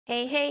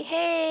Hey, hey,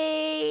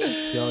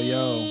 hey.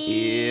 Yo.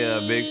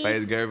 Yeah, big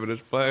face gave it a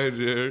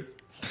pleasure.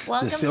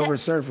 Welcome The Silver to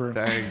Surfer.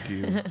 Thank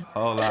you.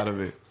 Whole lot of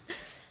it.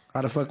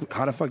 How the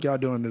fuck y'all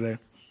doing today?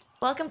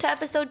 welcome to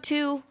episode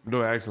 2. I'm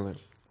doing excellent.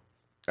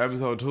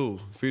 Episode 2,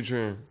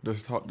 featuring the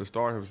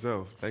star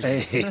himself. Thank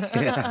you.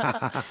 Hey,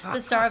 The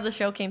star of the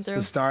show came through.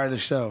 the star of the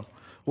show.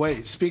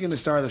 Wait, speaking of the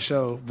star of the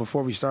show,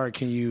 before we start,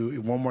 can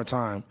you one more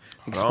time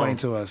explain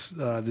to us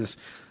this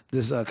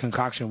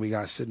concoction we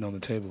got sitting on the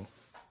table?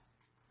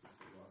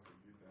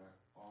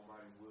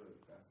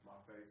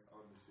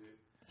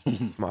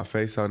 It's my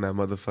face on that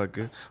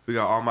motherfucker. We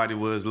got Almighty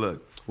Woods.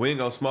 Look, we ain't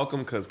gonna smoke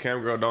them because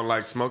Cam Girl don't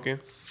like smoking.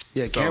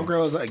 Yeah, So, Cam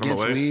Girl is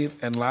against away. weed,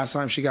 and last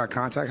time she got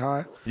contact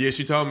high, Yeah,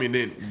 she told me, and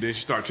then she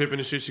start tripping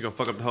and shit. She gonna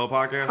fuck up the whole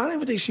podcast. I don't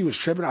even think she was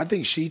tripping. I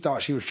think she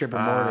thought she was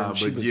tripping more than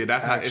she but was. yeah,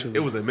 that's actually. how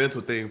it was a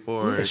mental thing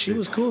for her. Yeah, and she shit.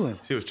 was cooling.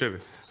 She was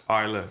tripping.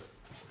 All right, look.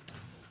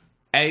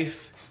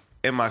 Eighth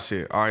in my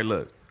shit. All right,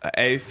 look. An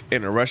eighth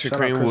in a Russian Shout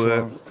out cream Chris wood.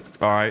 Long.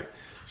 All right.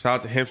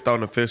 Shout out to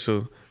Hempstone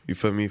Official. You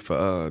feel me?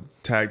 For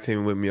tag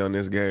teaming with me on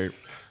this game.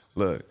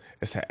 Look,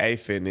 it's an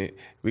eighth in it.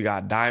 We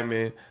got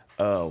diamond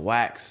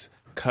wax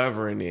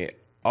covering it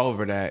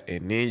over that,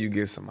 and then you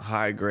get some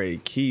high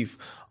grade keef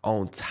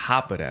on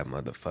top of that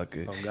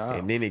motherfucker. Oh, God.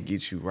 And then it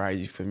gets you right.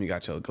 You feel me? You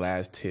got your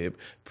glass tip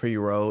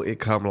pre-roll. It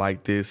come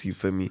like this. You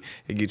feel me?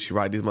 It gets you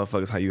right. These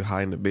motherfuckers how you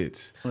hide in the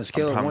bits. On a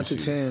scale I of 1 promise to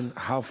you. 10,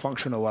 how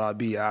functional will I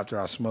be after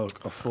I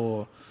smoke a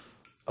full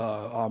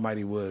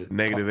Almighty Wood?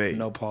 -8.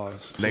 No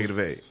pause.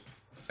 -8.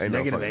 Ain't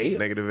Negative no 8?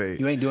 -8.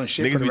 You ain't doing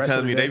shit Niggas for the be rest of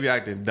telling the me day? they be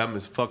acting dumb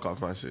as fuck off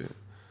my shit.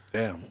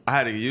 Damn. I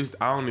had to use.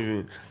 I don't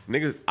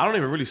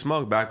even really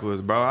smoke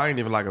backwoods, bro. I ain't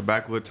even like a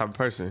backwood type of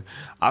person.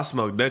 I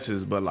smoke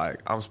Dutchess, but like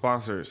I'm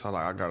sponsored, so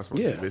like I gotta smoke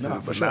Yeah, these bitches. nah,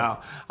 for But sure.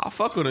 now I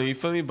fuck with them. You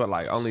feel me? But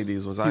like only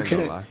these ones. I ain't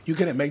gonna lie. You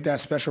couldn't make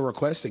that special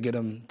request to get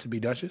them to be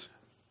Dutchess?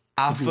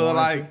 I you feel wanted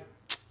like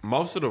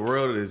most of the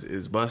world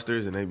is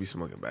busters and they be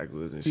smoking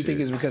backwoods and You shit. think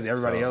it's because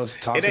everybody else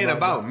talks It ain't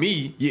about that?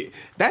 me. Yeah,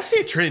 that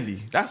shit trendy.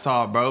 That's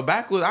all, bro.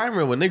 Backwoods. I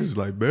remember when niggas was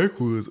like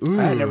backwoods. Ooh.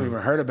 I had never even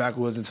heard of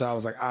backwoods until I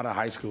was like out of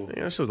high school.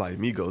 Yeah, that shit was like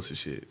Migos and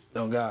shit.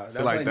 Oh God, Shit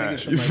that's like like that.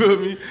 niggas from You like, feel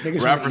me? niggas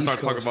from Rappers the East start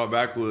talking Coast. about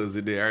backwoods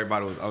and then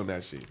everybody was on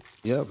that shit.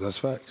 Yep, that's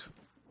facts.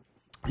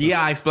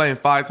 Yeah, I explained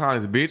 5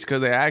 times, bitch,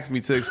 because they asked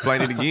me to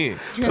explain it again.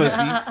 Pussy.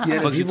 Yeah,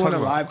 the Fuck you people in the talking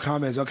about? live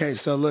comments. Okay,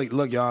 so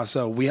look, y'all.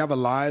 So we have a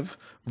live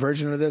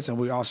version of this, and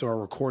we also are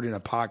recording a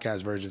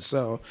podcast version.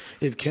 So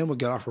if Kim would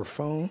get off her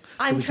phone, so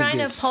I'm we can trying to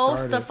get post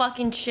started. the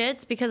fucking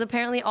shits because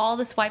apparently all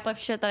the swipe up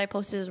shit that I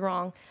posted is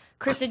wrong.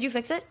 Chris, did you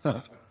fix it?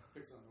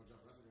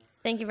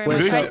 Thank you very Wait,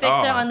 much. so- I fixed it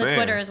Oh, on the man.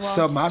 Twitter as well.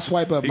 So my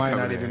swipe up He might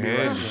coming not in even be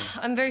handy. right.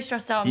 I'm very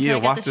stressed out. I'm Yeah,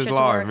 trying to watch get this this shit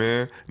to live, work.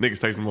 man. Niggas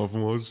take them off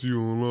from us.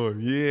 You on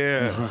live.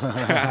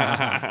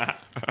 Yeah.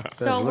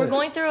 So we're lit.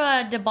 going through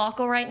a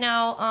debacle right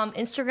now.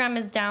 Instagram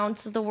is down,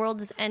 so the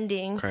world is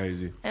ending.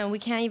 Crazy. And we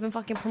can't even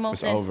fucking promote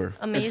It's this over. It's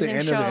amazing the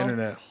end show. of the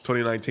internet.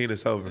 2019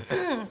 is over.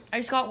 I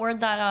just got word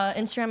that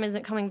Instagram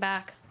isn't coming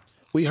back.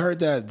 We heard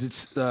that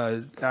it's,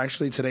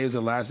 actually today is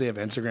the last day of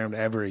Instagram to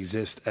ever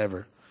exist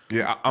ever.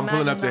 Yeah, I'm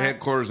pulling up Imagine to that.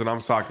 headquarters and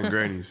I'm socking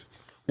grannies.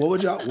 What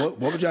would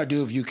y'all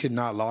do if you could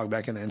not log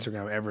back into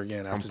Instagram ever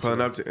again? After I'm pulling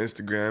today? up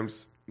to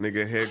Instagram's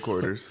nigga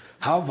headquarters.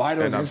 How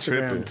vital is and I'm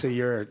Instagram tripping. to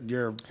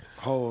your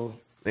whole?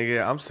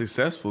 Nigga, I'm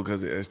successful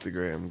because of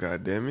Instagram.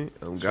 God damn it.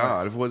 Oh,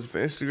 God. If it wasn't for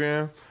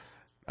Instagram,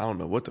 I don't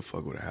know what the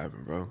fuck would have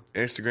happened, bro.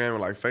 Instagram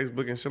and like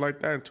Facebook and shit like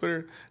that and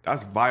Twitter,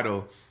 that's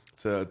vital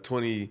to a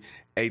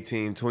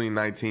 2018,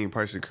 2019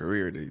 person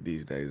career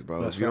these days,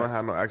 bro. That's if you don't facts.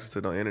 have no access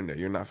to no internet,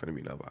 you're not finna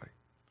be nobody.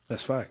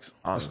 That's facts.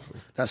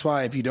 Honestly. That's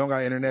why if you don't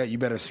got internet, you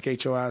better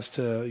skate your ass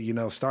to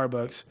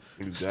Starbucks.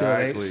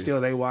 Exactly. Steal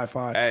they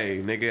Wi-Fi.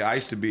 Hey, nigga, I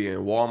used to be in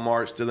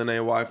Walmart stealing their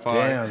Wi-Fi.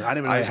 Damn, I didn't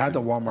even know they used had to-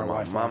 the Walmart my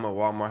Wi-Fi. Mama,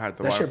 Walmart had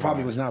the That Wi-Fi. shit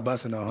probably was not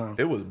busting though, huh?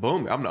 It was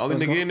booming. I'm the only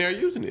was nigga going- in there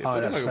using it. Oh,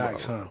 What that's you talking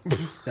facts, about? huh?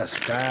 That's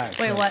facts.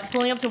 Wait, huh? what?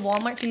 Pulling up to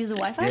Walmart to use the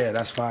Wi-Fi? Yeah,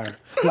 that's fire.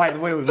 Like,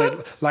 wait,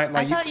 like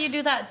I thought you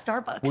do that at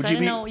Starbucks. I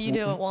didn't know what you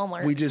do at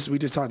Walmart. We just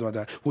talked about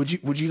that. Would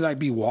you like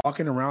be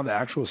walking around the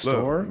actual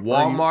store? Look,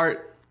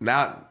 Walmart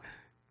now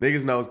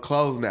niggas know it's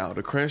closed now.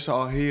 The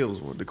Crenshaw Hills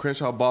one, the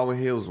Crenshaw Baldwin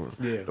Hills one,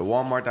 Yeah. the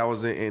Walmart that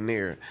was in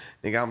there.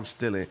 Nigga, I'm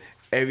stealing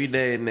every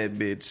day in that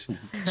bitch.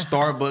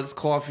 Starbucks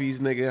coffees,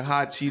 nigga,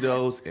 hot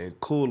Cheetos and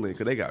cooling,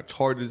 cause they got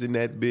chargers in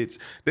that bitch.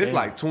 This Damn.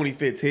 like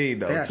 2015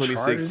 though, They got chargers in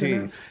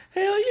 2016.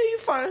 Hell yeah, you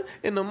find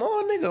in the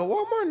mall, nigga.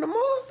 Walmart in the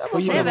mall. That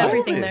Well, you They have meant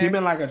everything like, there. you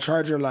meant like a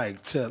charger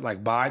to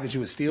buy that you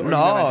would steal? Or you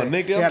No, meant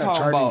like nigga, they I'm had a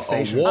talking charging about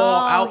station? a wall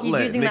Oh, he's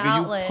outlet. using the Nigga,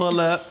 outlet. you pull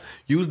up,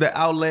 use the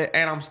outlet,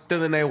 and I'm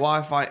stealing their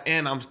Wi-Fi,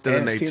 and I'm stealing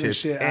And their stealing chips,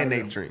 shit out and of they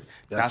them. drink.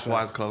 That's That's why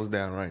facts. it's closed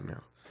down right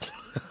now.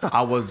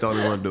 I was the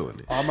only one doing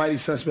it. Almighty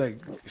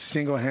Suspect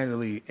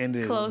single-handedly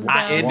ended. Closed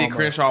I down. ended Walmart.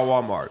 Crenshaw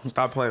Walmart.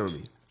 Stop playing with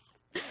me.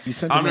 You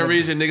sent I'm them the in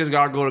reason niggas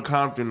gotta go to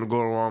Compton to go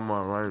to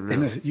Walmart right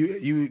now.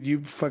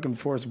 you fucking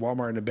forced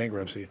Walmart into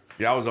bankruptcy.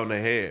 Yeah, I was on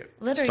their head.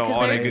 Literally, Stole 'cause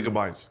all their there's-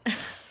 gigabytes.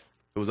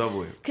 It was over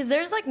with. Because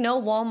there's like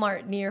no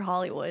Walmart near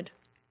Hollywood.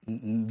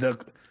 The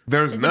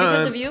There's Is it because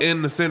none of you?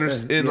 in the center,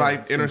 in Yeah,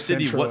 like inner in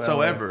city central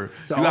whatsoever.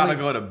 LA. You gotta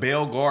only- go to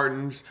Bell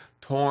Gardens,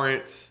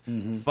 Torrance,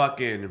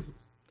 fucking.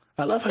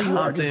 I love how you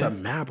are just a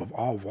Compton. map of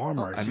all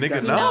Walmarts. A You nigga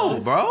got it. know,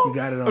 bro. You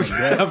got it on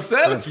deck. I'm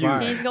telling That's you. fire.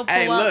 He needs to go pull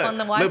Hey, up look, on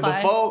the look,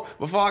 Wi-Fi.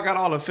 before I got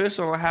all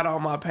official and had all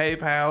my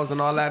PayPals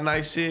and all that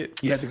nice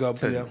shit. You have to go,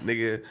 yeah.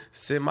 Nigga,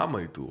 send my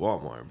money through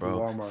Walmart, bro.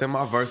 Walmart. Send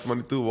my verse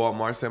money through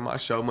Walmart. Send my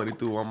show money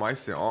through Walmart.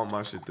 Send all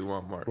my shit through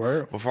Walmart.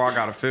 Word. Before I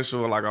got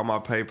official, like all my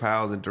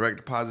PayPals and direct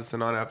deposits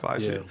and all that fly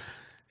shit.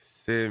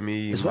 Send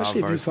me Especially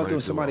my if you're verse fucking money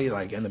with through somebody Walmart.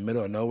 like in the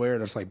middle of nowhere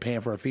that's like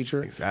paying for a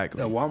feature.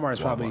 Exactly. The Walmart's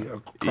probably Walmart.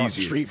 across the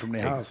Easiest. street from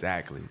their house.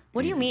 Exactly.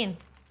 What do you mean?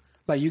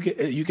 Like you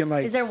can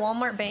like. Is there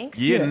Walmart banks?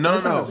 Yeah, Yeah, no,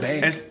 it's not no. a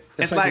bank. It's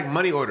It's like, like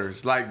money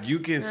orders. Like you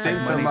can send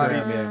Like somebody.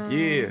 MoneyGram, Yeah.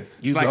 you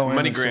It's like go in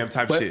and MoneyGram send-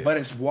 type but, shit. But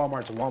it's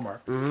Walmart to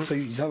Walmart. So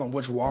you tell them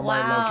which Walmart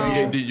Wow.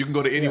 location. You can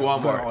go to any Yeah,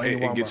 Walmart go to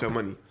any and get Walmart. your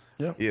money.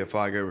 Yeah. Yeah,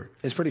 flag ever.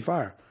 It's pretty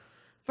fire.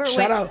 For,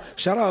 Shout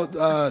wait, out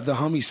the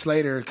homie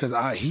Slater because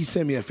he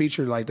sent me a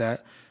feature like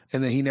that,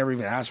 and then he never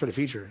even asked for the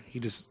feature. He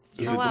just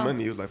Just Oh, with wow. the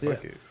money, he was like,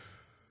 fuck Yeah. it.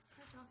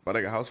 But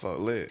I got house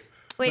phone lit.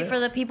 Wait, for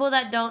the people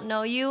that don't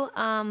know you,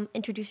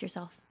 introduce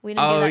yourself. We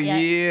didn't do Oh that yet.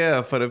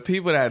 yeah, for the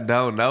people that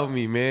don't know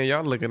me, man,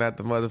 y'all looking at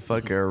the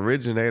motherfucking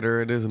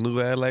originator of this new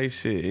LA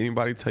shit.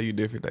 Anybody tell you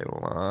different, they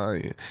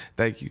lying.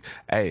 Thank you.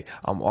 Hey,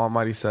 I'm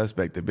Almighty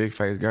Suspect, the big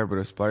face Gerber,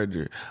 the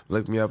splurger.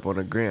 Look me up on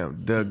the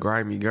gram, the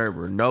grimy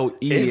Gerber. No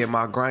E in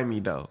my grimy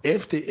though.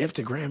 if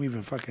the gram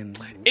even fucking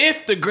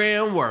If the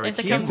gram work, If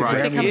it yeah, comes- right.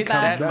 if it comes If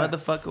back. that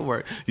motherfucker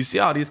work. You see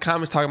all these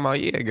comments talking about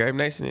Gabe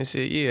Nation and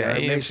shit. Yeah,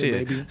 Gabe AM Nation,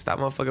 shit. baby. Stop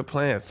motherfucking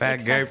playing. Fat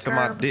Makes Gabe us to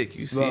my curb. dick.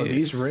 You see bro, it?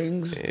 these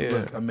rings Yeah.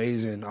 look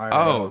amazing.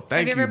 Oh,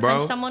 thank Have you ever bro.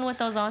 punched someone with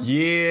those on?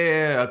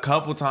 Yeah, a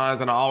couple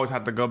times, and I always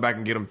have to go back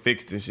and get them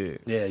fixed and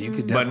shit. yeah, you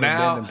could But definitely bend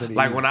now, them pretty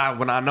like easy.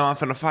 when I know I'm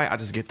finna fight, I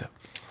just get them.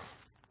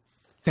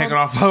 Take it Hold-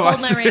 off of my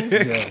hold my shit. rings.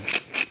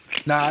 Yeah.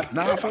 Nah,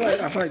 I feel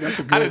like that's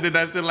a I good. just did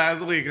that shit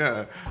last week,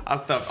 huh? I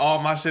stuffed all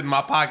my shit in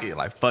my pocket.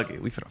 Like, fuck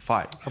it, we finna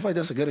fight. I feel like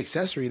that's a good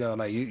accessory though.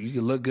 Like you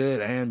can look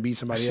good and beat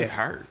somebody Shit else.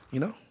 hurt. You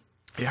know?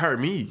 It hurt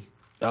me.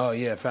 Oh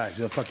yeah, facts.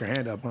 You'll fuck your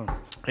hand up, huh?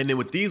 And then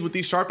with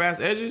these sharp ass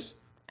edges,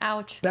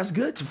 Ouch. That's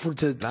good to I'm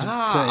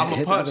a hit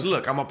the punch. other-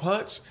 Look, I'm a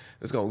punch.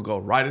 It's gonna go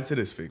right into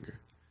this finger.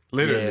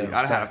 Literally, Yeah,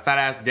 I had a facts. fat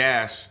ass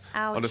gash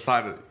Ouch. on the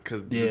side of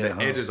because Yeah, the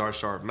huh. edges are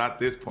sharp, not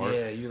this part.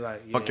 Yeah, you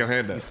like Fuck your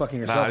hand up. You fucking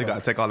Nah, yourself you up.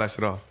 gotta take all that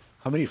shit off.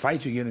 How many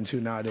fights you get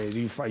into nowadays?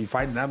 You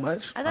fighting that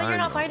much? I thought I you're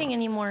not know. fighting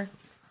anymore.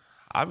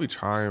 I be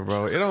trying,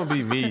 bro. It don't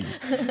be me.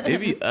 It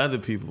be other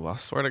people. I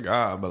swear to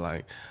God. But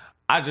like,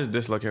 I just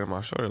dislocated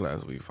my shoulder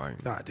last week fighting.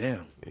 God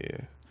damn. Yeah.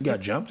 You got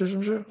jumped or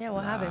some shit? Yeah,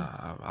 what happened?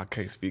 I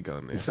can't speak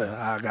on this.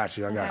 I got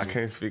you. I got I you.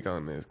 can't speak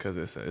on this because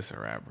it's a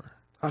rapper.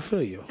 I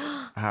feel you.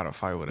 I had a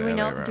fight with Do an we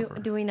LA know? rapper.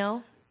 Do we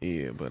know?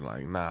 Yeah, but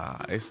like, nah,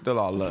 it's still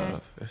all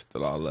love. It's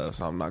still all love.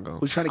 So I'm not gonna.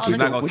 We're trying to Oh, keep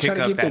they're the, not we're trying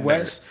to kick keep up the that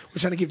West. We're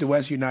trying to keep the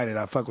West united.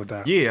 I fuck with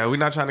that. Yeah, we're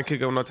not trying to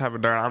kick up no type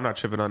of dirt. I'm not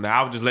tripping on that.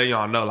 I was just letting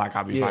y'all know, like,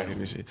 I be Yeah. fighting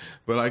and shit.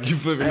 But like, you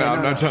feel me? Hey, Nah,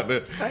 I'm no, not no. trying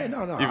to. Hey,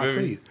 no, I feel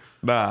feel me? you.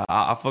 Nah,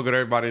 I fuck with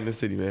everybody in the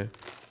city, man.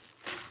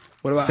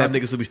 What about Some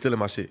niggas who be stealing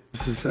my shit.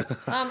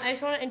 I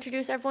just want to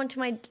introduce everyone to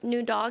my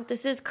new dog.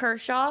 This is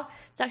Kershaw.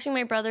 It's actually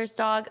my brother's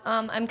dog.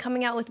 I'm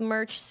coming out with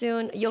merch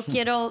soon. Yo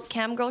quiero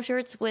cam girl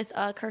shirts with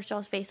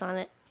Kershaw's face on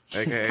it.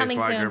 AKA Coming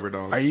Fly soon. Gerber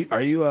dog.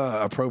 Are you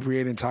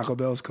appropriating Taco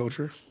Bell's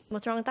culture?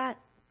 What's wrong with that?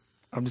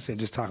 I'm just saying,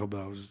 just Taco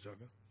Bell. I was just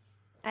joking.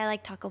 I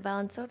like Taco Bell,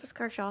 and so does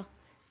Kershaw.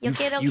 Yo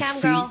quiero you cam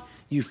feed, girl.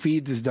 You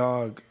feed this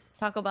dog.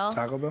 Taco Bell.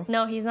 Taco Bell?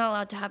 No, he's not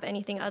allowed to have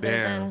anything other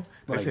Damn.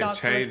 They than said dog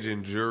food. change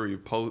in jury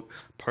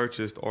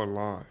purchased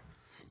online.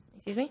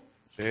 Excuse me.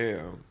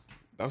 Damn.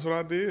 That's what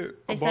I did.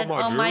 I They bought said my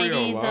jewelry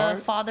Almighty, online.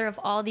 the father of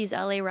all these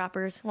LA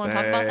rappers. Want to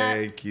talk about that?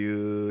 Thank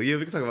you. Yeah,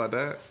 we can talk about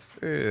that.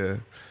 Yeah.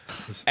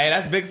 Hey,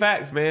 that's big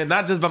facts, man.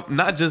 Not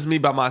just me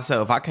by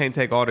myself. I can't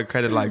take all the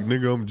credit like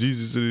nigga, I'm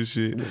Jesus to this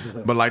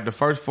shit. But like the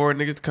first 4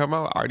 niggas to come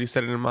out, I already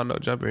said it in my No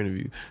Jump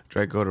interview.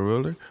 Draco the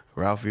Ruler,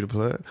 Ralphie the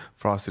Plug,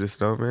 Frosty the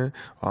Snowman,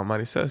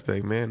 Almighty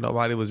Suspect, man.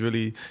 Nobody was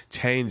really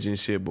changing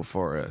shit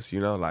before us, you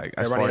know, like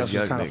as Everybody far else as was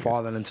young kind of niggas.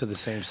 falling into the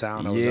same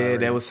sound. Yeah,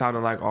 they was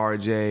sounding like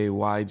RJ,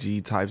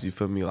 YG types. You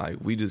feel me? Like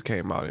we just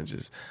came out and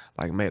just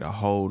like made a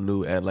whole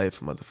new LA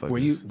for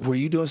motherfuckers. Were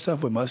you doing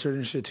stuff with Mustard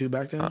and shit too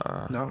back then?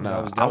 No,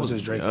 Nah, that I was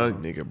was just a Draco.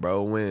 young nigga,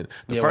 bro. When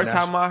the Yeah, first when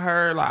that's- time I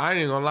heard, like, I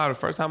ain't gonna lie, the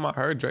first time I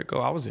heard Draco,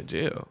 I was in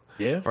jail.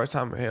 Yeah? First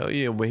time, hell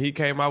yeah. When he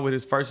came out with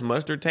his first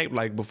Mustard tape,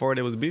 like before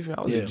they was beefing,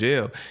 I was Yeah. in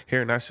jail.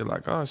 Hearing that shit,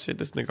 like, oh shit,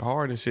 this nigga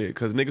hard and shit.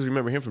 Cause niggas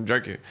remember him from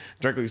jerking.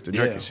 Draco used to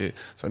jerk Yeah. and shit.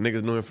 So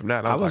niggas knew him from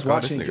that. I was like,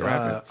 watching. oh, this nigga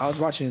rapping. I was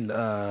watching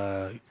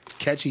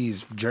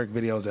Catchy's jerk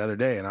videos the other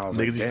day, and I was Niggas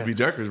like, used to damn. be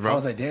jerkers, bro. I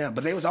was like, damn,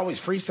 but they was always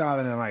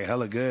freestyling and like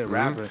hella good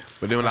rapping.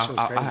 But then when That shit was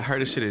I crazy.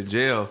 heard this shit in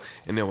jail,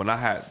 and then when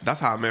that's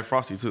how I met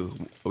Frosty too.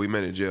 We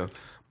met in jail.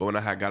 But when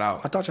I had got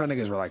out, I thought y'all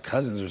niggas were like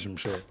cousins or some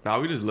shit. nah,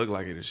 we just look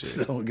like it and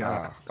shit. Oh,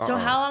 God. So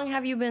how long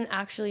have you been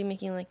actually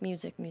making like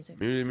music? Music,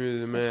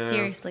 man.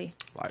 Seriously.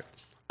 Like,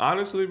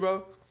 honestly,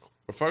 bro,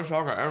 the first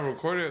song I ever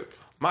recorded,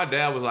 my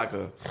dad was like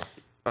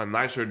a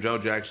nicer Joe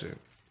Jackson.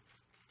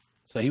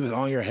 So he was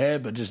on your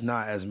head, but just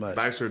not as much.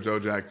 Backstreet Joe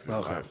Jackson.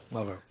 Okay.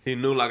 Like, Okay. he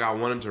knew like I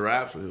wanted to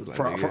rap, so he was like,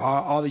 For nigga.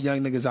 all the young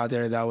niggas out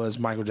there, that was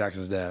Michael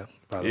Jackson's dad.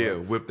 By the Yeah, way.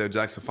 whipped that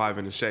Jackson 5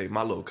 in the shape.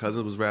 My little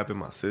cousin was rapping,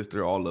 my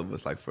sister, all of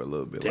us, like, for a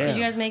little bit. Damn. Like, Did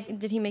you guys make?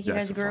 Did he make you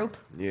guys a Jackson group?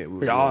 5. Yeah, we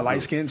Were y'all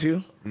light skinned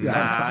too?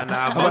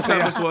 Nah, most of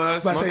us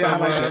was. But say y'all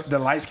like the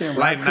light skinned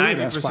like rap crew.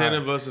 That's 90% fine.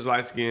 of us was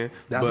light skinned.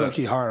 That's low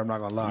key hard. I'm not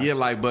gonna lie. Yeah,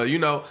 like, but you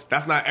know,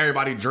 that's not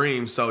everybody's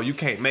dream, so you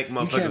can't make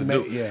motherfuckers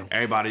do. Yeah.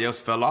 Everybody else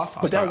fell off.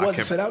 But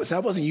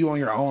that wasn't you on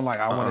your own. Like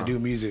I want to do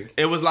music.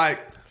 It was like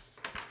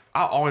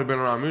I always been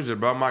around music,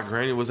 bro. My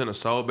granny was in a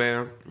soul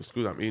band.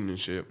 Excuse me, I'm eating this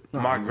shit.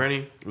 My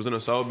granny was in a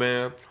soul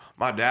band.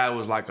 My dad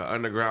was like an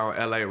underground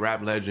LA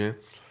rap legend.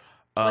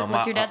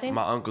 What's your dad's name?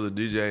 My uncle, the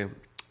DJ.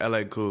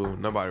 LA cool.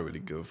 Nobody really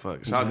give a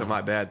fuck. Shout out to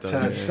my dad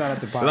though. Shout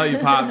out to Pop. Love you,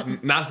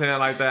 Pop. Not saying it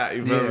like that.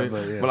 You feel me?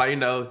 But like, you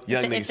know,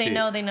 young nigga If they shit.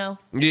 know, they know.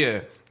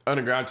 Yeah.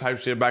 Underground type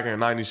shit back in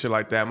the 90s, shit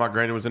like that. My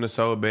granny was in a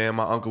soul band.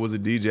 My uncle was a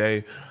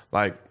DJ.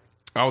 Like,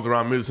 I was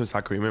around music since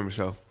I could remember.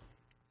 So,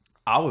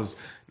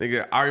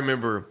 I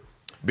remember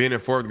being in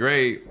 4th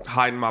grade,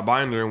 hiding my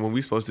binder, and when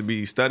we supposed to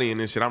be studying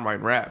and shit, I'm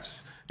writing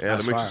raps in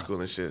elementary fire. school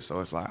and shit. So,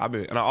 it's like,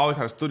 and I always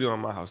had a studio in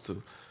my house,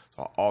 too.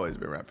 So, I've always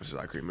been rapping since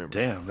I could remember.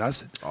 Damn,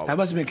 that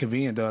must have been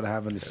convenient though to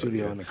have in the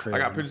studio in the crib. I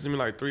got pictures of me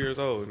like 3 years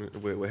old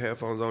with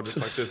headphones on, just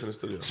like this in the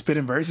studio.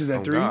 Spitting verses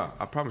at 3. God,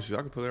 I promise you,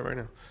 I can pull that right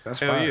now. That's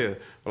Hell fire. yeah.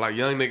 But like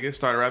young niggas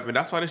started rapping.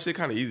 That's why this shit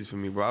kind of easy for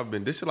me, bro.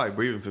 This shit like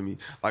breathing for me.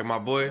 Like my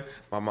boy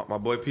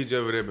PJ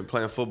over there been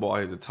playing football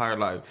his entire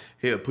life.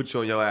 He'll put you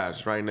on your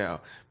ass right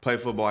now. Play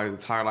football his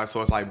entire life,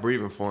 so it's like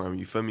breathing for him.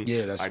 You feel me?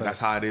 Yeah, that's like facts. that's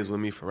how it is with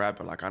me for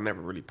rapping. Like I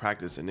never really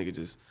practiced, and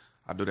nigga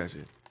I do that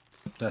shit.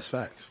 That's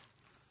facts.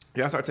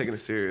 Yeah, I started taking it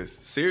serious.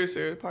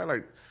 Probably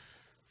like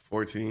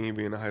 14,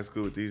 being in high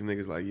school with these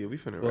niggas. Like, yeah, we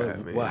finna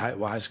rap, man.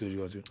 What high school did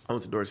you go to? I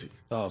went to Dorsey.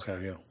 Oh, okay,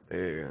 yeah. Yeah.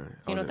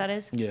 You know what that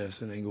is? Yeah,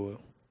 it's in Inglewood.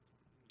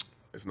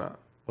 It's not.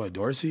 What,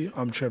 Dorsey?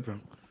 I'm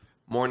tripping.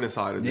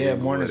 Morningside is Yeah,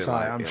 Inglewood,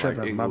 Morningside. and, I'm like,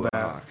 tripping. My Inglewood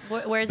bad.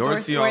 High. Where's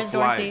Dorsey Dorsey? Where's off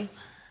Dorsey?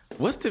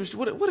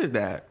 White. What is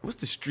that? What's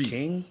the street?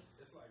 King?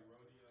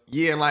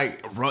 Yeah, and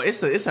like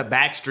it's a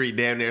back street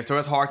down there, so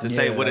it's hard to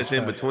say what that's it's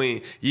in fact.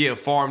 between. Yeah,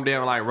 farm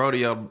down like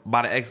rodeo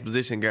by the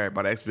exposition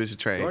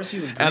train. Dorsey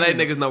was LA green.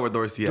 niggas know where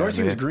Dorsey is.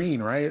 Dorsey was man.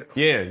 green, right?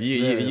 Yeah.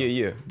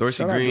 Dorsey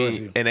Shout out green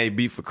Dorsey. and they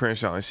beef for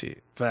Crenshaw and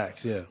shit.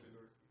 Facts, yeah.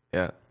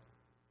 Yeah.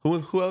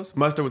 Who else?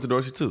 Mustard went to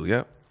Dorsey too.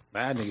 Yeah.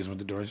 Mad niggas went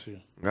to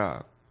Dorsey.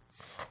 God.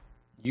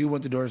 You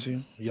went to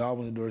Dorsey. Y'all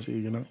went to Dorsey,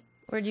 you know?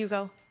 Where'd you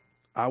go?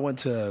 I went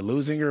to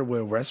Lusinger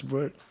with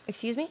Westbrook.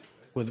 Excuse me?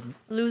 With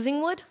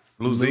Losingwood?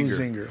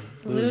 Lusinger.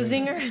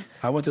 Losinger?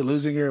 I went to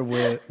Lusinger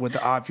with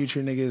the Odd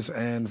Future niggas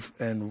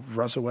and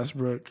Russell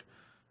Westbrook.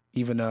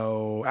 Even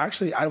though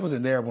actually I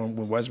wasn't there when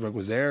Westbrook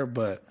was there,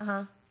 but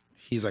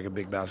he's like a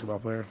big basketball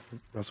player,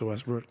 Russell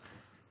Westbrook.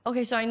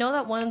 Okay, so I know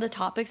that one of the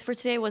topics for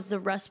today was the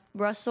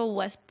Russell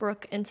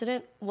Westbrook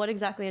incident. What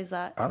exactly is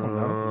that? I don't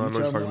know. I know You what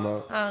you're tell talking me.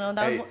 about. I don't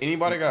know. That Hey, was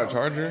anybody got a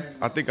charger?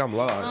 I think I'm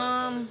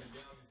live.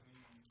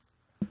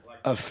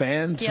 A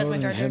fan He has my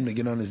telling charger. him to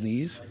get on his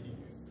knees.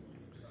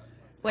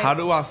 wait, How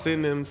do I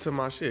send them to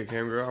my shit,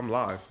 Cam girl? I'm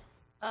live.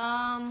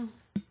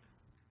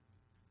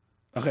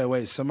 Okay,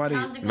 wait. Somebody.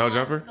 No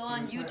jumper? Go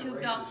on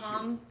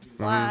youtube.com/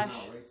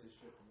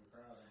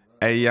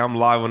 Hey, yeah, I'm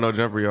live with no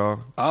jumper, y'all.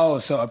 Oh,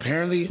 so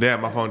apparently,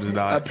 Damn, my phone just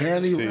died.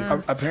 apparently, See?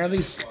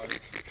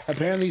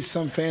 apparently,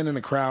 some fan in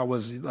the crowd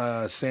was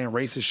saying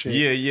racist shit.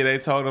 Yeah, they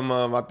told him.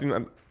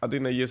 I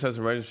think they just had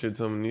some racist shit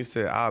to him, and he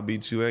said, "I'll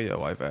beat you and your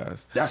wife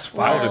ass." That's I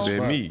fire. would have as been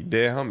fuck. me,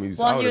 dead homies.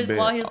 I while would he have was been.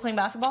 while he was playing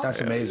basketball?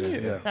 That's amazing.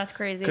 Yeah. That's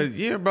crazy. Cause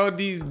yeah, bro,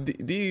 these be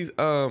getting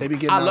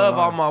I out love of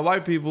all line. my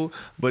white people,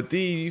 but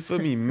these, you feel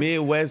me,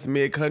 Midwest,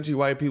 mid-country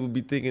white people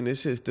be thinking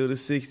this shit's still the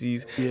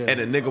 60s, Yeah.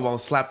 and a nigga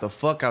won't slap the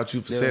fuck out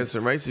you for saying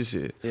some racist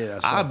shit. Yeah,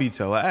 that's I'll right. beat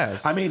your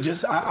ass. I mean,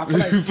 just I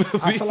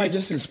feel like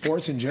just in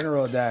sports in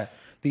general that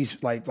these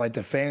like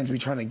the fans be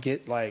trying to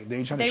get like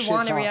they trying to They shit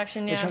want a talk.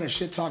 reaction, They're yeah. trying to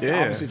shit talk the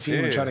Yeah, opposite team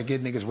and yeah. try to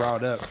get niggas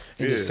riled up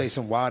and just Yeah. say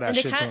some wild ass and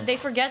they shit to them. they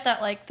forget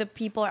that like the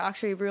people are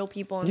actually real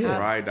people and have,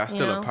 right, that's you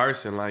still know? a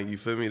person. Like, you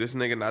feel me? This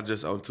nigga not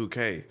just on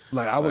 2K.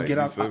 Like I would get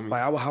you out, feel me?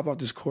 like I would hop off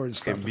this court and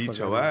slap And the beat fuck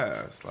your out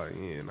of ass. Like,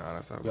 yeah, nah,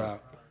 that's not them.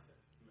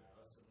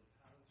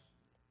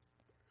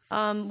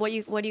 bad. What do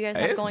you guys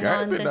Hey, have it's going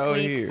on garbage this out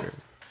week? here.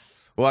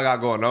 What I got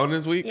going on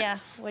this week? Yeah,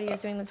 what are you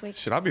guys doing this week?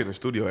 Shit, I be in the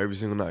studio every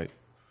single night.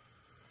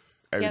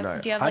 Every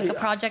night. Do you have How like do a you-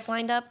 project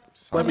lined up?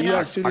 But you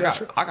got a studio.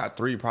 I got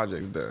 3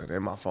 projects done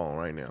in my phone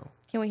right now.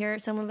 Can we hear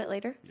some of it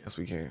later? Yes,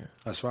 we can.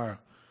 That's fire.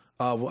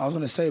 Well, I was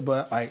gonna say,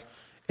 but like,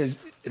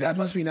 that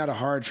must be not a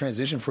hard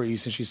transition for you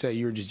since you said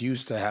you were just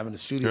used to having a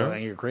studio Yeah.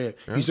 in your crib.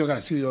 You still got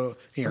a studio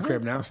in your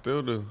crib now. I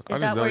still do. I Is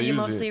just that where don't you use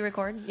mostly it.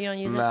 record? You don't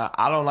use it? Nah,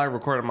 I don't like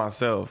recording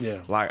myself.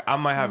 Yeah. Like, I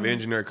might have an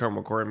engineer come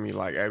record me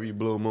like every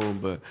blue moon,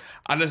 but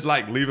I just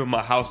like leaving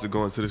my house to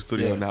go into the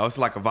studio Yeah. now. It's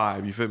like a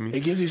vibe, you feel me?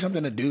 It gives you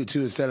something to do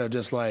too, instead of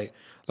just like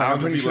I I'm don't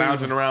pretty just be sure.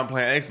 lounging around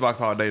playing Xbox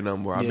all day no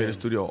more. I'm Yeah. in the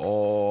studio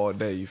all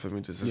day, you feel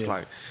me? Just it's Yeah.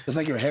 like it's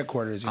like your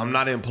headquarters. You I'm know? not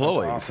Like the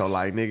employed. office. So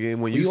like, nigga,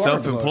 when You you are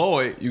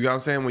self-employed, you know what I'm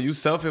saying? When you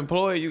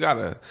self-employed, you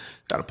gotta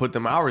put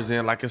them hours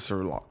in like it's a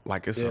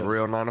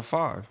real 9 to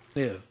 5.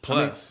 Yeah.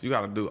 Plus, you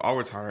gotta do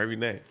overtime every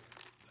day.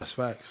 That's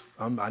facts.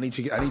 I need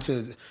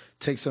to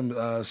take some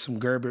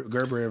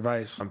Gerber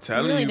advice. I'm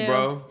telling really you, do.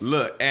 bro.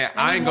 Look, and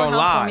I need ain't more gonna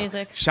help for lie.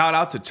 music. Shout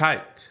out to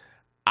Chike.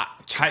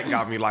 Chike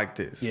got me like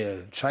this. Yeah,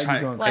 Chike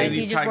be going Why is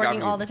crazy. he just Chike got working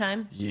me- all the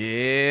time?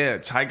 Yeah,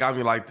 Chike got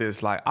me like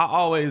this. Like I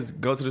always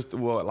go to the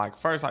like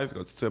first I used to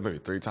go to the store maybe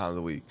 3 times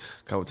a week,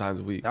 a couple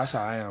times a week. That's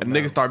how I am. A now.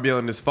 nigga start being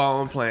on this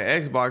phone playing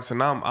Xbox,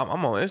 and I'm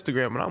on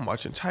Instagram and I'm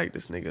watching Chike,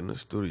 this nigga in the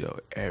studio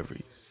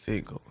every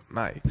single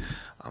night.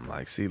 I'm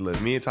like, see, look,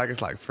 me and Chike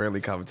is like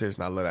friendly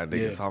competition. I love that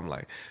nigga, Yeah. so I'm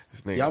like,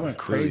 this nigga. Y'all in the went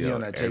crazy studio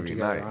on that tape every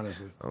together, night.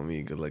 honestly. On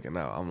me, good looking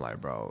out. I'm like,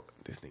 bro,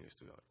 this nigga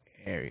studio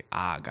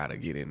I gotta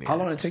get in there. How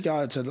long did it take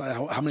y'all to like?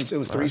 How many? It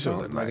was 3 That shit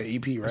was songs, a like night. an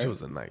EP, That right? shit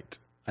was a night.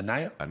 A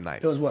night. A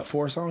night. It was what?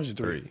 4 songs or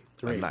 3?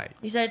 3. A night.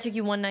 You said it took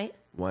you one night.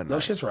 One night.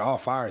 Those shits were all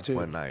fire too.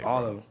 One night.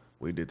 all bro. of them.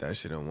 We did that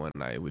shit in one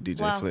night with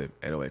DJ Wow. Flip,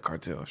 808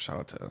 Cartel. Shout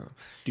out to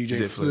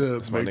DJ Flip,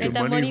 That's my make nigga. the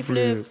that money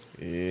flip.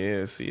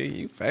 Yeah, see,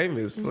 you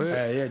famous, Flip.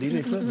 Yeah,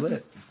 DJ Flip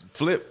lit.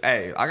 Flip,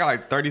 hey, I got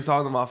like 30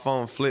 songs on my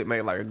phone. Flip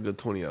made like a good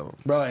 20 of them.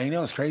 Bro, and you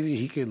know what's crazy?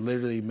 He could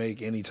literally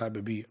make any type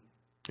of beat.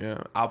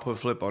 Yeah, I'll put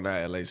Flip on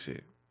that LA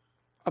shit.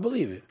 I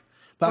believe it.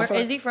 But I Where feel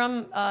is like, he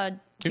from?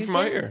 He's from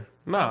out here.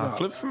 Nah,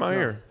 Flip's from out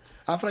here.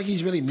 I feel like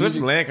he's really Flip's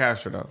from music.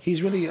 Lancaster, though.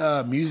 He's really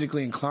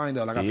musically inclined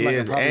though. Like I He feel like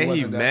is, it probably and he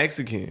wasn't that.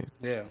 Mexican.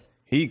 Yeah.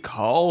 He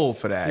cold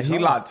for that. He's He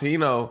hard.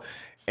 Latino,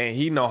 and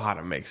he know how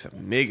to make some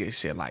nigga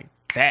shit like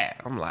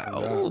that. I'm like,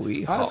 oh,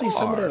 he Honestly,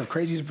 some of hard. the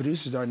craziest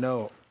producers I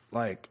know,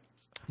 like,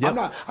 Yep. I'm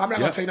not gonna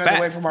Yep. take nothing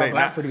away Facts. from our They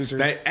black not- producers.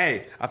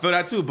 Hey, I feel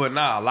that too, but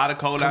nah, a lot of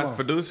cold ass on.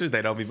 producers,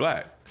 they don't be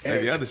black. They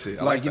be other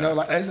shit. I Like, you that. know,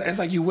 like it's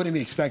like you wouldn't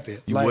expect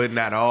it. You like, wouldn't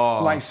at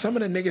all. Like some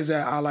of the niggas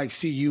that I like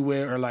see you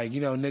with, or like, you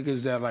know,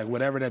 niggas that like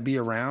whatever that be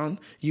around,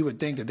 you would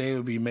think that they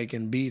would be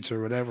making beats or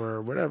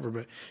whatever,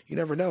 but you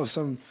never know.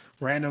 Some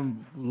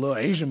random little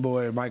Asian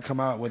boy might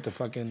come out with the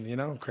fucking, you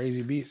know,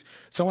 crazy beats.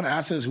 Someone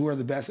asked us who are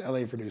the best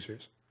LA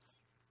producers.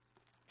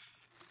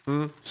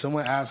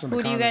 Someone asked in the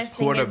Who do you comments. guys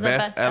Who are think the is the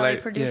best best LA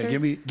LA producers?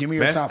 Yeah, give me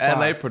your best top 5.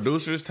 LA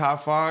producers,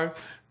 top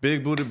 5.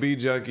 Big Buddha B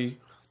Junkie.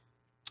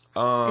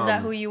 Is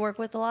that who you work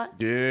with a lot?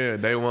 Yeah,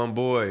 they one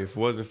boy. If it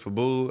wasn't for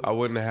Boo, I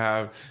wouldn't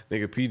have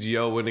nigga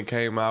PGO wouldn't have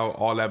came out.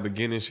 All that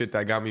beginning shit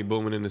that got me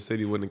booming in the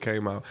city wouldn't have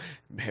came out.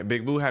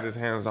 Big Boo had his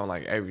hands on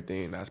like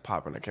everything that's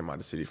popping that came out of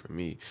the city for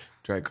me.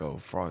 Draco,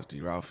 Frosty,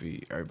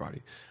 Ralphie,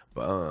 everybody.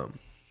 But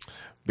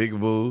Big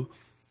Boo,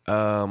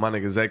 my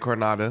nigga Zay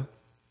Coronado.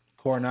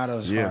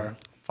 Coronado's Yeah. fire.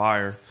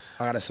 Fire.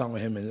 I got a song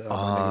with him and my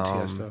nigga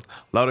Tiesto.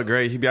 Loda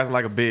Great, he be acting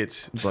like a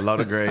bitch, but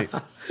Loda Great.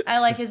 I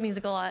like his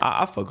music a lot.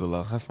 I fuck with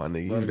Lo. That's my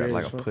nigga. He's Loda got Great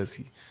like is a fun.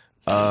 pussy.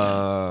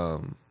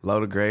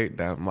 Loda Great,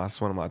 that's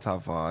one of my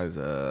top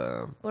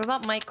 5s. What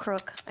about Mike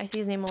Crook? I see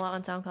his name a lot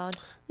on SoundCloud.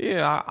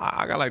 Yeah,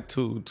 I got like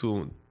two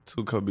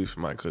Kobe beats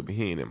from Mike Cook, but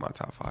he ain't in my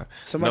top 5.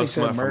 Somebody No said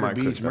Smut from Murder Mike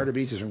Beats. Cook, though. Murder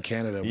Beats is from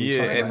Canada. We Yeah,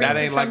 talking and about that Prince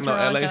ain't is like from no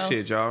LA Toronto.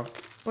 shit, y'all.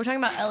 We're talking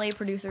about LA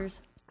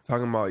producers.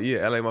 Talking about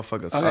LA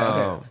motherfuckers.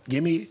 Okay.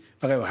 Give me.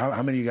 Okay,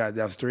 how many you got?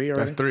 That's 3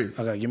 already. That's 3.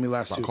 Okay, give me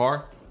last My 2.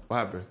 car? What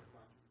happened?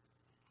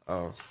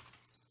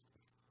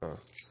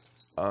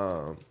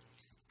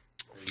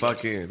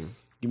 Fucking.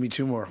 Give me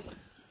 2 more.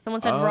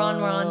 Someone said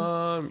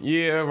Ron.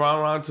 Yeah,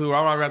 Ron 2.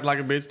 Ron rapped like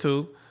a bitch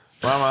too.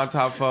 Ron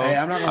top 4. Hey,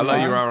 I'm not I gonna love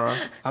lie. you, Ron.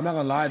 I'm not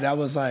gonna lie. That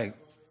was like,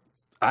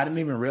 I didn't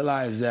even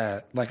realize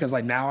that. Like, cause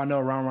like now I know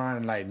Ron,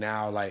 and like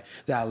now like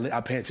that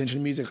I pay attention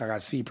to music. Like I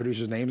see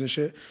producers' names and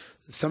shit.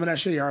 Some of that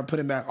shit y'all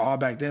putting back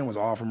then was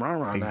all from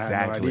Ron. I had no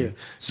Exactly. idea.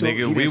 So, Nigga,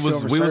 he we did was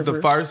Silver the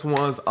Surfer. first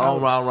ones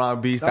on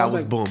Ron beats. That was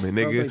like- booming,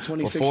 that was nigga. like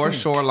 2016. Before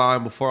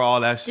Shoreline, before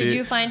all that shit. Did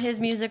you find his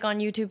music on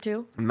YouTube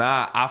too?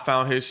 Nah, I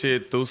found his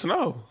shit through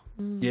Snow.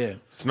 Yeah.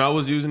 Snow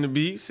was using the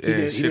beats and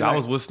did- he shit. did I like-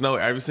 was with Snow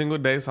every single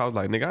day, so I was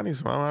like, nigga, I need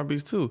some Ron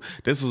beats too.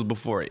 This was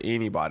before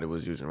anybody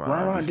was using Ron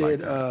Ron beats did like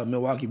that.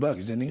 Milwaukee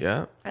Bucks, didn't he?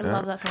 Yeah, I yeah.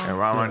 love that song. And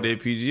Ron did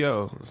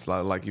PGO. It's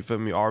like you feel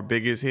me. Our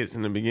biggest hits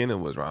in the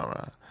beginning was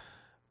Ron.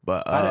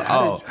 But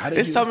how did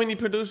there's you- so many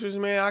producers,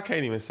 man. I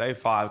can't even say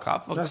 5.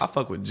 I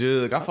fuck with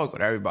Jug. I fuck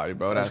with everybody,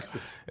 bro.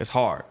 It's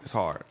hard. It's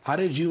hard. How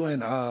did you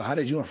and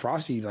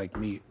Frosty like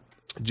meet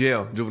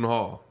Jail, Juvenile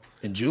Hall.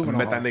 in I Juvenile?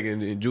 met Hall? that nigga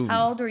in Juvenile.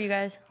 How old were you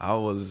guys? I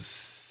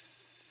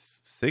was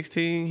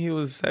 16. He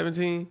was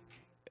 17.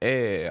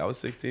 Yeah, I was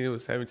 16. He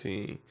was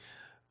 17.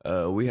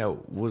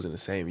 Was in the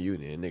same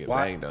unit. And nigga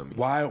banged on me.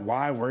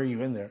 Why were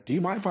you in there? Do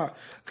you mind if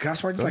can I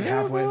start this like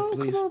Yeah, halfway, bro,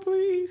 please? Come on,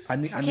 please. I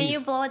need. Can you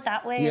blow it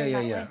that way? Yeah, or yeah,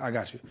 that yeah. way? I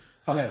got you.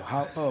 Okay,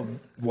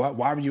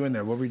 why were you in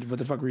there? What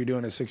the fuck were you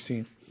doing at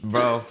 16?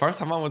 Bro, first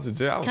time I went to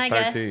jail, I was Can I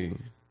guess?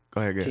 13.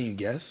 Go ahead, guess. Can you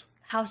guess?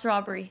 House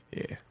robbery.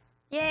 Yeah.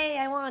 Yay,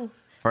 I won.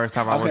 First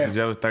time I went Okay. to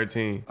jail was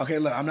 13. Okay,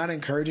 look, I'm not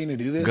encouraging you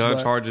to do this. Gun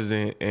but charges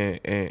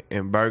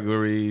and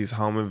burglaries,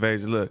 home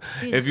invasion. Look,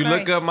 Jesus if you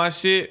look Christ. up my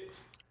shit,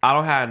 I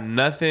don't have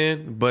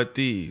nothing but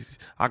these.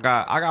 I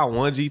got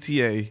 1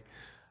 GTA.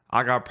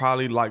 I got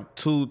probably like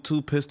two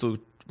pistol,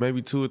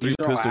 maybe 2 or 3 these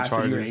are all pistol after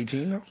you were charges.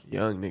 18 though.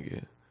 Young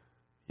nigga.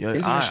 Yeah,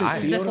 Isn't your shit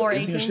sealed? Before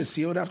Isn't your 18? shit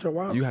sealed after a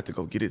while? You have to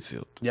go get it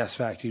sealed. Yes,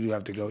 fact. You do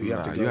have to go. You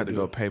have to go. You have to do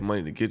go it. pay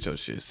money to get your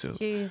shit sealed.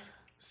 Jeez.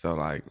 So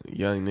like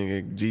young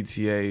nigga,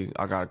 GTA,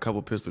 I got a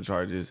couple pistol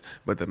charges,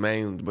 but the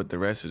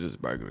rest is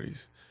just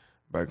burglaries.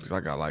 I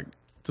got like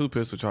 2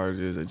 pistol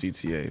charges at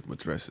GTA, but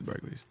the rest is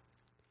burglaries.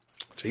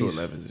 Jeez.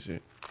 211s and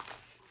shit.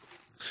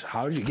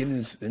 How did you get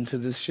into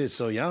this shit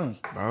so young?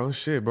 Oh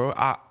shit, bro.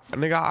 I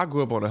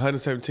grew up on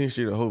 117th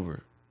Street in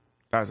Hoover.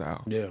 That's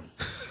how. Yeah.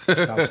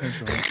 South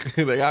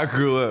Central. Like I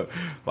grew up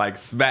like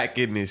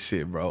smacking this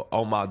shit, bro,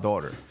 on my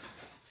daughter.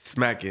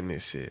 Smacking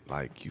this shit,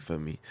 like, you feel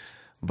me?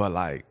 But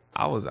like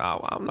I'm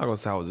not gonna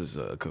say I was just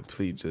a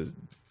complete just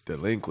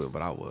delinquent,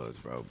 but I was,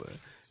 bro. But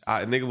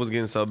nigga was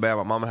getting so bad,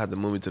 my mama had to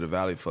move me to the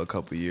Valley for a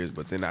couple of years,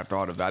 but then after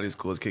all the Valley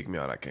schools kicked me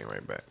out, I came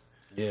right back.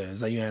 Yeah,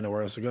 it's like you had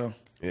nowhere else to go.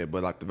 Yeah,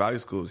 but like the Valley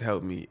schools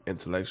helped me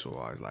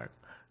intellectual-wise, like.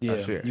 Yeah,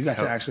 you got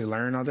to actually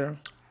learn out there?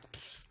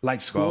 Like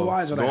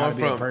school-wise, or like how to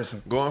be a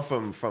person? Going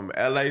from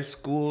LA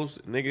schools,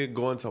 nigga,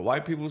 going to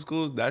white people's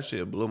schools, that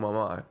shit blew my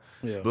mind.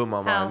 Yeah. Blew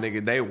my How? mind,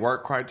 nigga. They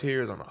work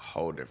criteria is on a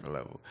whole different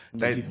level.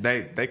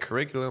 They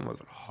curriculum was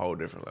a whole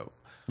different level.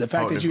 The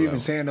fact Whole that you different even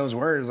saying those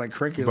words like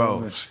curriculum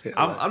level. and shit.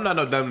 I'm not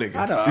no dumb nigga.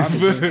 I know,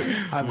 obviously.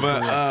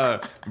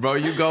 But bro,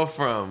 you go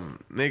from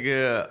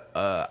nigga.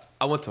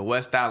 I went to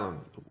West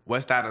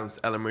Adams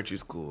Elementary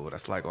School.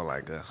 That's like on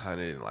like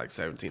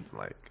 117th and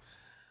like.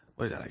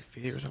 What is that, like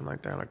 50 or something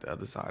like that? Like the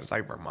other side. It's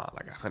like Vermont,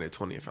 like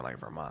 120th in like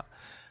Vermont.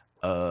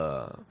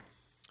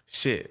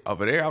 Shit.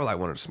 Over there, I was like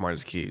one of the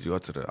smartest kids. I'll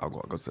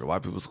go to the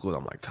white people's school,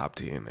 I'm like top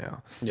 10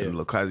 now. Yeah. And the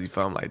little classes you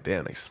feel, I'm like,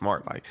 damn, they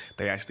smart. Like,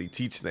 they actually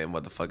teach them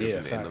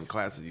motherfuckers in them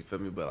classes, you feel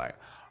me? But like,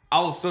 I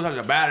was still such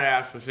a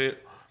badass for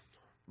shit.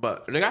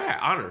 But nigga, I had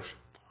honors.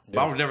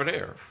 But I was never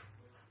there.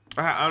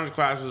 I had honors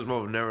classes, but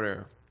I was never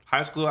there.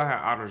 High school, I had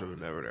honors, but was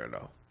never there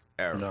though.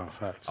 Ever. No,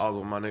 facts. I was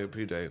with my nigga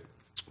PJ.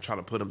 Trying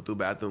to put him through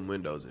bathroom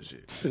windows and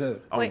shit.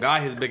 Oh Wait.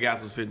 God, his big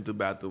ass was fitting through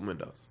bathroom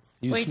windows.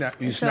 You Wait,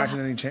 snatching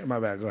any chance? My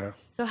bad. Go ahead.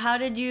 So how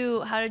did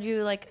you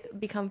like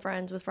become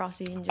friends with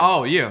Frosty and Joe?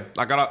 Oh yeah,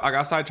 I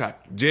got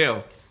sidetracked.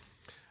 Jail.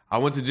 I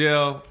went to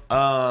jail.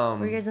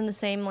 Were you guys in the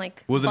same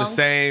like? Was in the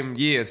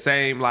bunk?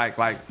 same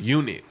like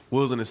unit. We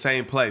was in the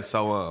same place.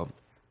 So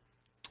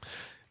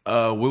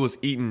we was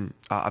eating.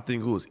 I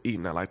think we was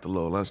eating at like the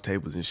little lunch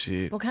tables and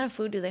shit. What kind of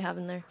food do they have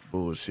in there?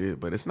 Bullshit,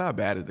 but it's not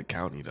bad at the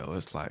county though.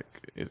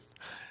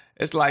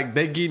 It's like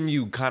they getting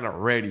you kind of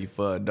ready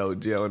for adult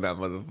jail in that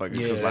motherfucker.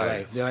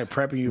 Yeah, they're like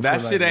prepping you.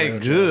 That for shit like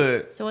ain't real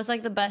good. So what's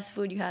like the best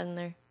food you had in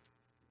there?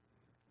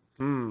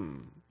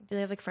 Do they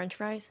have like French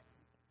fries?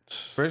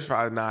 French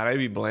fries, nah, they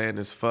be bland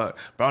as fuck.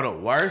 Bro, the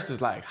worst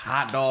is like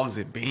hot dogs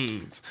and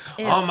beans.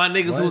 Ew. All my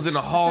niggas who's in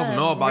the halls That's a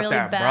know about really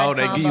that, bad bro.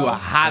 They give you a combo.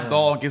 hot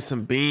dog and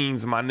some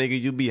beans, my nigga.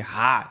 You be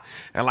hot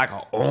and like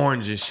an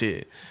orange and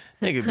shit.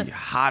 Nigga be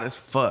hot as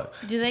fuck.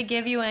 Do they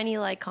give you any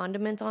like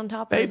condiments on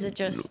top, or is it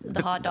just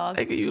the hot dog?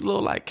 They give you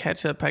little like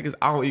ketchup packets.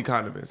 I don't eat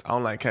condiments. I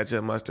don't like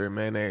ketchup, mustard,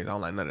 mayonnaise. I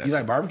don't like none of that. You shit.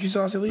 like barbecue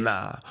sauce at least?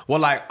 Nah. Well,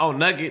 like on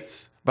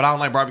nuggets, but I don't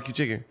like barbecue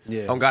chicken.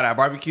 Yeah. I don't got at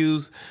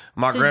barbecues.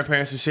 My So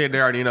grandparents and shit, they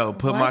already know.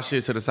 Put my What?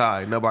 shit to the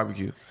side. No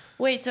barbecue.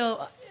 Wait,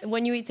 so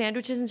when you eat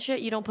sandwiches and shit,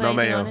 you don't put No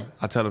anything on mayo. it?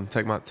 I tell them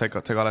take all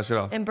that shit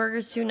off. And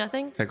burgers too,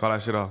 nothing? Take all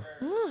that shit off.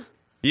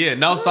 Yeah,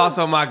 no sauce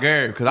on my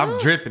girl because I'm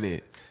dripping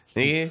it.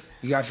 Nigga.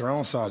 You got your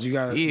own sauce. You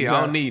got. Yeah, I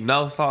don't need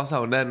no sauce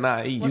on nothing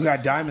I eat. You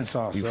got diamond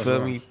sauce. You that's feel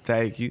why. me?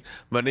 Thank you.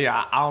 But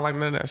yeah, I don't like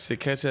none of that shit.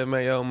 Ketchup,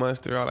 mayo,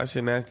 mustard, all that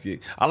shit nasty.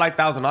 I like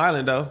Thousand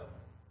Island though.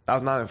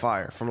 Thousand Island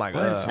fire from like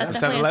That's That's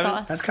 7 definitely a Eleven.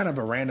 sauce. That's kind of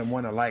a random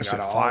one I like. That shit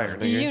out of fire, all of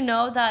them. nigga. Did you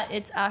know that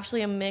it's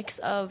actually a mix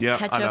of Yeah, I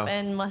ketchup know.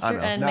 and I mustard know.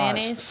 and Nah,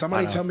 mayonnaise?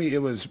 somebody told me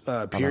it was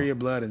period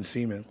blood and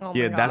semen. Oh my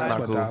Yeah, God. that's That's not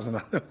what cool.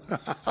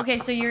 thousand. Okay,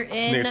 so you're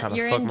Nigga tryna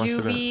in fuck my shit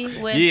juvie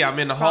up. with Yeah, I'm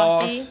in the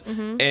Frosty. halls.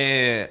 Mhm.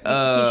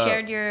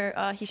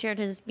 And he shared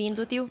his beans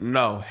with you.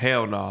 no,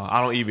 hell no.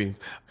 I don't eat beans.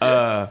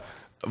 But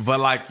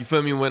like you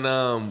feel me when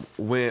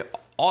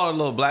all the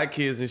little black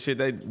kids and shit,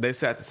 they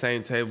sit at the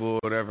same table or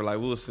whatever. Like,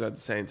 we'll sit at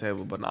the same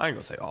table. But I ain't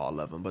gonna say all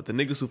of them. But the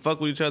niggas who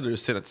fuck with each other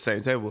sit at the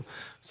same table.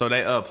 So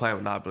they playing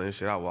Monopoly and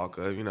shit. I walk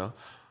up,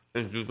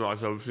 introduce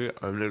myself and shit.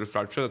 And niggas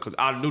start chilling. Because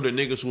I knew the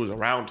niggas who was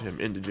around him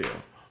in the jail.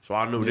 So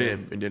I knew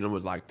them. And then it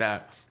was like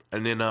that.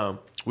 And then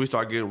we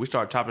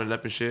started chopping it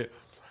up and shit.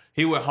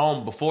 He went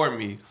home before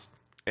me.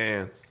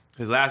 And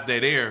his last day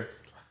there,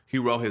 he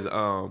wrote his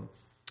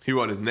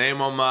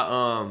name on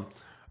my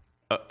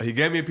he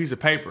gave me a piece of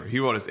paper. He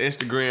wrote his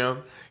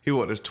Instagram. He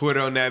wrote his Twitter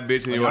on that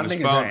bitch, and he Y'all wrote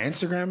his niggas phone. got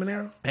Instagram in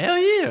there? Hell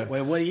yeah!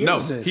 Wait, what year no,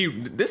 is this?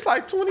 This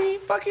like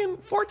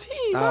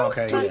 2014, bro. Oh,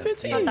 okay, yeah.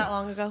 2015. Not that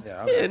long ago.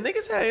 Yeah, Yeah, okay.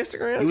 niggas had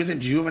Instagram. He was in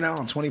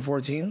juvenile in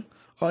 2014.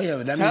 Oh yeah,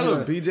 but that Tell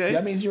means him, PJ.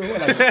 That means you were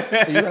what,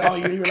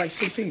 like you were like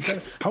 16,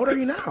 17. How old are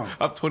you now?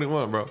 I'm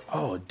 21, bro.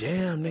 Oh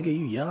damn, nigga,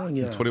 you young,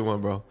 yeah.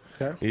 21, bro.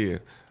 Okay. Yeah.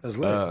 That's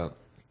lit.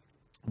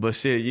 But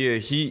shit, yeah,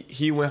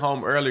 he went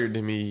home earlier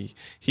than me.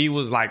 He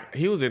was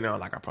in there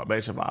on like a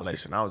probation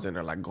violation. I was in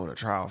there like going to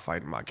trial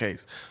fighting my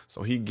case.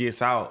 So he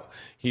gets out,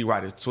 he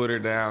write his Twitter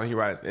down, he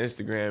write his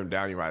Instagram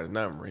down, he write his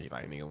number. He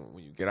like, nigga,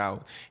 when you get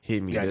out,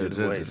 hit me. Gotta do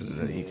the voice.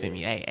 You feel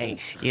me? Hey,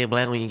 yeah,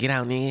 black, when you get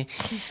out,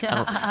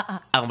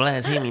 nigga. I'm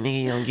blast, hit me,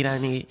 nigga. You don't get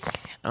out, nigga.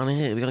 On the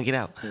head, we gonna get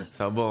out.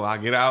 So boom, I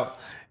get out.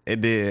 And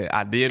then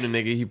I did the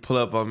nigga, he pull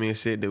up on me and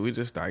shit that we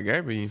just started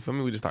garbage. You feel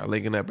me? We just started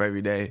linking up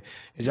every day.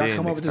 Did y'all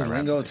come up with this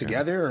lingo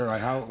together or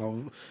like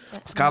how?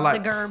 It's kind of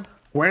like the Gerb.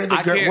 Where did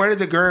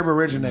the Gerb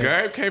originate?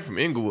 Gerb came from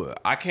Inglewood.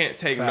 I can't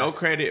take no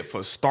credit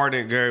for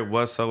starting Gerb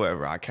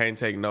whatsoever. I can't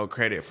take no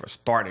credit for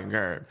starting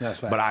Gerb. That's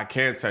facts. But I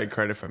can take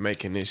credit for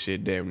making this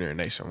shit damn near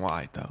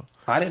nationwide though.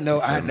 I didn't know.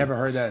 I had never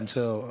heard that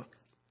until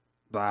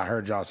I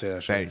heard y'all say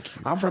that shit. Thank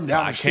you. I'm from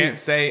down the street. I can't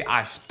say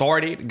I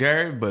started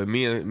Gerb, but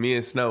me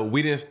and Snow,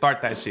 we didn't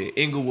start that shit.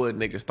 Inglewood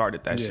niggas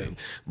started that shit.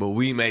 But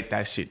we made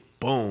that shit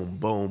boom,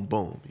 boom,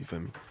 boom. You feel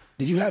me?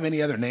 Did you have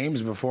any other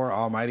names before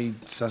Almighty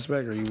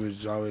Suspect, or you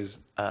was always?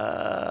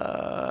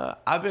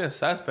 I've been a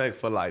Suspect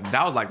for like,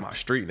 that was like my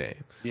street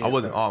name. Yeah, I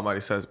wasn't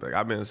Almighty Suspect.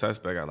 I've been a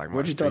Suspect at like my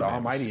Where'd you throw street the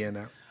names. Almighty in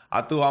at?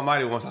 I threw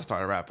Almighty once I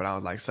started rapping. I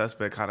was like,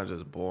 Suspect kind of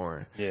just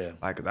boring. Yeah.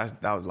 Like,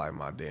 that was like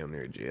my damn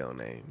near jail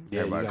name.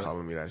 Yeah, Everybody you got-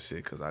 calling me that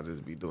shit because I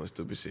just be doing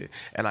stupid shit.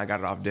 And I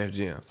got it off Def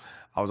Jam.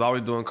 I was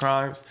always doing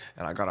crimes,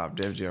 and I got off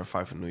Def Jam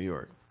Fight for New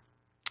York.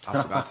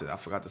 I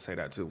forgot to say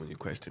that too when you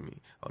questioned me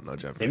on No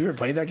Jeopardy. Have you ever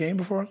played that game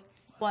before?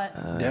 What?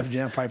 Def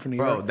Jam Fight for New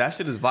Bro, York. that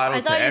shit is I vital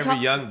to thought you every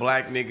talk- young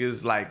black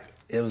niggas, like,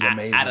 It was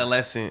amazing.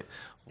 adolescent.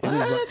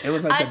 It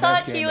was like I the thought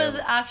best he game was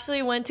ever.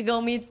 actually went to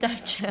go meet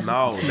Def Jam.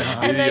 No,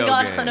 And then video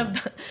got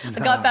game.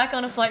 got back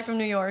on a flight from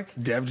New York.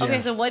 Def Jam.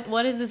 Okay, so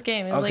what is this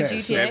game? Is it like Okay,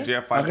 so GTA? Def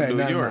Jam Fight Okay, for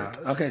New no.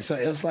 York. Okay, so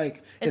it was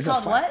like It's a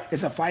called what?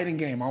 It's a fighting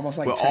game, almost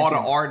like But all the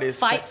Tekken.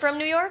 artists Fight from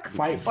New York?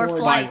 Fight or for-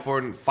 flight?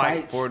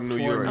 Fight for New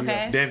York.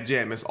 Okay. Def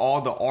Jam. It's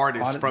all the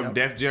artists All the- from no.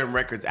 Def Jam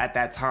Records at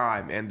that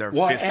time and their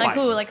What? fist Like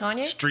fighting. who? Like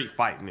Kanye? Street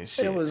fighting and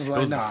shit. It was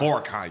like, nah.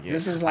 before Kanye.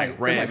 This is like-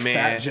 Red it's like Man,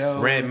 Fat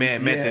Joe Red and- Man,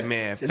 yeah. Method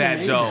Man, It's Fat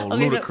amazing. Joe,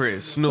 Okay, so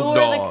Ludacris, Snoop who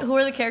Dogg,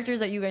 are the characters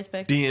that you guys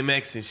picked?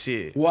 DMX and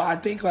shit. Well, I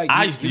think like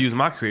I used to use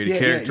my creative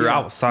character. I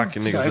was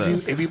socking niggas So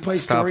up. if you play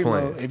Stop story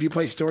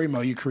playing.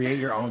 mode, you create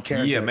your own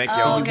character. Yeah, make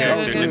your Oh, own okay,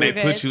 character, okay, and then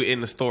okay. they put you in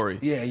the story.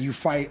 Yeah, you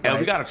fight. Hey, like,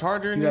 we got a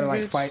charger in You gotta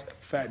this like bitch? fight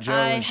Fat Joe I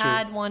and shit.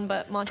 had one,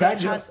 but Monty Fat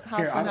Joe.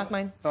 has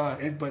mine.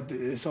 But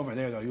it's over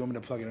there though. You want me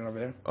to plug it in over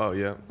there? Oh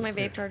yeah, My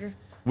vape charger.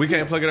 we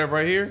can't plug it up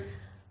right here.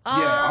 Yeah,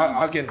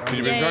 I'll get it. Could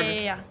you Yeah, been yeah,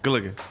 charging? yeah. Good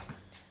looking.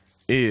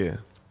 Yeah.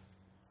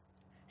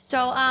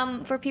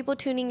 So, for people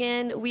tuning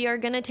in, we are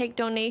gonna take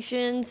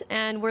donations,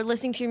 and we're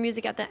listening to your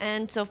music at the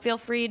end. So feel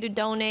free to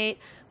donate.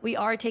 We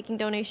are taking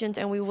donations,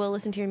 and we will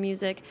listen to your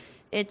music.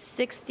 It's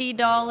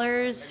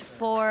 $60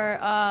 for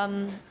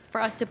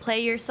us to play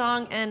your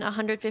song, and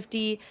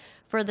 $150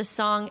 for the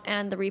song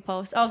and the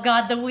repost. Oh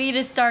God, the weed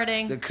is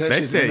starting. The Kush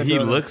They is in said the he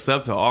building. looks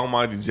up to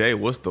Almighty J.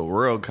 What's the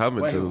world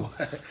coming Wait, to?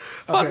 what?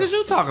 Fuck Okay. is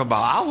you talking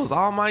about? I was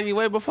Almighty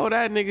way before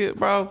that nigga,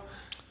 bro.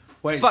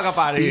 Wait, Fuck up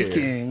outta here.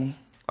 Speaking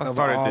I of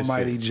started this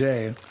Almighty shit.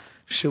 J,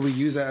 should we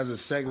use that as a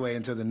segue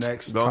into the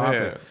next Go topic?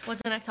 ahead.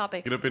 What's the next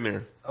topic? Get up in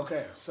there.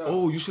 Okay, so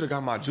Oh, you should have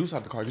got my juice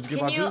out the car. Did you get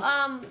Can my you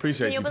juice?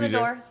 Appreciate can you open PJ.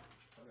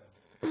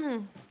 the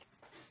door?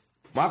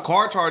 My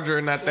car charger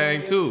in that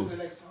thing too.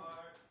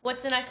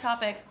 What's the next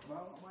topic?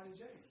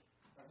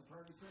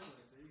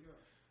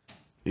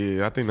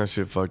 Yeah, I think that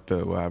shit fucked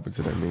up. What happened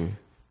to that nigga?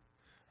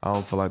 I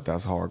don't feel like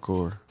that's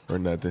hardcore or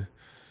nothing.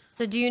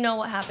 So do you know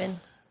what happened?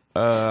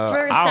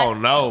 I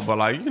don't know, but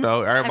like, you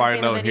know, everybody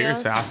seen the know here.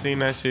 videos? I seen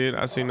that shit.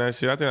 I think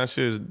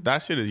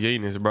that shit is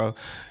Yenis, bro.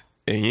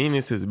 And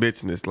Yenis is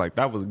bitchness. Like,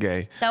 that was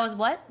gay. That was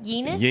what?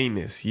 Yenis?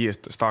 Yenis, yes.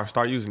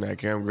 Start using that,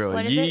 Cam Girl.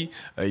 What is it?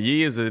 A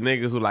yee is a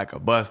nigga who like a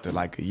buster,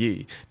 like a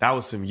yee. That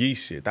was some yee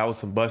shit. That was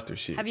some buster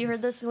shit. Have you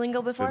heard this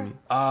lingo before? me?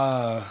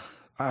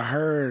 I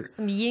heard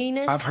Some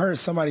Yenis? I've heard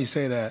somebody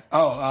say that.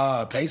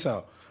 Oh,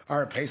 Peso. I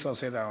heard Peso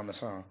say that on the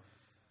song.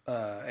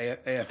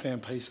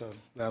 AFM Peso.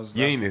 That's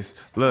Yenis.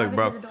 Look, Open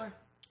bro. the door.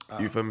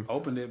 You feel me?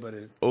 Opened it, but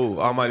it. Oh,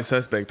 Almighty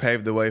Suspect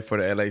paved the way for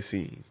the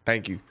LAC.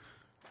 Thank you.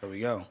 There we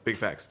go. Big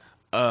facts.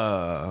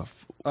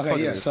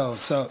 Okay, yeah.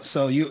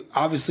 So you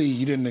obviously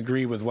you didn't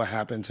agree with what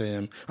happened to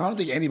him. I don't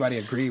think anybody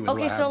agreed with what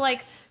Okay, happened. so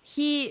like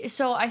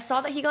so I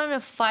saw that he got in a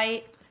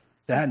fight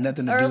that had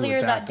nothing to do earlier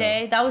with that though.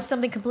 day. That was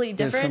something completely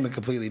It's different. something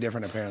completely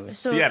different, apparently.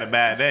 So He had a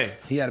bad day.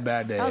 He had a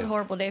bad day. that was a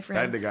horrible day for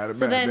him. That nigga had a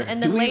so bad then day.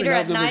 and then Do we even later know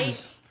at if there night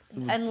was-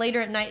 and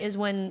later at night is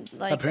when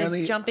like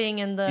Apparently- the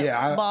jumping and the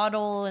Yeah,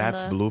 bottle and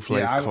That's the Blue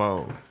Flame's Yeah, I-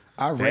 clone.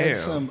 I read Damn.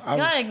 some. You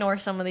gotta ignore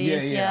some of these. Yeah,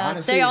 Yeah, yeah,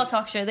 honestly, they all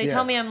talk shit. They yeah.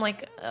 tell me I'm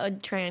like a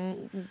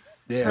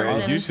trans Yeah, person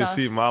Man, you and should stuff.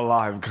 see my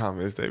live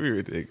comments. They be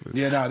ridiculous.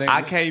 Yeah, no,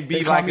 I can't they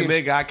be call like a me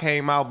nigga I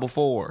came out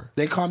before.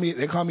 They call me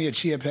a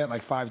chia pet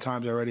like 5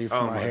 times already for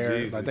Oh, my my hair.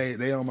 Jesus. Like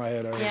they on my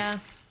head already. Yeah,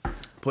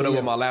 Put up Yeah.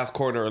 with my last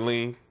corner,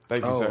 Lean.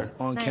 Thank you, Oh, sir.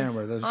 on nice.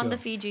 camera. Let's on go. the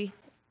Fiji.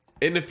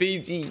 In the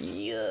Fiji,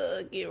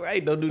 yeah, get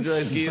right. Don't do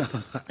drugs, kids.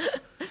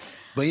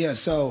 But yeah,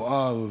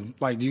 so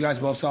like, you guys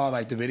both saw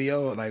like the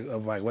video like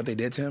of like what they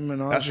did to him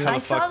and all That's that shit? hella I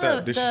saw fucked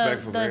up,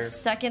 disrespectful,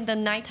 man. the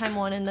nighttime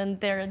one, and then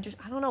they're just,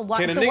 I don't know why.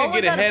 Can a So nigga what was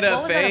get a that- head what up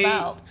was that fade?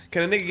 about?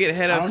 Can a nigga get a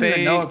head up don't fade?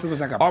 even know if it was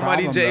like a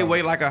Almighty problem, J though.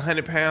 weighed like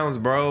 100 pounds,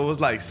 bro. It was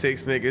like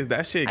 6 niggas.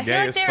 That shit I gay feel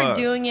like as they're fuck.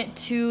 doing it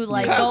to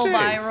like Yeah. go Cheers.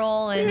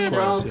 viral, and you know.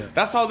 course, yeah.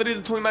 That's all it is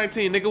in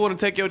 2019. Nigga want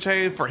to take your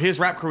chain for his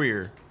rap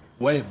career.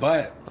 Wait,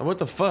 but What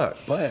the fuck?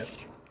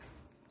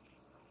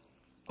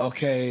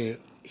 okay,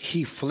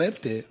 he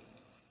flipped it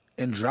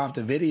and dropped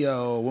a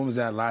video. When was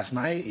that? Last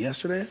night?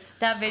 Yesterday?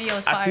 That video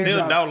is I fire.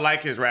 still don't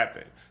like his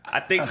rapping. I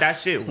think that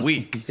shit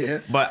weak. Yeah.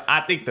 But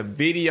I think the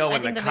video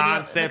and the think the video-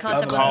 concept, the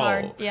concept is was cold.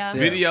 hard, yeah.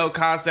 Video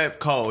concept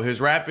cold.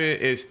 His rapping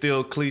is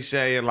still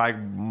cliche and like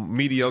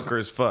mediocre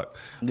as fuck.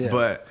 Yeah.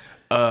 But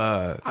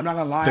I'm not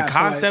gonna lie. the I feel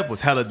concept like-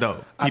 was hella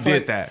dope. I He feel did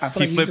like- that. I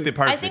feel He like flipped he's it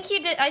perfect. I think he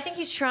did. I think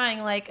he's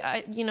trying. Like,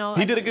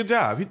 He did a good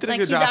job. He did a Like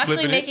good he's job actually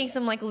flipping making it.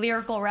 some like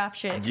lyrical rap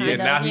shit. Kind Yeah, of,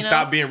 now he you know?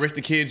 stopped being Rich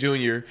the Kid Jr.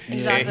 and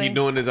Exactly. he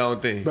doing his own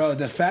thing. Bro,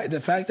 the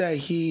fact that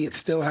he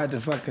still had the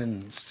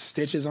fucking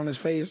stitches on his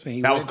face and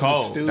he That went was to the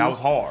cold. studio, That was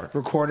hard.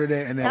 recorded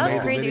it and then That made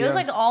was the crazy. video. It was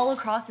like all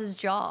across his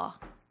jaw.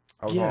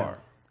 That was Yeah. hard.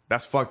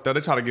 That's fucked up.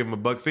 They try to give him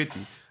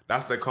 $150.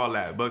 That's what they call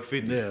that,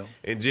 $150. Yeah.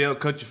 In jail,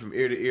 cut you from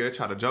ear to ear. They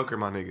try to joker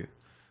my nigga.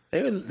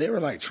 they were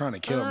like trying to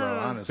kill, bro.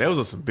 Honestly, That was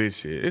on some bitch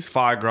shit. It's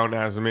 5 grown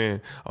ass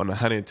men on a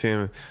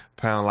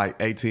 110-pound, like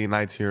 18,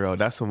 19-year-old.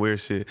 That's some weird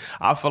shit.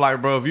 I feel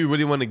like, bro, if you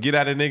really want to get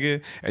at a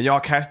nigga and y'all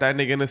catch that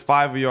nigga and there's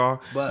 5 of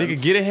y'all, But- nigga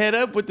get a head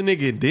up with the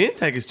nigga and then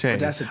take his chain.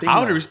 that's the thing, I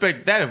would have though.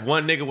 respected that if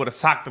one nigga would have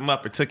socked him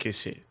up and took his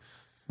shit.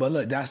 but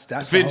look, that's the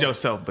Defend whole-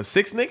 yourself. But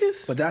 6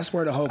 niggas? But that's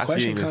where the whole That's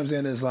question genius. comes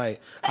in. Is like,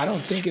 I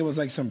don't think it was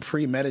like some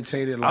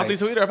premeditated. Like, I don't think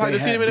so either. I probably they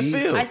just seen him had in the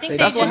beef. field. I think they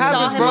That's what just saw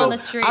happens, him bro. on the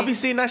street. I be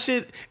seeing that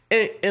shit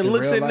and In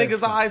looks real in life.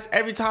 niggas' eyes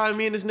every time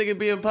me and this nigga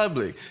be in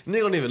public.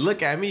 Nigga don't even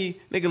look at me.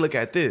 Nigga look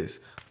at this.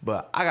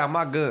 But I got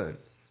my gun.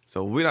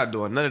 So we're not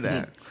doing none of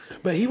that.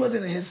 But he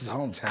wasn't in his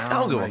hometown. I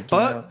don't give like, a you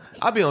fuck. know.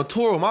 I be on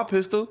tour with my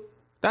pistol.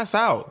 That's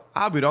out.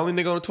 I'll be the only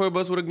nigga on the tour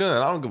bus with a gun.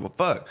 I don't give a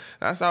fuck.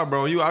 That's out,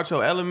 bro. When you out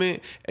your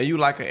element and you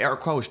like an air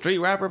quote street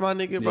rapper, my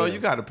nigga, bro, Yeah. you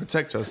gotta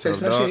protect yourself,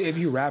 Especially dog. if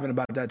you rapping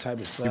about that type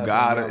of stuff. You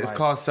got know, it. It's like-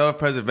 called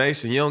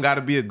self-preservation. You don't got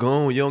to be a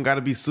goon. You don't got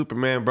to be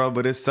Superman, bro.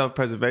 But it's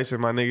self-preservation,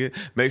 my nigga.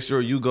 Make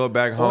sure you go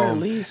back Or at home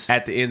least-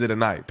 at the end of the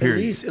night. At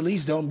Period.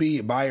 least don't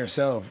be by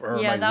yourself. Or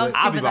Yeah, like that was with-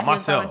 I'll be stupid by that he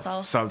was by myself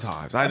himself.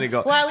 sometimes. I didn't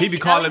go. Well, at He least be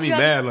at calling least me you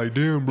have- mad, like,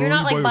 damn, bro. You're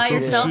not you like by yourself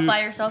and yourself shit.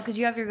 by yourself because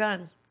you have your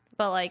gun.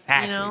 But like,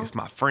 Actually, you know, it's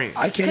my friend.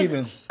 I can't 'Cause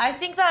even. I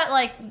think that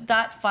like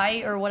that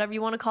fight or whatever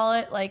you want to call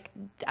it, like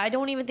I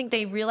don't even think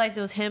they realized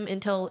it was him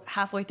until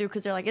halfway through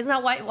because they're like, isn't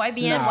that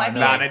YBN? Nah, YBN?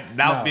 Nah,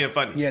 that was No. being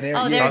funny. Yeah, they're,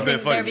 Oh, yeah, they're That was being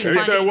being- funny. they're being Ain't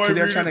that funny. white 'Cause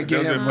they're dude? trying to get That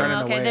was him being funny.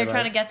 running Okay, away, they're like-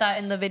 trying to get that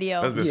in the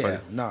video. That's been yeah, funny.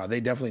 no, they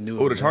definitely knew. it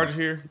Oh, the was him. charger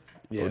here?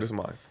 Yeah. Oh, this is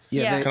mine.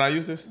 Yeah. they, Can I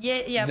use this?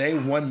 Yeah, yeah. they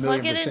 1,000,000%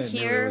 Plug it in knew it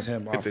here. was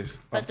him. Hit Off, this. off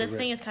But the this rip.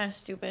 thing is kind of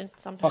stupid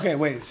sometimes. Okay,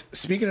 wait.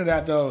 Speaking of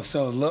that though,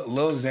 so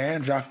Lil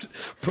Xan dropped.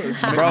 Bro,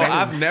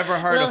 I've never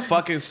heard a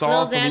fucking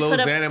song from Lil put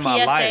a Xan in my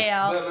PSA life.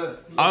 out.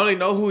 I only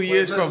know who he Wait,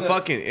 is look, from look.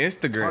 fucking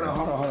Instagram.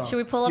 Hold on. Should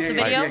we pull up yeah, the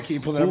yeah, video? Yeah, can you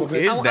pull that up Who real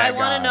quick? is I that want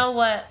guy? to know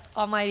what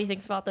Almighty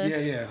thinks about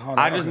this. Yeah. Hold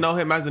on. I just okay. know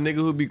him as the nigga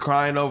who be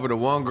crying over the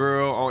one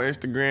girl on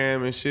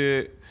Instagram and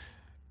shit.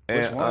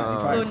 Which And, one? He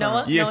probably Who, Noah?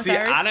 crying. Yeah, Noah see,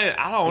 Cyrus? I don't He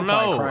probably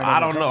know. crying I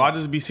over don't know. Kanye. I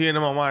just be seeing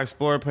him on my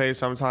Explorer page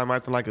sometime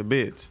acting like a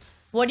bitch.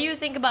 What do you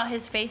think about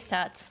his face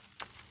tats?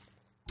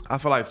 I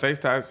feel like face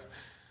tats.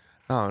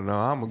 I don't know.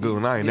 I'm a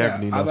goon. I ain't Yeah,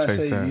 never need I no was about to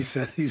face say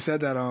tats. you said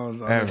that on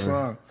the Ever.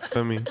 song.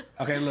 Feel me?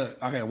 Okay,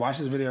 look. Okay, watch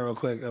this video real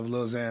quick of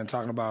Lil Xan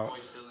talking about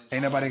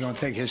ain't nobody gonna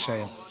take his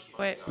shame.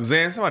 Wait.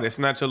 Zan, somebody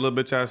snatch your little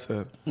bitch ass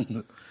up.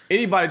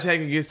 Anybody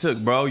chain can get took,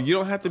 bro. You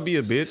don't have to be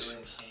a bitch.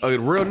 A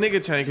real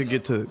nigga chain could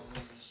get took.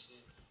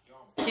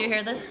 Do you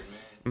hear this?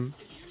 Mm-hmm.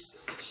 If you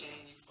steal a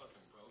chain, you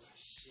fucking broke as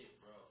shit,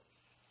 bro.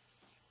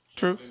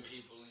 True. Jumping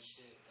people and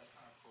shit, that's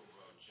not cool,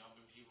 bro.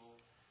 Jumping people.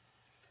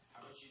 How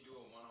about you do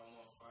a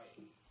one-on-one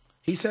fight?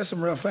 He said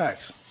some real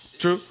facts,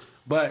 True.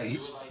 but he,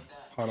 Do it like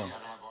that. Hold on. You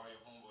gotta have all your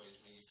homeboys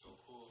make you feel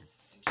cool and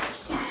do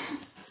something.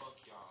 Fuck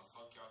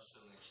y'all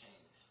stealing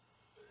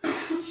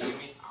chains. See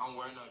me? I don't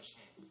wear no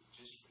chain.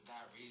 Just for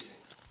that reason.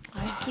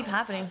 Why does it keep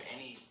happening?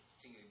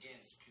 Anything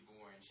against people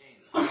wearing chains.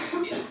 I'm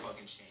gonna get a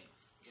fucking chain.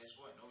 Guess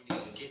what? Nobody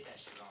gonna get that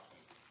shit off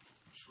me.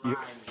 Try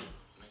me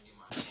when I get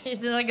my chain.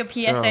 Is it like a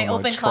PSA Oh,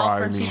 open call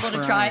try for me. people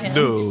to try him?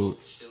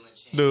 Dude. Stealing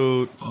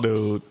chains.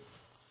 Dude.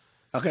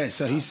 okay.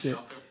 So he said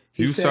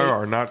You, said, sir,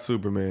 are not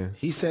Superman.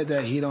 He said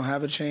that he don't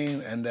have a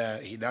chain and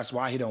that that's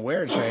why he don't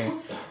wear a chain.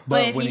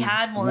 But if when he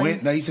had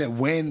one- no, he said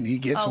when he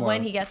gets Oh, one,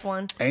 when he gets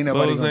one. ain't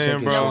nobody Lil gonna Xan, take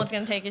his bro. No shit. one's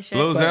gonna take his shit.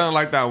 Lil But- Xan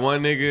like that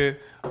one nigga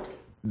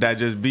that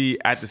just be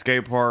at the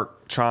skate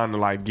park trying to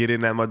like get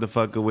in that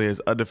motherfucker with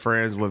his other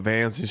friends with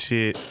vans and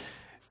shit,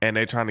 and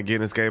they trying to get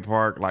in the skate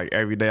park like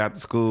every day after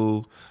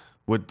school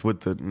with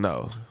the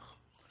no.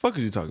 Fuck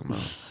is you talking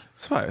about?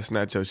 Somebody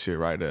snatch your shit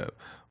right up.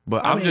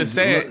 But I I'm mean, just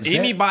saying, look, Zay-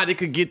 anybody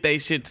could get their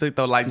shit took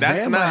though. Like that's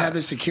Zay not. might have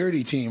his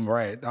security team,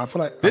 right? I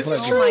feel like This is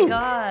Oh true. my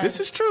God.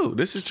 This is true.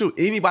 This is true.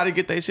 Anybody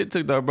get their shit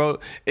took though, bro.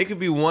 It could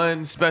be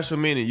one special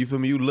minute. You feel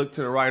me? You look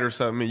to the right or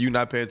something and you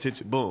not paying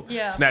attention. Boom.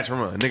 Yeah. Snatch and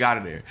run. Nigga out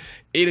of there.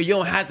 Either you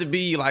don't have to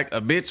be like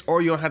a bitch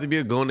or you don't have to be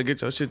a goon to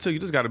get your shit took. You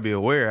just got to be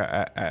aware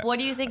at What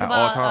do you think at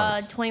all about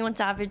times. 21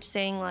 Savage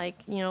saying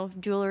like,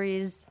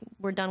 jewelries,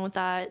 we're done with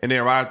that? And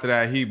then right after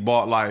that, he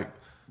bought like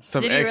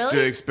some Did he extra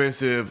really?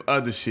 expensive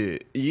other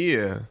shit.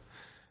 Yeah.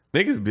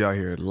 Niggas be out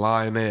here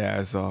lying their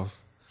ass off.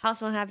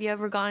 House One, have you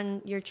ever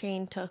gotten your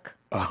chain took?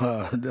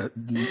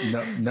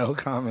 no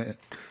comment.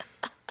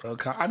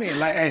 I mean,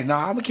 like, hey, no,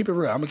 I'm gonna keep it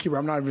real.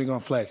 I'm not even gonna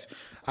flex.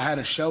 I had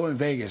a show in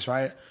Vegas,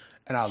 right?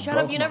 And I Shut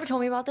up, you never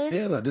told me about this?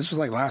 Yeah, look, this was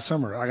like last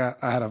summer.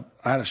 I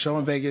had a show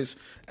in Vegas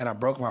and I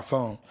broke my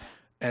phone.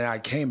 And I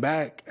came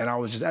back and I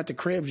was just at the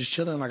crib just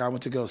chilling. Like I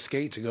went to go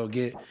skate to go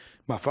get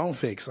my phone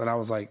fixed. And I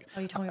was like,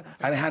 Oh, you told me about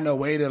I didn't have no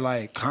way to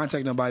like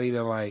contact nobody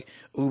to like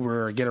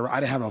Uber or I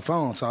didn't have no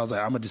phone. So I was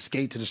like, I'm gonna just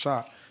skate to the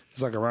shop.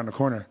 It's like around the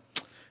corner.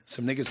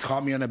 Some niggas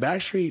caught me on the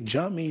back street,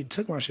 jumped me,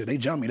 took my shit. They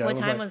jumped me though. What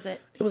time like, was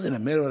it? It was in the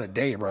middle of the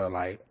day, bro.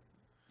 Like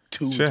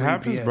 2, Shit 3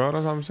 happens, p.m. bro.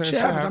 That's what I'm saying. Shit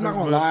happens. I'm not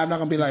gonna but- lie. I'm not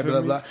gonna be like you blah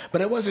feel blah. me?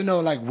 But it wasn't no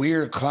like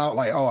weird clout.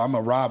 Like I'm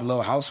a rob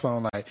little house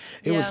phone. Like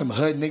it Yeah. was some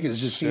hood niggas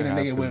just seeing a nigga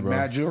happens, with bro.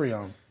 mad jewelry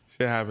on.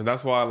 Shit happens.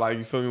 That's why, like,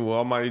 you feel me? With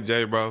Almighty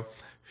J, bro.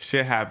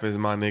 Shit happens,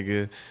 my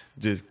nigga.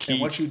 Just keep.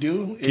 And what you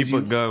do is keep a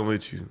you gun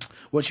with you.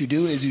 what you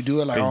do is you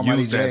do it like And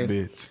Almighty use J. that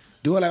bitch.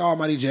 Do it like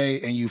Almighty J,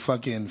 and you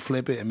fucking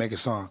flip it and make a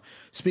song.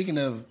 Speaking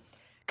of,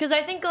 Because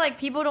I think like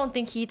people don't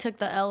think he took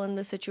the L in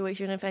this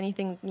situation. If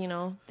anything,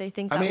 they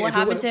think I that mean, what if it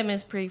happened would've- to him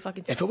is pretty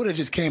fucking. if it would have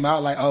just came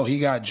out like, oh, he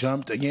got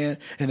jumped again,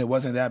 and it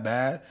wasn't that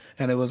bad,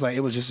 and it was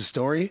just a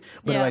story.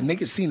 But Yeah. like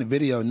niggas seen the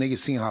video, niggas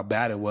seen how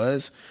bad it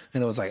was,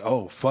 and it was like,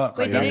 oh fuck.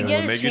 Wait, like, did that's it When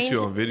get they his get you chain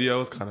on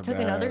video, it's kind of took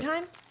bad. another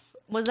time?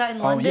 Was that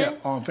in Oh London?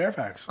 yeah, on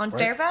Fairfax. On right,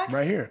 Fairfax?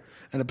 right here.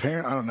 And the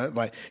parent, I don't know,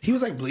 like he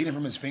was like bleeding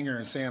from his finger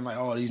and saying like,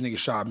 "Oh, these niggas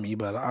shot me,"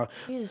 but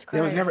Jesus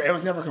it was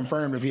Christ. never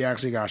confirmed if he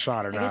actually got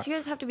shot or I not. guess you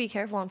guys have to be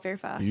careful on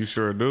Fairfax. You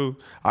sure do.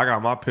 I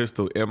got my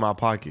pistol in my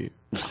pocket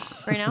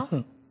Right now?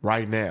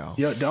 right now.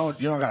 You don't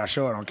gotta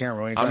show it on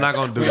camera. We ain't I'm trying- not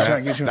gonna do we ain't trying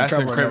to that. get you in That's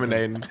trouble or nothing.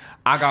 incriminating.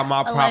 I got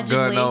my prop gun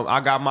Allegedly. on. I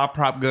got my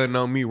prop gun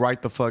on me right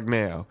the fuck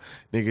now,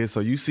 nigga. So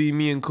you see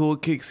me in cool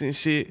kicks and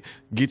shit,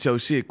 get your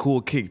shit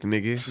cool kicked,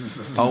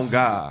 nigga. On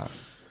God,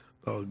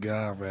 Oh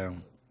God,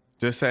 man.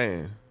 just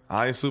saying.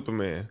 I ain't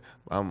Superman.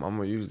 I'm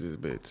gonna use this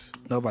bitch.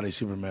 Nobody's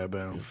Superman,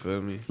 man.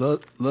 Feel me? Lil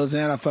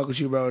Xan, I fuck with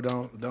you, bro.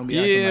 Don't be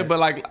acting Yeah, like, but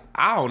like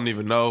I don't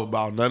even know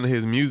about none of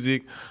his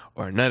music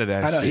or none of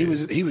that I know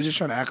shit. he was just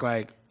trying to act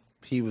like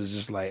he was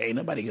just like, ain't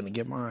nobody gonna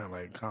get mine.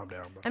 Like, calm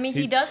down, bro. I mean,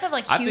 he does have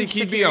like huge I think he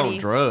security. be on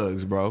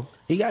drugs, bro.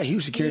 He got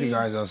huge security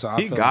guards though, so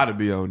I He feel gotta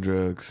be on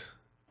drugs.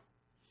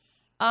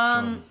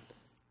 I'm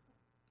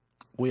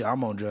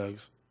on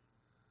drugs.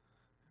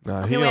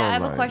 Nah, Okay, he wait, on I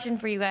have a like- question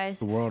for you guys.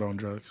 The world on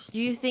drugs.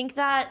 Do you think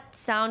that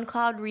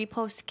SoundCloud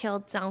reposts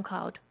killed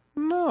SoundCloud?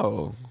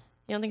 No,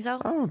 You don't think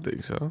so? I don't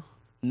think so.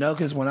 No,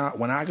 because when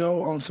I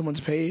go on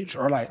someone's page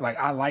or like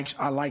I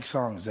like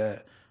songs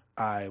that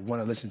I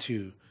want to listen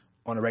to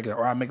on a regular,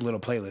 or I make a little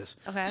playlist.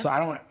 Okay. So I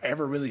don't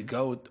ever really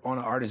go on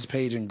an artist's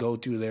page and go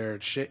through their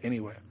shit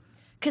anyway.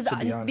 Because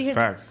be honest. because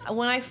Facts.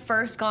 when I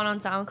first got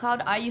on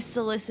SoundCloud, I used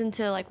to listen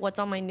to like what's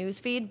on my news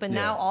feed, but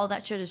now all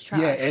that shit is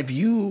trash. Yeah, if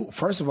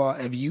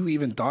you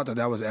even thought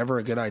that was ever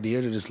a good idea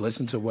to just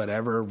listen to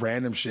whatever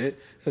random shit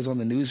is on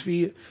the news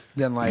feed,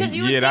 then like Because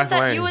you would Yeah, think that's that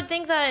lame. you would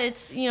think that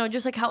it's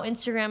just like how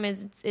Instagram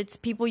is. It's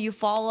people you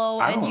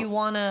follow and don't- you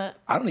wanna.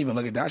 I don't even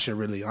look at that shit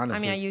really, I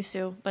honestly. mean, I used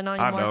to, but not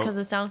I anymore don't. because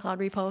of SoundCloud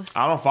reposts.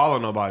 I don't follow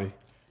nobody.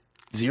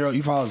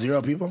 You follow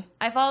 0 people?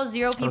 I follow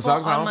 0 people SoundCloud,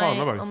 I on don't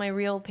follow nobody. my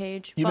real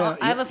page. You Well, know-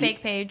 I have a you-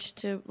 fake page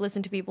to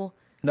listen to people.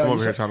 No, I'm you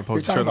over here said- trying to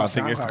post you're talking shit. I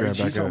think about SoundCloud. Instagram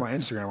You're back talking up. about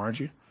Instagram, aren't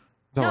you?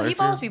 No, he Instagram?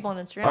 follows people on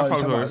Instagram. I Oh, you follow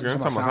talking about- Instagram. you I'm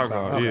talking talking about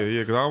about SoundCloud. SoundCloud. Yeah, yeah,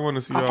 because I want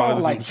to see I all follow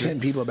other like people's 10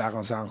 shit. people back on I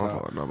don't SoundCloud.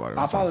 follow nobody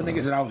I on follow SoundCloud.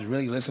 niggas that I was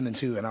really listening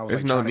to, and I was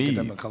There's like no trying to need.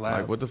 get them to collab.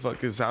 Like, what the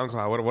fuck is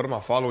SoundCloud? What am I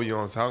following you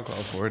on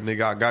SoundCloud for?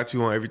 Nigga, I got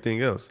you on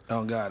everything else.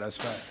 Oh God, that's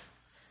fact.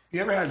 You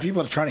ever had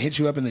people trying to hit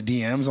you up in the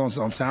DMs on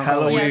SoundCloud?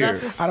 Hella Yeah,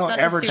 weird. that's I don't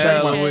that's ever a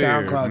check stupid my shit.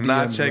 SoundCloud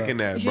Not DMs, checking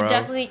bro. that, You should bro.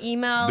 definitely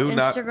email, Do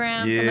not- Instagram,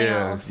 something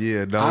yeah, else.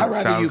 yeah. Don't I'd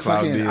rather you SoundCloud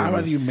fucking. DM I'd me.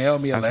 rather you mail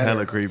me a That's letter.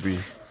 hella creepy.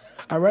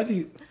 I'd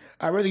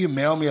rather you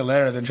mail me a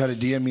letter than try to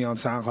DM me on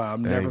SoundCloud.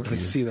 I'm never Thank gonna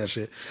you. see that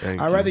shit.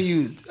 Thank I'd you. rather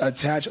you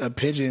attach a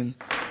pigeon.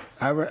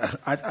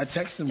 I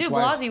text him Dude,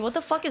 twice. Blasey, what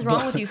the fuck is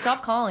wrong with you?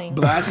 Stop calling.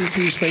 Blasey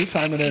keeps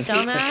FaceTiming us.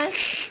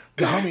 Dumbass.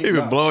 The homie, He been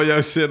no, blowing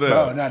your shit up.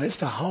 bro, no, this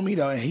the homie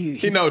though, and he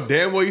He know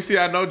damn well you see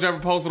I know Jumper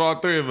posted all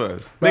three of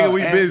us. bro, Nigga,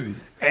 we and- busy.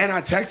 And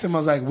I text him. I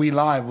was like, "We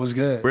live. What's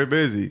good?" We're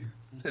busy.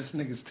 This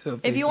nigga still.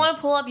 If you want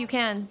to pull up, you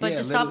can, but Yeah,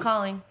 just stop literally-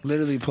 calling.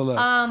 literally pull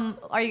up.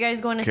 Are you guys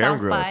going to Cam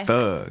South girl, by?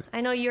 thug. I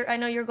know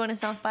you're going to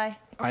South by.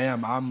 I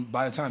am. I'm.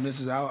 By the time this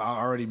is out, I'll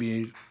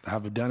already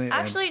have done it. and-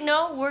 Actually,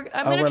 no. I'm we're gonna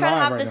try to live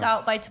have right this now.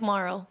 out by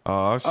tomorrow.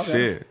 Oh Okay.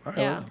 shit. All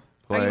right, Yeah. well,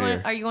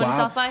 Player. Are you going well,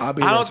 to South by? I'll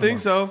be I there don't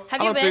think tomorrow. so.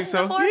 Have I you don't been think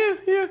so. before?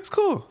 Yeah, it's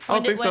cool. I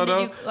don't think so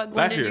though. When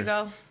Last did year. you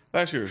go?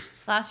 Last year's.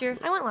 Last year?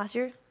 I went last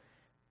year.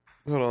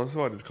 Hold on,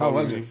 somebody's How calling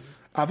was me. it?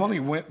 I've only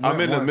went I'm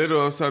in the once.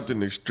 middle of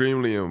something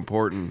extremely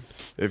important.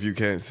 If you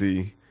can't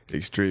see,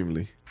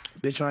 extremely.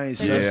 Bitch, I ain't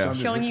They're said Yeah.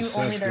 something. showing you just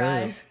only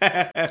their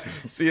good. eyes.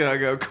 See how I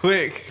go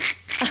quick.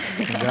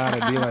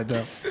 Gotta be like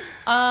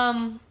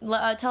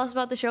that. Tell us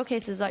about the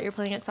showcases that you're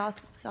playing at South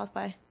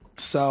by.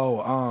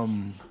 So,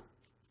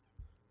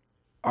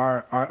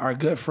 our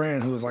good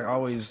friend who was like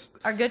always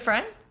Our good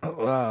friend?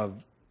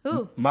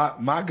 Who?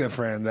 my good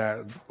friend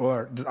that,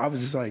 or I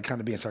was just like kind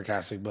of being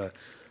sarcastic, but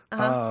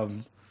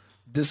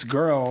this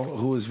girl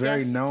who is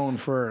very Yes. known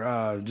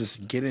for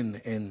just getting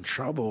in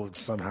trouble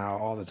somehow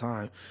all the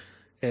time,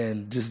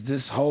 and just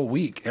this whole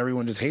week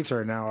everyone just hates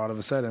her now all of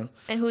a sudden.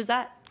 And who's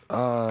that?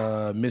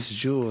 Miss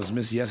Jules,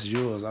 Miss Yes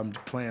Jules. I'm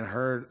playing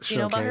her Do you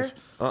know about her?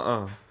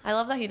 showcase. I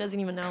love that he doesn't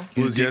even know.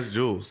 Who's Yes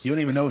Jules? You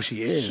don't even know who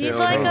she is. She's That's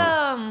like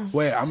crazy.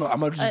 Wait, I'm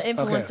gonna an just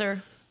influencer.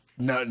 Okay.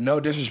 No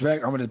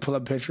disrespect. I'm gonna pull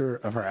up a picture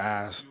of her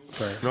ass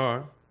first. All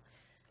right.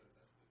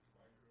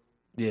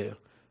 Yeah.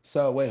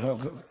 So wait,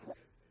 hold on.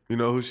 You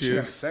know who she She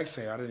got a is? sex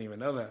tape. I didn't even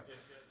know that.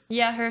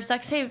 Yeah, her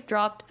sex tape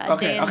dropped a day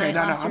Okay, and okay,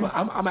 night no, last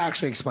year. I'm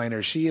actually explain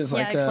her. She is Yeah,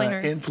 like explain a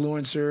her.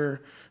 influencer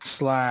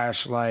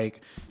 /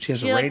 like she has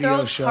She, a like, radio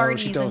throws show. parties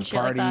She and throws shit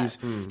like parties.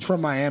 that. She's from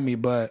Miami,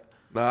 but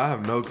No, I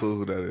have no clue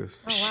who that is.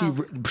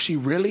 she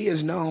really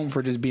is known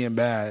for just being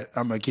bad.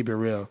 I'm gonna keep it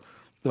real,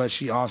 but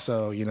she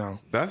also,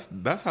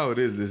 That's how it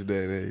is this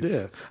day and age.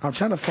 yeah. I'm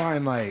trying to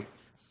find like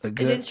a Is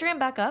good. Instagram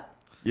back up?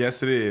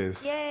 Yes, it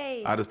is.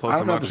 Yay. I just I posted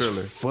don't know my if it's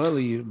trailer.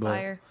 fully, but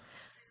Fire.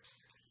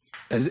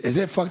 is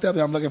it fucked up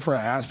that I'm looking for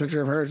an ass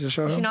picture of her to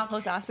show She him? not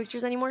post ass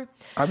pictures anymore?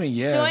 I mean,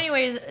 yeah. So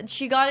anyways,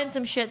 she got in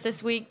some shit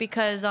this week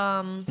because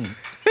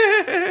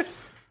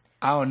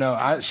I don't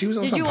know. She was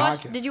on some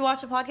podcast. did you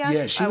watch the podcast?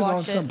 Yeah, she I was on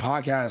watched some it.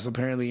 podcast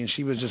apparently, and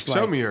she was just like,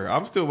 Show me her.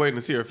 I'm still waiting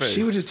to see her face.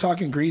 she was just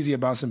talking greasy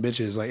about some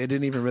bitches. Like it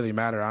didn't even really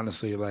matter,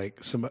 honestly. Like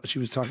she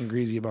was talking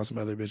greasy about some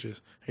other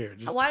bitches. Here,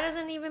 just Why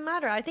doesn't it even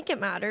matter? I think it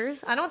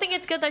matters. I don't think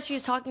it's good that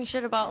she's talking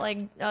shit about like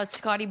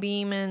Scotty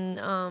Beam and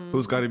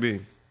Who's Scotty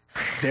B?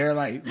 they're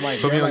like Put me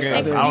they're on like game.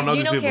 other, I don't know do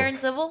you these know people. Karen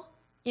Civil?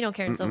 You know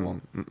Karen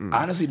Civil.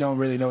 honestly don't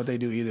really know what they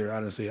do either.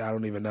 Honestly, I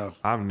don't even know.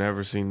 I've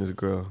never seen this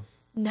girl.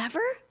 Never?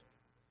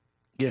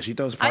 Yeah, she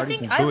throws I parties.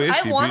 think and Who is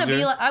I she, want to BJ?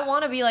 be like I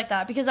want to be like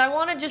that because I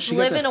want to just She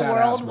got live the in a fat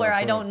world ass, where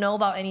I motherfucker. don't know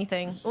about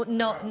anything.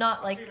 No,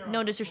 not like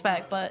no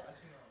disrespect, but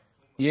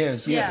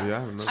yes, yeah. Yeah, I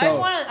don't know.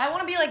 So- I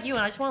want to be like you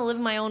and I just want to live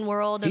in my own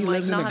world. And He like,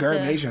 lives in not the have Gurb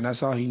to- Nation.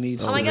 That's all he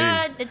needs. Oh to my do.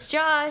 God, it's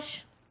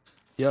Josh.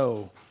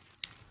 Yo,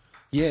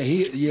 yeah,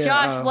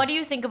 Josh, what do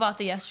you think about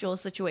the Yes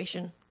Jules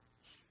situation?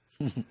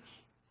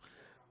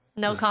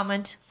 No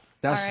comment.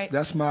 That's All right.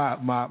 that's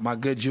my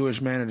good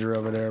Jewish manager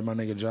over there, my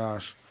nigga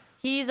Josh.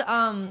 He's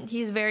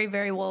very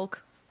very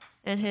woke,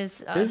 and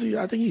his Is he?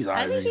 I think he's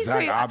I the think he's exact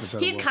pretty. opposite.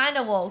 of He's woke. kind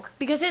of woke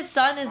because his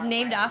son is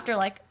named after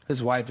like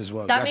His wife is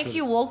woke. that That's makes what-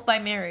 you woke by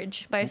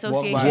marriage by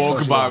association. by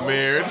Woke by association.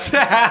 marriage. You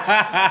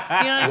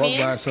know what I woke mean?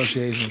 by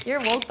association. You're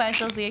woke by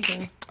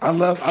association. I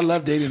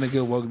love dating a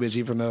good woke bitch,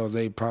 even though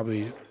they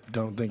probably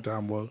don't think that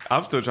I'm woke.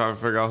 I'm still trying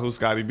to figure out who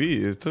Scotty B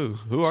is too.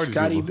 Who are these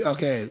Scotty, people?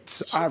 okay,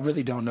 so I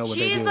really don't know what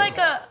they She's do. like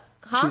a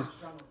huh?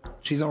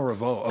 She's on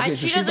Revolt. Okay, so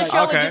She she's does a like,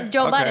 show Okay, with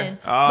Joe okay. Budden.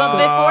 Oh.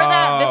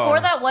 But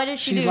before that, what did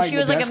she she's do? like She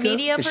was like a Nadeska?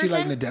 media Is person. she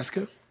like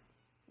Nadeska?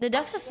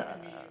 Nadeska's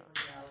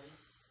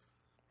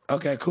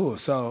Okay, cool.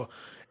 So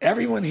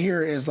everyone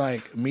here is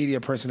like media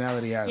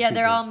personality ass. yeah,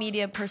 they're people. all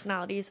media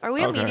personalities. Are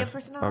we a media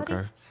personality?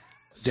 Okay.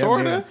 Damn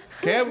Sorta. near.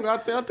 Cam, I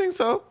think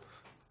so.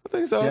 I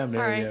think so. Damn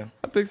near, All right. yeah.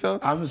 I think so.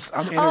 I'm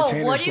Oh,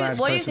 entertainer what do you slash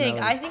what do you think?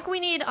 personality. I think we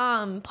need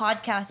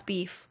podcast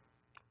beef.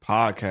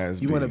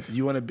 Podcast. You beef.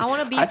 want to? I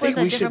wanna beef I think with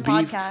a we should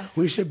different beef. podcast.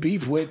 We should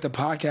beef with the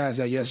podcast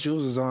that Yes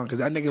Jules is on because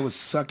that nigga was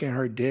sucking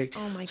her dick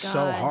Oh my so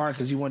God. hard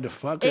because he wanted to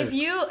fuck her.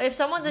 If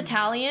someone's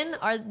Italian,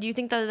 do you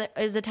think that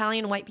is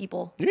Italian white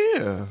people?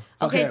 Yeah.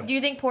 Okay. Okay. Do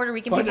you think Puerto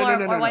Rican Oh, people no, no,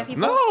 no, are no, white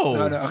no. people?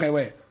 No. no, okay,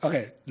 wait,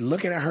 okay.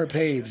 Looking at her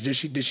page, did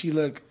she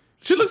look?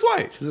 She looks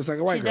white. She looks like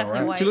a white She's girl, definitely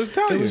right? white. She looks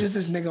There Italian. was just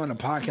this nigga on the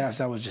podcast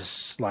that was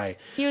just like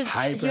He was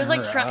hyping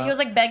like her up. he was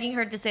like begging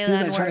her to say He was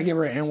that like trying to word. give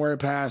her an N-word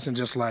pass and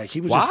just like he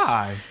was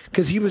Why?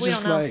 Because he was We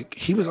just don't know. like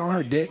he was on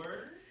her dick.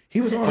 He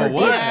was on her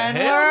What? dick. Yeah,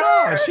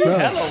 Hell no. She Bro,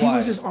 hella he white.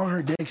 was just on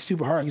her dick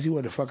super hard because he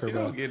wanted to fuck her,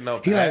 bro. don't get no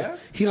he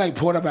pass. he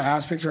pulled up an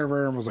ass picture of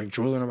her and was like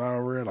drooling about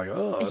over it, like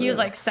oh. He was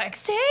like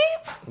sex tape.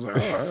 I was like,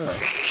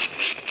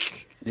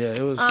 oh, yeah,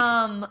 it was.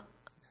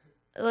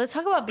 Let's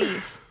talk about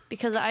beef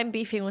because I'm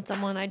beefing with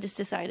someone. I just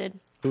decided.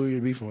 Who are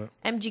you beefing with?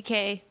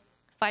 MGK,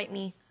 fight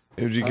me.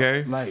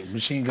 MGK. Like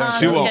Machine Gun.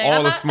 she just want kidding. all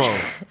I'm the not-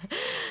 smoke.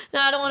 No,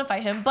 I don't want to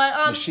fight him. But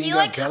Machine he Gun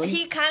like Kelly?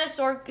 he kind of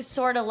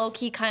sort of low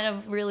key kind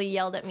of really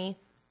yelled at me.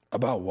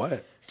 About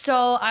what? So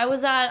I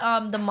was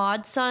at the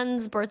Mod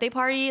Son's birthday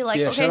party. Like,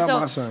 Yeah, okay, shout out so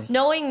Mod Son.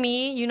 knowing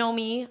me, you know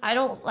me. I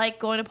don't like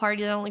going to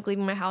parties. I don't like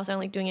leaving my house. I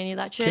don't like doing any of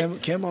that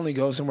shit. Kim only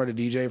goes somewhere to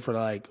DJ for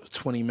like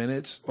 20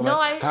 minutes. Or No,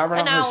 like, I however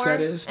an long her hour,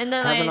 set is. and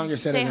then however long I your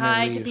set say is, and then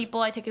hi to leaves.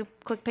 people. I take a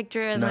quick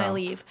picture, and then I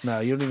leave. No,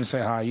 you don't even say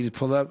hi. You just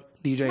pull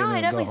up, DJ, No, and then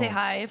I definitely go say home.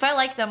 hi. If I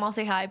like them, I'll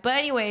say hi. But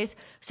anyways,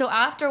 so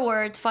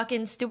afterwards,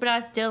 fucking stupid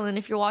ass Dylan,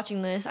 if you're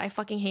watching this, I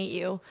fucking hate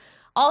you.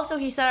 Also,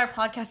 he said our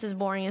podcast is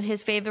boring, and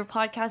his favorite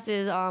podcast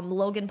is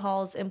Logan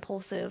Paul's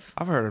Impulsive.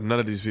 I've heard of none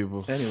of these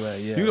people.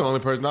 Anyway, yeah. You the only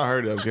person I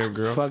heard of, Kim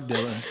girl. Fuck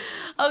Dylan.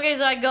 Okay,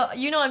 so I go.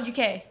 You know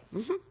MGK.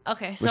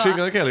 Okay, so Machine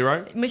Gun Kelly,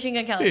 right? Machine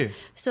Gun Kelly. Yeah.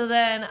 So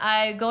then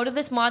I go to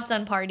this Mod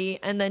Sun party,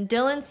 and then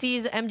Dylan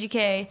sees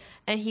MGK,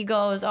 and he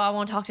goes, "Oh, I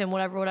want to talk to him,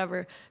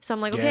 whatever." So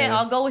I'm like, "Okay, Yeah.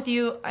 I'll go with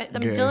you." I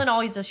mean, Yeah. Dylan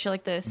always does shit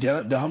like this.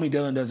 The homie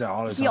Dylan does that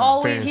all the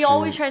time. Fan He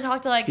always shit. tries to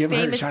talk to like you ever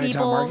heard of famous Chinatown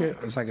people. Market?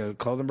 It's like a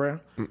clothing brand.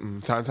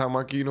 Chinatown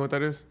Market, you know what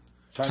that is?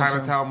 Chinatown?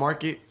 Chinatown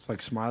Market? It's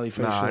like smiley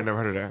face Nah, shit. I ain't never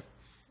heard of that.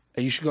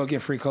 And you should go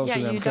get free clothes Yeah,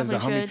 to them you because the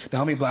definitely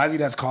homie Blasey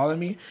that's calling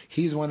me,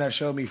 he's the one that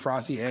showed me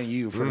Frosty and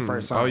you for the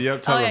first time. Oh, yep. Oh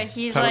Tell yeah, him.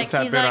 he's Tell him like to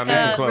tap he's in like on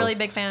this a clothes. really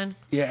big fan.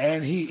 Yeah,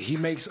 and he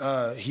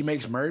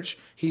makes merch.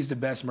 He's the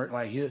best merch.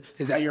 Like, is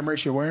that your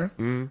merch you're wearing?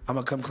 I'm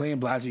gonna come clean,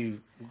 Blasey.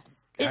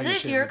 Is have this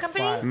shit your look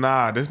company? fire.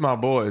 Nah, this my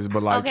boys,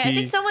 but like Okay, I he,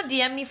 think someone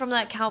DM'd me from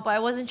that account, but I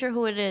wasn't sure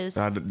who it is.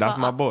 that's But,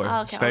 my boy. okay,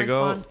 I'll Stay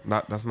gold.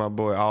 respond. That's my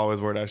boy. I always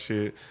wear that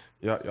shit.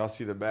 Y'all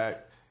see the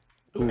back?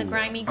 The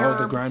grimy girl.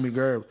 Oh, the grimy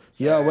girl.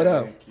 Yo, what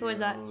up? Who is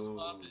that?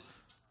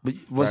 But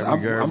what's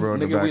Grimy girl, bro, in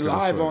the nigga? back We of the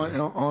live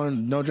sweater.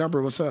 on No Jumper.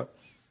 What's up?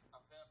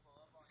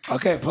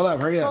 Okay, pull up.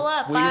 Hurry up. Pull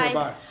up. We here,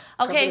 Bye.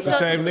 Come Okay, to so the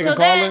same back. nigga so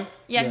then, calling?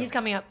 yeah, Yeah. he's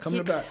coming up. Come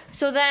to the back.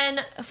 So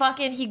then,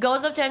 fucking, he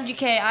goes up to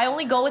MGK. I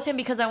only go with him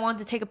because I wanted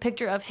to take a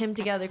picture of him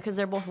together because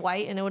they're both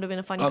white and it would have been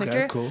a funny Okay,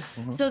 picture. cool.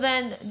 So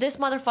then this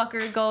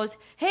motherfucker goes,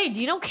 "Hey, do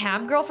you know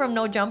Cam Girl from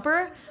No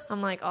Jumper?"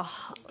 I'm like, oh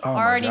my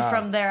already God.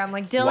 from there. I'm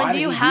like, Why Dylan, did do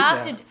you he do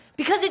have that? to?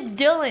 Because it's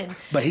Dylan.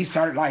 But he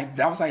started like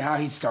that was like how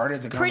he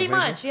started the Pretty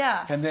conversation. much,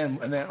 yeah. And then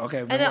okay.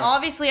 And then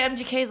obviously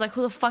MGK is like,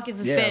 who the fuck is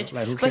this Yeah, bitch?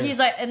 like, who But cares? he's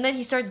like, and then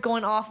he starts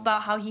going off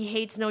about how he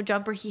hates No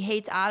Jumper. He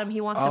hates Adam.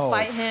 He wants to Oh,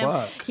 fight him.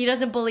 fuck. He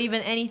doesn't believe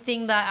in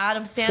anything that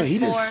Adam stands so he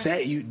for. just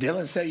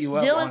Dylan set you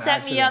up. Dylan on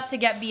set me accident. up to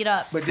get beat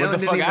up. But What Dylan the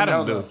didn't fuck even Adam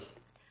know do? though.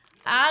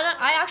 Adam,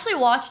 I actually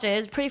watched it.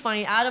 It's pretty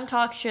funny. Adam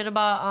talks shit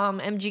about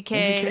MGK.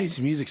 MGK's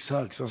music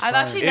sucks. I'm I've sorry.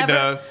 actually It never,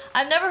 does.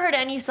 I've never heard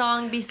any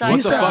song besides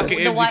What's the does. fucking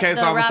the MGK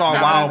song? rap Song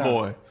devil. Wild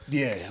Boy.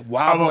 Yeah,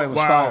 Wild Boy was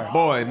fire. Wild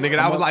Boy, nigga, that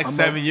I'm was a- like I'm a-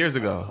 7 years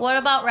ago. What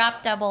about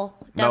Rap Devil?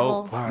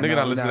 No, Wow, nigga, no,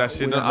 don't we listen to not- that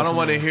shit. we not I don't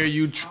want to listening hear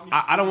you.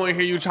 I don't want to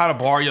hear you try to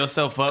bar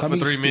yourself up Come for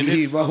here, 3 Steve,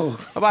 minutes. bro.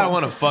 Nobody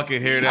want to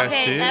fucking hear that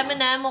Okay, shit.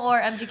 Eminem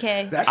or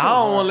MGK? That shit I was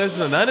don't want hard. to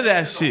listen to none of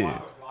that shit.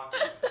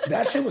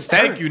 That shit was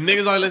Thank turnt. you,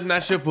 niggas only listen to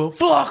that shit for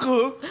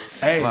Flocka.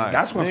 Hey, Like,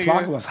 that's when nigga.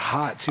 Flocka was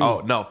hot too.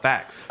 Oh no,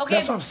 facts. Okay,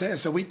 That's what I'm saying.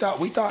 So I thought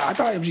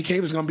MGK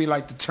was gonna be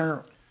like the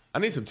turn I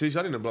need some tissue.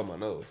 I need to blow my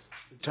nose.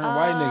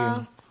 white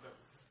nigga.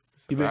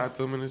 You been,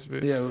 Bathroom in this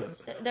bitch.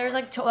 yeah, there's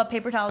like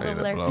paper towels I need over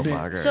to there. blow been-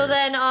 my girl. So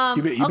then,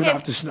 you been okay,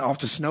 off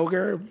the snow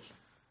gerb.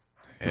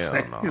 Hell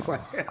no. It's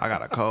like- I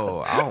got a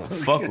cold. I don't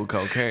fuck with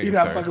cocaine. You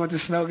not sir. fucking with the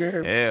snow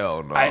gerb.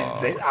 Hell no.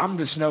 I'm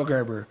the snow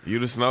gerber. You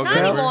the snow not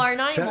cover? anymore,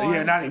 not anymore.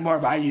 Yeah, not anymore.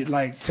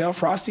 But tell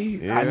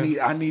Frosty. Yeah.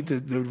 I need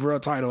the real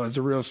title as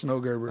the real snow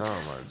gerber. Oh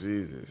my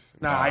Jesus.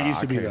 Nah, I used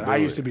to be can't though. do I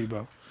used it. to be,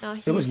 bro. No,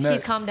 It was he's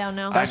nuts. calmed down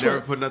now. I That's never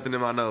what- put nothing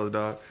in my nose,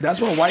 dog. That's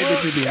when white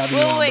bitches be having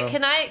you on, Wait,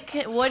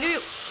 bro. what do you?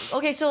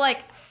 Okay, so like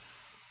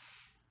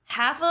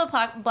half of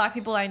the black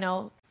people I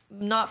know,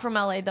 not from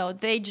LA though,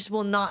 they just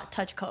will not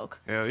touch coke.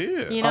 Hell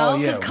yeah. You know, Oh,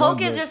 yeah, because coke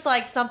one is bit. just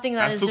like something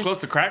that That's is too just close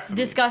to crack for me.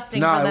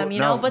 disgusting No, for them. You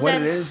no, know, but what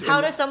then it is, how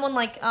and- does someone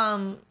like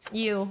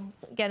you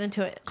get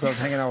into it? Cause I was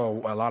hanging out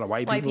with a lot of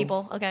white White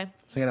people, okay.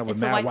 Hanging out with It's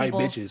the mad white white people.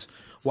 bitches.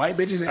 White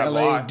bitches in That's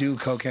LA why. do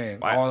cocaine.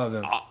 White- All of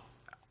them.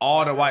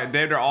 All the white,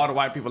 they're all the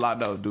white people I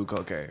know do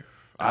cocaine.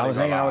 I was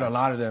hanging out with a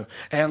lot of them,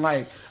 and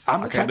like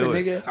I'm the type can't of do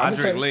it. nigga. I I'm the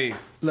drink type, lean.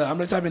 Look, I'm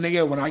the type of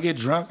nigga. When I get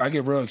drunk, I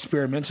get real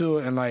experimental,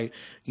 and like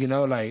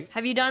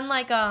Have you done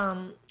like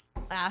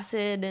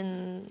acid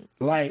and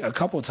a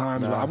couple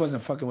times, but I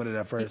wasn't fucking with it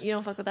at first. you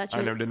don't fuck with that I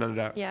shit? never did none of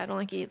that. Yeah, I don't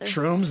like it either.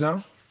 Shrooms,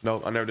 no.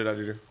 No, I never did that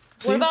either.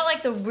 See? What about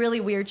like the really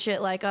weird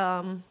shit like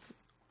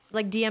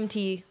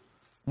DMT?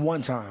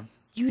 One time?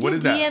 You What did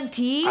is that?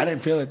 DMT? I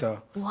didn't feel it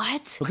though,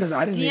 What? because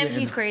I didn't. DMT's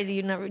even, crazy.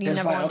 You never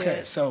It's want like to do okay,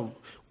 it. so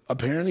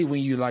apparently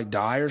when you like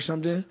die or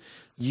something,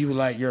 you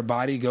like your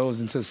body goes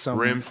into some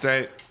REM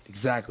state.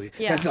 Exactly.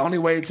 Yeah. That's the only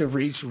way to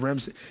reach REM.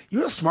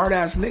 You're a smart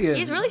ass nigga.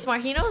 He's really smart.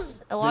 He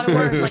knows a lot of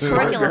words, the like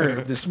smart curriculum.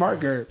 gerb. The smart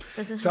gerb.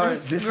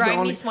 This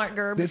grimy smart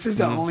gerb. This is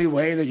the only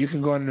way that you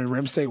can go into the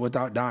REM state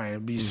without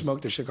dying. You smoke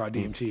the shit called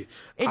DMT.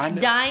 It's I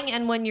kn- dying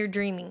and when you're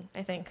dreaming,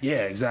 I think. Yeah,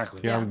 exactly.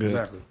 Yeah, I'm good.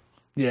 Exactly.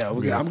 Yeah,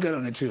 we're good. I'm good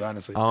on it too,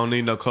 honestly. I don't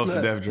need no close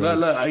to death drugs.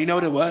 Look, you know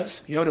what it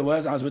was? You know what it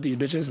was? I was with these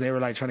bitches. They were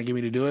like trying to get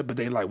me to do it, but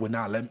they like would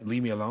not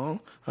leave me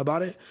alone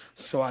about it.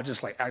 So I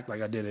just like act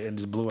like I did it and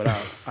just blew it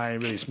out. I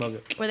ain't really smoke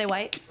it. Were they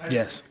white?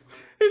 Yes.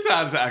 He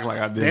sounds to act like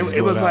I did.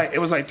 It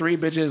was like 3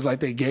 bitches, like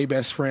they gay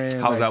best friend.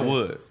 How's like that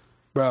wood?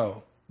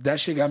 Bro, that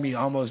shit got me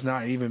almost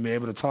not even be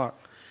able to talk.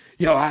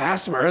 Yo, I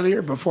asked him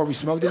earlier before we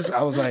smoked this.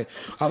 I was like,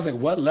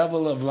 what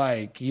level of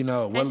like, you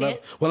know, what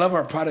level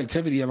of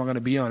productivity am I gonna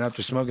be on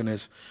after smoking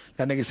this?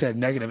 That nigga said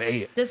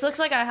 -8. This looks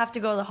like I have to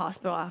go to the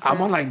hospital after. I'm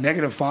on like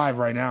 -5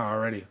 right now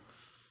already.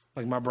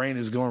 Like my brain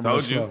is going real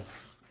slow.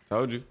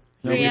 Told you.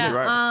 So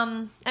yeah,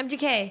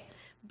 MGK.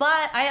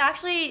 But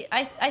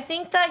I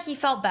think that he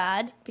felt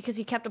bad because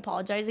he kept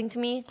apologizing to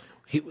me.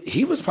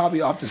 He was probably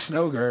off the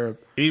snow, Gerb.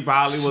 He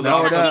probably was Snowed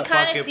off up. He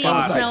kind of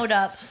seemed snowed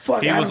up.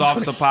 Fuck, He was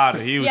off the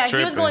powder. He was Yeah, tripping.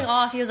 he was going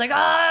off. He was like,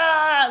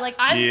 like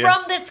I'm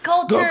from this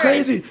culture. Go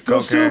crazy,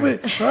 go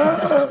stupid.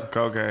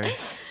 Cocaine.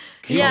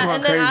 Yeah,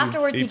 and then crazy.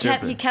 afterwards He he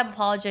tripping. kept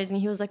apologizing.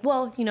 He was like,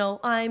 well, you know,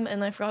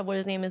 and I forgot what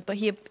his name is, but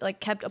he like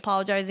kept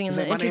apologizing and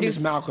He's then like, my name is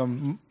introduced.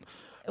 Malcolm.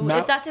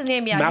 If that's his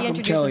name, yeah, he Malcolm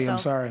introduced Kelly. himself.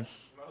 I'm sorry.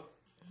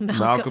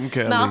 Malcolm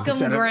Kelly. Malcolm He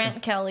said it.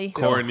 Grant Kelly.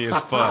 Corny as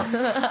fuck.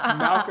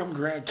 Malcolm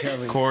Grant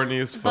Kelly. Corny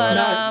as But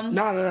fuck.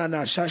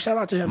 No. Shout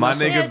out to him. My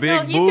Also, nigga Yeah, no,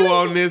 Big he's Boo doing-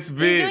 on this he's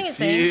doing bitch. his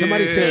thing. Yeah,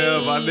 Somebody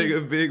said- my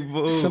nigga Big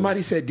Boo.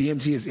 Somebody said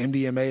DMT is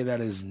MDMA. That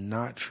is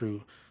not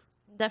true.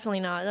 Definitely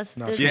not. That's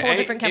Not a true. whole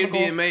different chemical.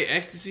 MDMA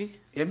ecstasy.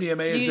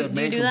 MDMA is you- the do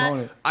main you do that?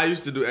 component. I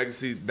used to do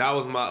ecstasy. That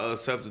was my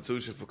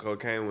substitution for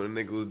cocaine when a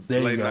nigga was There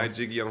you late go. night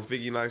jiggy on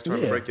figgy nights trying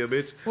to Yeah. break your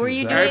bitch. Were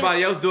you doing?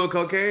 Everybody else doing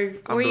cocaine.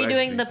 I'm Were you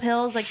doing ecstasy. the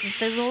pills like the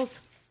fizzles?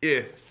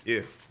 Yeah.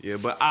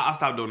 But I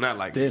stopped doing that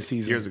like This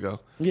season. years ago.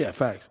 Yeah,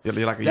 facts. Yeah,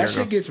 like a year That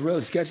shit ago. gets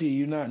really sketchy.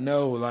 You not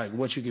know like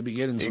what you could be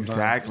getting sometimes.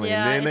 Exactly.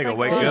 Yeah, and then it's nigga like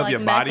wake all up, like your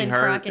meth body and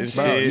hurt crack and and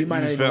shit. Bro, shit. you might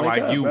not You even feel wake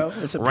like up, you bro.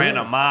 It's a ran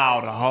pill. a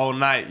mile the whole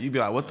night. You be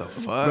like, what the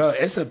fuck? Bro,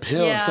 it's a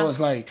pill. Yeah. So it's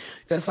like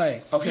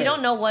okay. You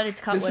don't know what it's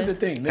cut This with. is the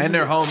thing. This And is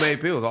they're the-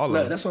 homemade pills, all of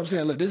Look, them. that's what I'm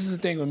saying. Look, this is the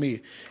thing with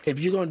me. If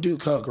you're gonna do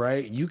coke,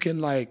 right, you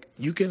can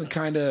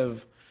kind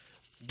of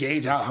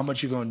gauge out how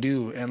much you're gonna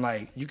do, and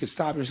like you can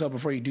stop yourself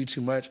before you do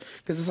too much,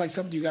 because it's like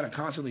something you gotta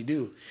constantly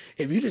do.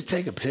 If you just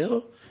take a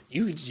pill,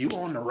 you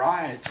on the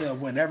ride to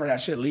whenever that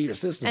shit leave your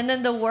system. And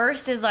then the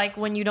worst is like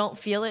when you don't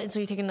feel it, and so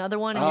you take another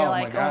one, and you're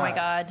like, oh my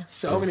god.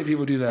 So many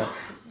people do that.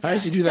 I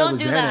used to do that Don't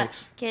with do Xanax.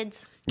 that,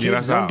 kids. Yeah, Kids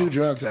that's don't how. do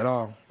drugs at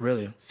all,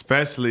 really.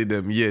 Especially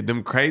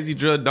them crazy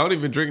drugs. Don't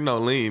even drink no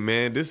lean,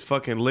 man. This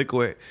fucking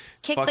liquid,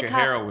 Kick the fucking cup.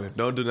 heroin.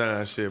 Don't do none of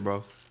that shit,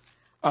 bro.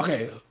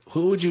 Okay,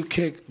 who would you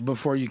kick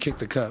before you kick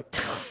the cup?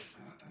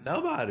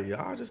 Nobody.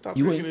 Y'all just stop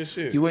You drinking this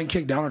wouldn't, shit. you wouldn't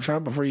kick Donald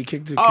Trump before you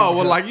kicked the Oh, kick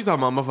well, the like you talking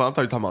about my phone. I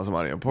thought you talking about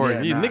somebody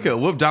important. Yeah, Yeah, nah. nigga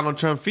whoop Donald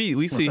Trump feet.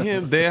 We see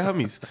him dead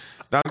homies.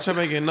 Donald Trump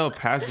ain't getting no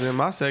passes in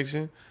my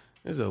section.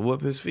 It's a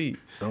whoop his feet.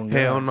 Oh,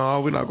 Hell God.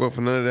 no, we not going for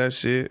none of that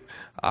shit.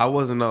 I ain't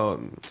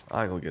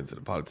gonna get into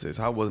the politics.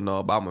 I wasn't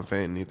no Obama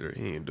fan either.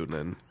 He ain't do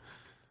nothing.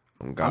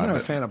 I'm not a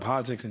fan of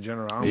politics in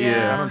general. I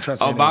Yeah, don't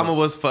trust Obama anyone.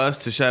 was for us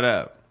to shut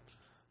up.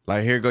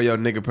 Like, here go your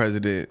nigga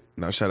president.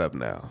 Now shut up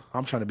now.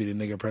 I'm trying to be the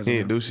nigga He president.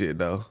 ain't do shit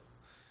though.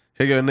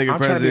 Here go nigga I'm trying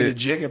to be president.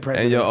 the jigga And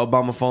president. your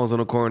Obama phone's on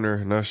the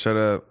corner. Now shut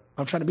up.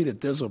 I'm trying to be the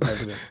Thizzle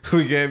president.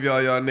 We gave y'all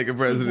nigga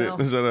president.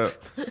 No. Shut up.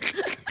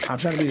 I'm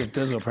trying to be the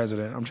Thizzle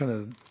president.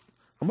 I'm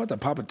about to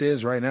pop a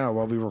Thiz right now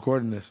while we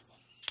recording this.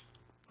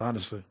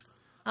 Honestly.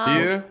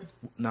 Yeah.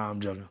 Nah, I'm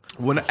joking.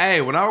 When I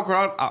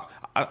record,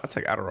 I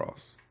take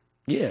Adderalls.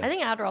 Yeah. I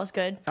think Adderall's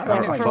good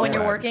Adderall's like for when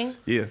you're vibes. working.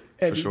 Yeah, If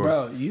for you- sure.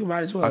 Bro, you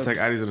might as well. I take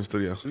Addies in the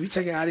studio. if you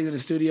taking Addies in the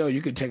studio,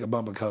 you could take a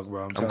bump of coke,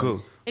 bro. I'm I'm telling cool.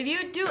 you. If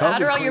you do Coke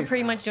is Adderall, clean. you're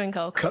pretty much doing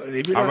coke.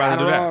 If you're I'd doing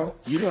rather do Adderall,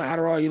 you doing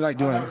Adderall, you like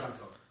doing.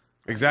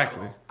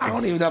 Exactly. I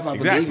don't even know if I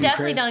Exactly. believe you,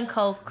 Definitely Chris. done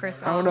coke,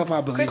 Chris. I don't know if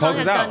I believe Chris Coke Long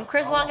is has out. done.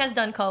 Chris Long has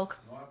done coke.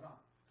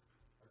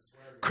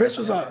 Chris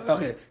was out.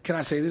 Okay, can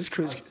I say this?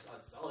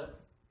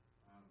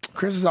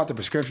 Chris is out the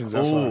prescriptions.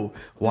 That's Ooh, why.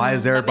 why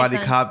is that makes everybody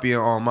sense. copying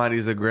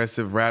Almighty's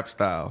aggressive rap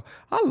style?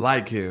 I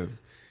like him.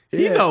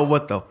 He Yeah. know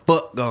what the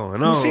fuck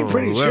going on. You seem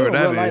pretty chill whoever in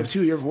that real life is.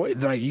 too. Your voice,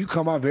 like you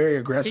come out very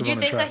aggressive Did you on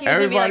the think that track. he was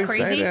gonna be Everybody like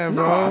say crazy? that,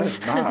 Nah, bro. I think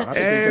he's good.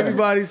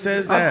 Everybody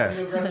says that.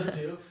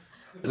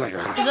 It's like,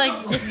 He's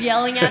like just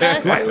yelling at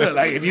us. like, look,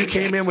 like if you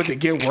came in with the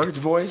get worked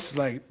voice,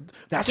 like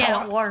that's Get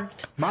how it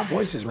worked. my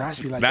voice is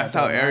raspy like That's that.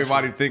 how though,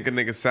 everybody naturally. think a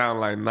nigga sound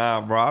like. Nah,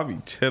 bro, I be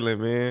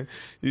chilling, man.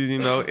 You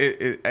know,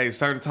 hey,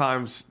 certain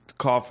times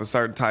call for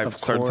certain type Of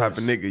of course.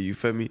 nigga. You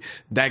feel me?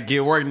 That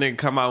get work nigga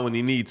come out when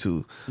he need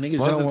to. Niggas Most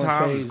don't of the want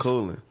time phase. it's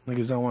cooling.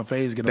 Niggas don't want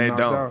phase. Get them They knocked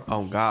don't. out.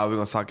 Oh God, we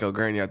gonna sock your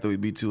granny after we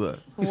beat you up.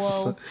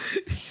 Whoa.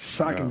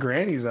 Socking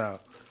grannies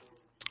out.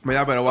 Man,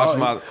 y'all better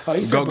watch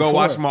he said go before.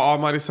 watch my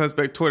Almighty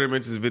Suspect Twitter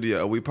mentions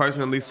video. We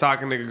personally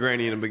socking nigga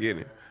granny in the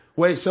beginning.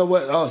 Wait, so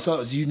what? Oh,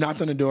 so you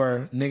knocked on the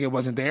door. Nigga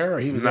wasn't there, or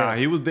he was Nah, there?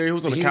 he was there. He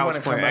was on the He didn't couch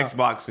wanna playing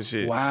come out. Xbox and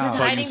shit. Wow. He was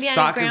So hiding you behind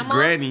sock his his grandma?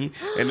 granny,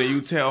 and then you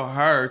tell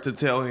her to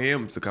tell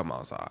him to come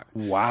outside.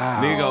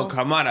 Wow. Nigga gonna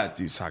come out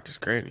after you sock his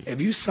granny.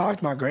 If you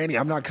socked my granny,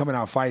 I'm not coming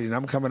out fighting.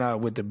 I'm coming out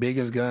with the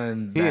biggest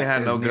gun. He ain't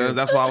had no guns.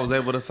 That's why I was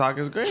able to sock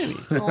his granny.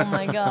 Oh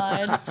my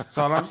god. That's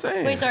all I'm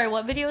saying. Wait, sorry.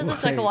 What video is this?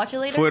 So I can watch it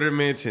later. Twitter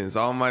mentions,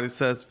 Almighty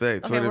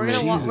Suspect. Okay, Twitter we're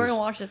gonna mentions. we're gonna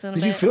watch this in a Did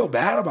bit. you feel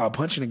bad about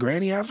punching a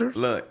granny after?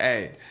 Look,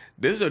 hey,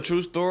 this is a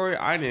true story.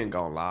 I ain't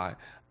gonna lie.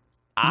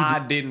 I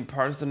didn't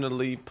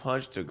personally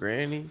punch the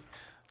granny,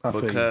 I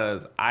feel you.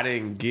 because I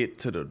didn't get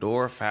to the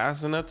door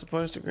fast enough to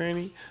punch the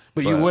granny.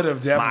 But you would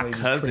have definitely My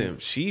just cousin,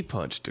 creamed. she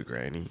punched the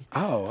granny.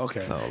 Oh, okay.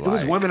 So, it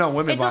was like- women on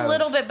women It's a violence.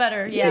 little bit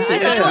better. Yeah, Yeah, I thought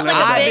it was like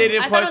I a big.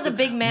 didn't I thought it punch was a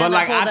big man But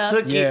like that pulled I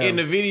up. took Yeah. it in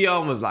the video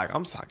and was like,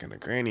 I'm socking the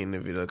granny in the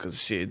video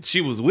because shit, she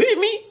was with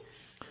me.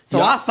 So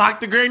Y'all- I socked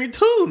the granny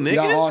too, nigga.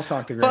 Y'all all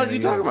socked the granny, Fuck you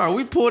yeah. talking about?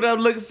 We pulled up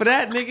looking for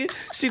that nigga.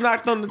 She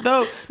knocked on the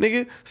door,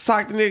 nigga.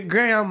 Socked the nigga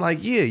granny. I'm like,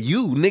 yeah,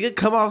 you nigga,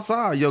 come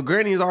outside. Your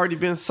granny has already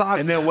been socked.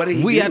 And then what did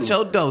he we do? at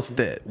your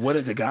doorstep. What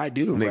did the guy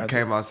do? Nigga after-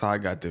 came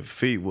outside, got the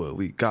feet what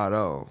we got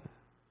on.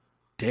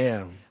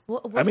 Damn.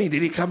 What- I mean,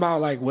 did he come out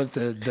like with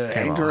the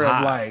Came anger out of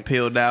hot, like?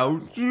 peeled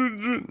out.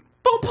 Boom,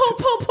 boom,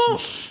 boom, boom.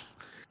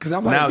 Because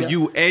I'm like, Now yeah,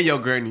 you and your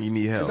granny, you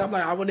need help. Because I'm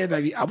like, I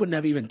wouldn't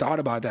have even thought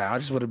about that. I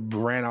just would have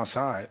ran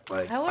outside.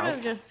 Like I would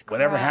have just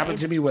whatever cried. happened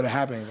to me would have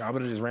happened. I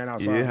would have just ran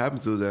outside. Yeah, it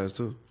happened to his ass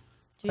too.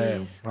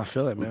 Damn, Jeez. I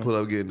feel it, man. Pull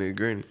up getting nigga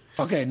granny.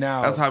 Okay,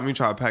 now That's how me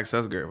try to pack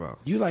Sesgare about.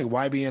 you like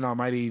YB and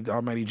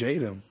Almighty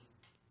Jade him.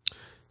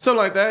 Something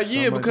like that,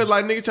 yeah, Something like because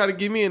like nigga try to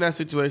get me in that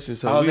situation.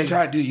 So Oh, we, they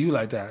try to do you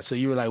like that. So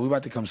you were like, we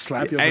about to come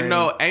slap your ain't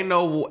granny.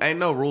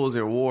 no rules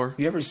in war.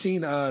 You ever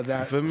seen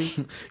that? feel me?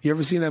 You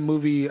ever seen that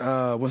movie?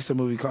 What's the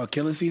movie called?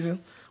 Killing Season.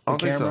 I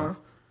With don't think so. Cameron?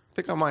 I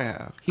think I might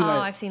have. He, Oh,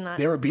 I've seen that.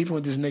 They were beefing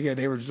with this nigga.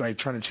 They were like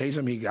trying to chase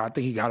him. I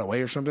think he got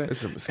away or something.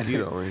 There's a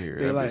mosquito in here.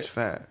 They That like bitch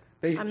fat.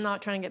 they I'm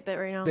not trying to get bit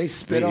right now. they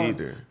spit Me on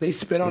either. they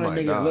spit on You a might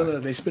nigga. die. Lila,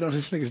 they spit on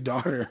this nigga's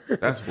daughter.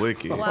 That's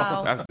wicked.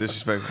 Wow. That's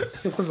disrespectful.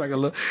 It was like a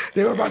little.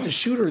 They were about to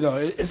shoot her though.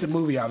 It's a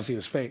movie. Obviously, it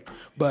was fake.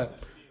 But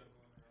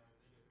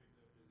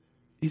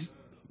he's.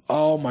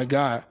 Oh my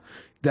god,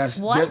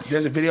 What?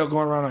 there's a video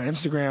going around on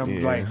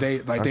Instagram. Yeah, Like they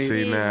I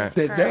seen that.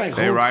 They're like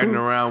They whole riding crew-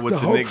 around with the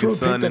whole nigga's crew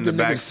son picked in up the nigga's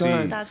back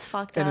son, seat. That's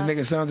fucked and up. the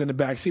nigga's son's in the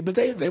back seat. But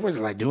they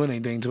wasn't like doing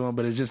anything to him.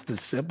 But it's just the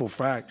simple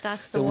fact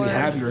That's the that we worst.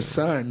 have your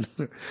son,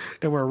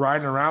 and we're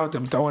riding around with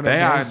them throwing. They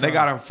them they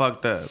got him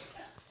fucked up.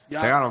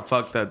 Y'all- They got him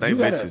fucked up. They you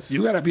gotta, bitches.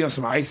 you gotta be on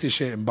some icy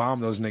shit and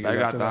bomb those niggas. They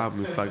got after the that.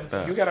 homies fucked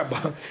up.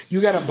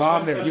 You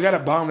gotta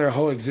bomb their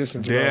whole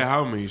existence, bro. Yeah,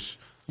 homies.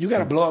 You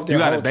gotta blow up their You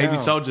got whole to baby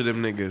town. soldier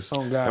them niggas.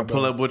 Oh, God, and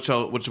pull bro. up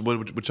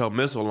with your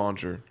missile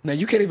launcher. Now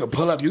you can't even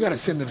pull up. You gotta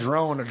send the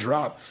drone to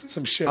drop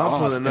some shit I'm off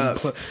pulling and up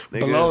put nigga,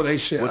 below they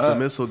shit with up. the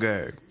missile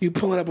gag. You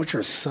pulling up with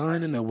your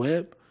son in the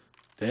whip.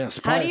 Damn,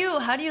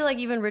 How do you like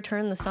even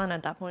return the son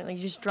at that point? Like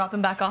you just drop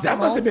him back off. That the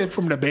must home? have been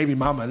from the baby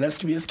mama. Let's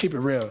keep it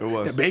real. It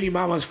was. The baby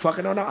mama's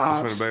fucking on the From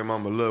ops. the baby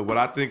mama. Look, what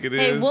I think it is.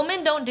 Hey,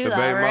 women don't do the that,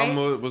 baby right?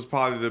 mama was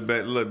probably the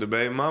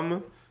baby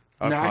mama.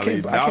 Nah, I That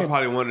can't- I was can't-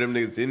 probably one of them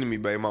niggas' enemy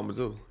baby mama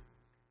too.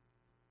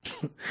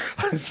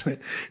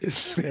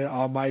 It's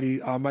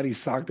Almighty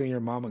socked in your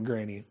mama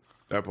granny.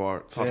 That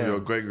part. Talk to Damn. your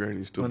great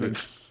granny, stupid.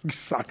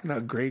 Socking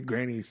up great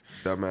grannies.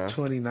 Dumbass.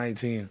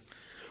 2019.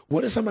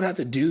 What does someone have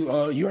to do?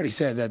 You already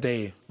said that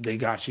they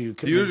got you.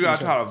 You usually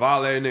gotta try to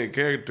violate a nigga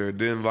character.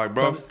 Then like,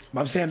 bro,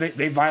 I'm saying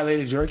they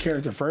violated your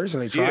character first,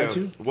 and they tried yeah.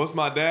 to. What's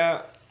my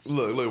dad?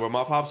 Look, what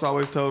my pops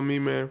always told me,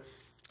 man,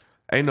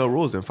 ain't no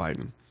rules in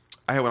fighting.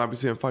 I hate when I be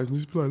seeing fights and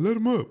he's be like, let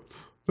him up.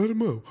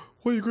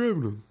 Why you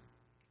grabbing him?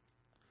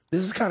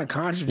 This is kind of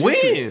contradictory.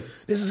 When?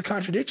 This is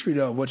contradictory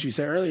though. What you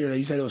said earlier, that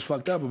you said it was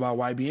fucked up about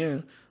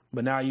YBN,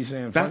 but now you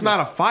saying That's fuck not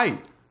it. a fight.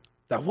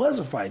 That was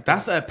a fight.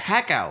 That's a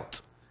pack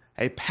out.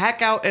 A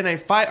pack out and a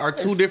fight are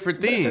two different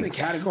but it's things. in the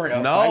category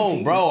of no,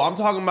 fighting. bro. I'm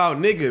talking about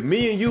nigga.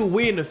 Me and you,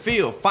 we in the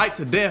field. Fight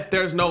to death.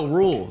 There's no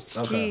rules.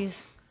 Jeez.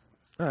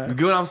 You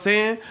get what I'm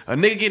saying? A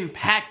nigga getting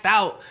packed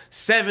out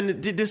 7.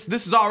 This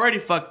is already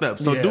fucked up.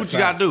 So Yeah, do what you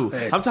gotta do.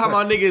 facts. Hey. I'm talking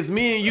about niggas.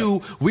 Me and you,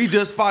 we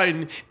just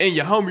fighting, and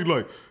your homie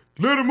like,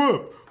 let him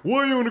up.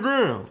 Why you on the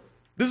ground?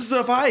 This is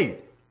a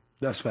fight.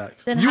 That's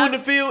facts. Then You how, in the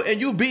field and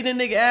you beating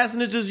a nigga ass,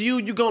 and it's just you.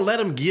 You gonna let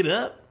him get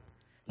up?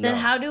 then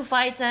how do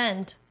fights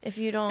end if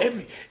you don't? If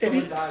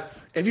you Thank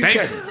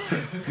can, you.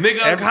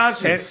 Nigga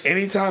unconscious.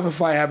 anytime a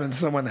fight happens,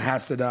 someone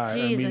has to die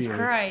Jesus immediately.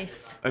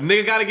 Christ. A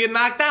nigga gotta get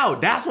knocked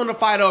out. That's when the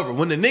fight over.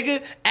 When the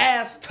nigga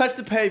ass touch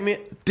the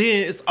pavement,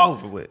 then it's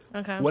over with.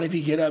 Okay. What if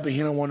he get up and he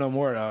don't want no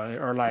more,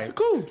 or like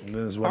Cool.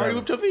 Then it's Already whatever.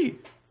 whipped your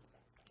feet.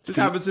 This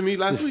happened to me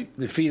last week.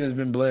 The feet has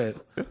been bled.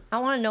 I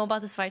want to know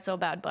about this fight so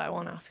bad, but I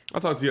won't ask.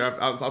 I'll talk to you.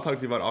 I'll talk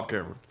to you about it off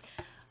camera.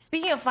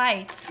 Speaking of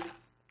fights,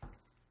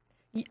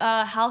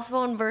 House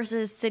Phone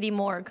versus City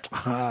Morgue.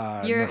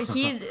 House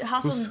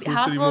Who's Phone's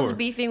City Morgue?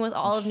 beefing with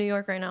all of New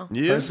York right now.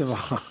 Yeah. First of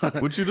all,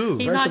 What you do?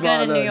 He's First not of good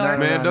all, in New look, York.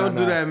 Man, don't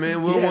do nah. that,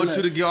 man. We don't Yeah, want look.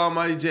 you to get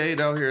Almighty Jade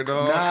out here,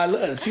 dog. nah,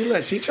 look,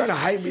 she trying to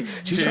hype me.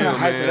 She's Chill, trying to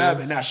hype it man. up,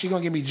 and now she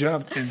gonna get me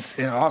jumped in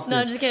Austin. No,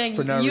 I'm just kidding.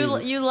 For no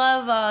reason. You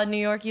love New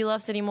York. You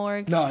love City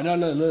Morgue. No,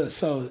 look.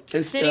 So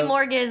it's City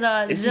Morgue is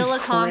it's these Zilla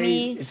crazy-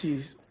 Kami. it's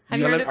these- Have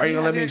you you gonna heard let- of- Are you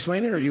gonna have let me you-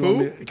 explain it, or you Who?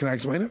 want me? Can I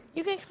explain it?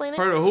 You can explain it.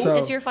 Heard of who? So-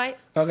 It's your fight.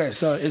 Okay,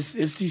 so it's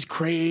these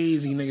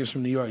crazy niggas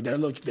from New York.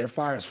 They're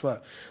fire as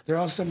fuck. They're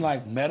on some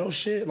like metal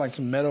shit, like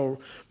some metal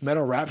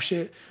rap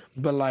shit,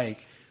 but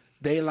like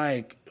they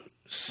like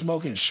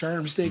smoking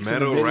sherm sticks in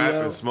Metal the video.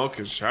 rap and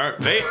smoking sharp.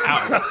 They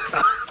out.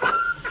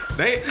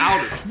 They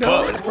out as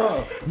No, fuck. bro.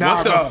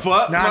 What the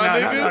fuck, my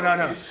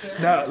nigga?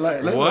 No.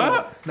 Look,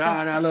 What?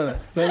 Nah,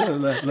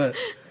 look.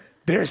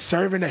 They're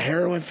serving the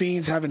heroin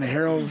fiends, having the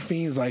heroin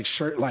fiends like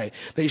shirt, like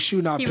they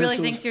shooting out He pistols.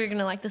 really thinks you're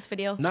gonna like this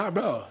video. Nah,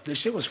 bro, this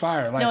shit was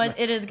fire. Like, No,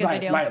 it is a good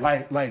video.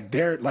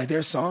 Like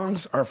their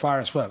songs are fire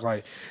as fuck.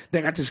 Like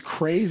they got this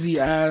crazy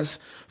ass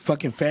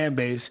fucking fan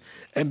base.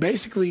 And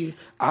basically,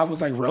 I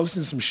was like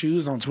roasting some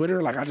shoes on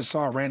Twitter. Like I just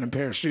saw a random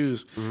pair of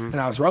shoes, and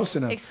I was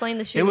roasting them. Explain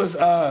the shoes. It was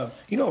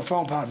you know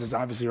phone posits,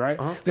 obviously, right?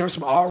 There were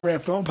some all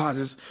red phone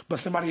posits, but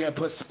somebody had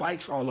put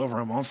spikes all over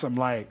them on some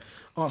like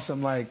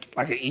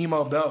an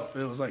emo belt.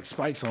 It was like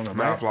spikes on them,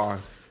 right? Fly.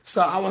 So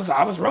I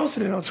was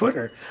roasting it on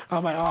Twitter.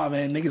 I'm like, oh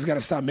man, niggas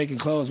gotta stop making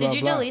clothes. Did blah,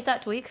 you blah. delete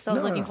that tweet? Because I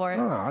was looking for it.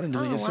 No, I didn't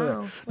delete it.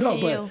 wow. No, Look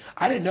at but you.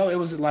 I didn't know it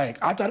was like,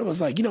 I thought it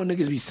was like, you know,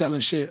 niggas be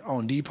selling shit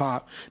on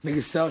Depop.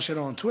 Niggas sell shit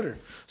on Twitter.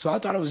 So I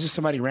thought it was just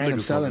somebody random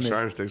Niggas selling selling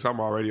it. shine sticks. I'm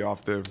already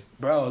off them.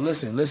 Bro,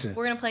 listen.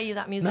 We're gonna play you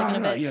that music in a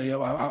No, bit. yeah,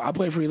 I'll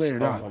play it for you later,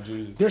 dog. my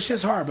Jesus. Their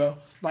shit's hard, bro.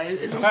 Like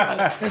it's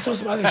on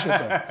some other shit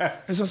though.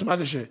 It's on some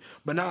other shit.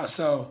 But nah,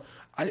 so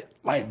I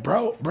like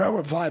bro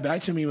replied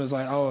back to me was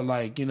like, oh,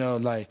 like, you know,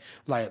 like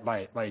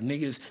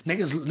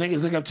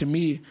niggas look up to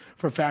me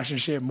for fashion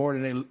shit more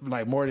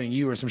than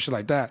you or some shit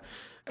like that.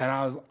 And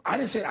I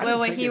didn't say I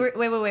didn't take it.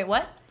 Wait,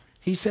 what?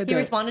 He said He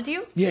that, responded to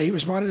you? Yeah, he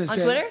responded and On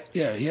said Twitter?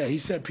 Yeah. He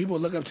said people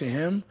look up to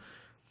him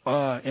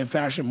in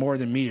fashion more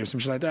than me or some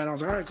shit like that. And I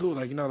was like, all right, cool.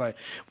 Like, you know, like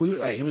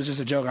it was just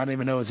a joke. I didn't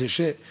even know it was his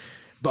shit.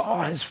 But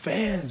all his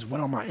fans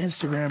went on my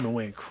Instagram and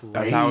went crazy.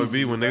 That's how it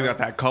be when they got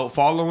that cult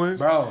following.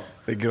 Bro.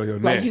 They get on your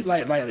Like,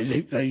 neck.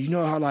 like you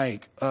know how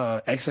like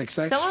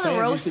XXX Some of the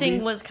fans used to be?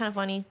 roasting was kind of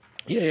funny.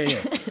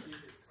 Yeah.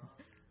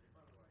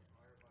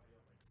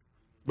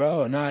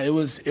 Bro, nah, it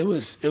was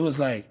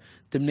like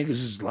them niggas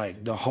was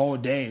like the whole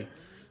day.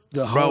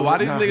 Bro, why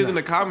these niggas in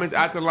the comments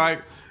acting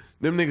like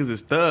them niggas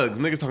is thugs?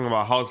 Niggas talking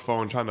about house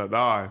phone trying to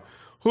die.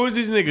 Who is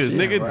these niggas? Yeah,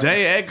 nigga right.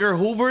 J. Edgar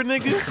Hoover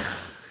niggas?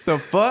 The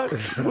fuck?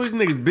 Who is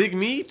niggas? Big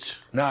Meech?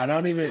 Nah,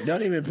 don't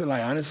even put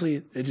like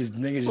honestly, it just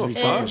niggas just be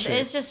talking shit.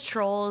 It's just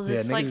trolls. Yeah,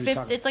 It's niggas like be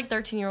talking- it's like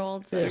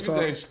 13-year-olds. Yeah, Niggas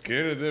so- ain't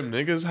scared of them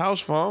niggas. House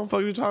phone?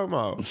 Fuck you talking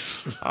about?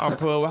 I'll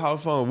pull up with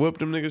house phone, whip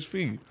them niggas'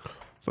 feet.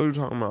 Fuck you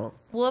talking about?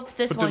 Whoop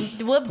this Put one.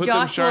 them- Whoop put them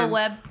Joshua shine-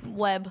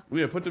 Webb.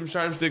 Yeah, put them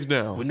shine sticks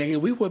down. Well, nigga,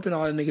 we whipping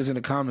all the niggas in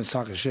the comments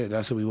talking shit.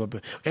 That's what we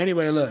whipping.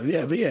 Anyway, look,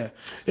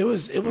 it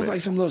was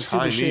like some little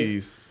stupid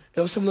Chinese. shit. It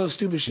was some little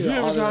stupid shit. You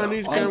ever All the-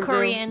 Chinese all- came from?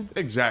 Korean.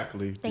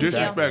 Exactly. Thank you.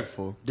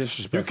 Disrespectful.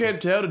 Disrespectful. You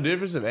can't tell the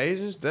difference of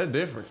Asians? They're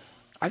different.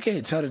 I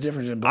can't tell the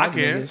difference in I black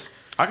can. niggas.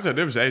 I can tell the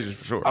difference of Asians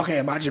for sure. Okay,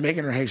 am I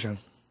Jamaican or Haitian?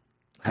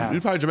 How?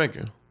 You probably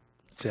Jamaican.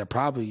 Said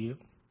probably you.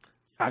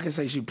 I can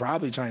say she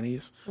probably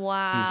Chinese.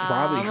 Wow.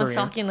 probably I'm Korean. a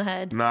sock in the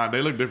head. Nah,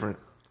 they look different.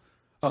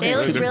 Okay, They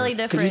look could you- really Could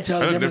you different. tell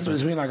the They look difference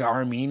different. between like an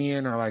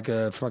Armenian or like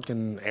a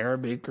fucking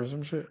Arabic or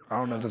some shit? I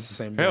don't know if that's the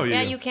same thing. Hell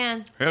yeah. Yeah, you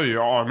can. Hell yeah.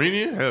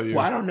 Armenian? Hell yeah.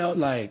 Well, I don't know.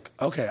 Like,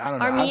 okay, I don't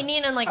know.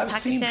 Armenian and, like, I've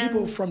seen Pakistan.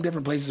 people from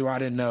different places where I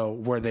didn't know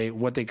what they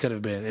could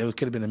have been. It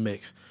could have been a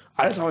mix.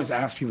 I just always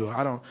ask people.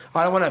 I don't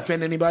want to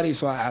offend anybody,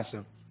 so I ask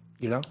them.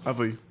 You know, I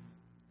feel you.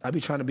 I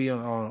be trying to be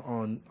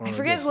on. I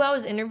forget who I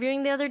was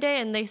interviewing the other day,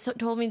 and they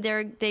told me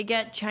they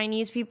get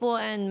Chinese people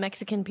and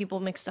Mexican people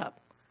mixed up.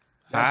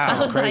 I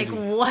How? was crazy.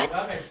 like, what?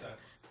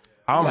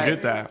 I don't Like-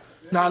 get that.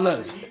 Nah,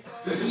 look.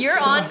 You're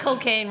on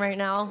cocaine right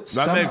now. That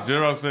Some- makes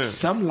zero sense.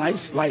 Some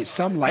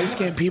light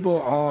skinned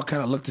people all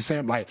kind of look the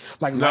same. Like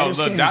No, lighter look,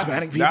 skinned that's,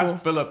 Hispanic people.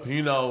 that's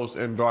Filipinos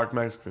and dark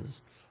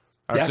Mexicans.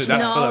 That's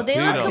That's No, they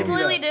look Filipinos.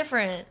 completely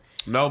different.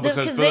 No,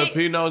 because 'cause they-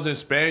 Filipinos and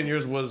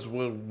Spaniards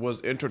was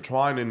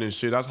intertwining and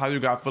shit. That's how you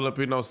got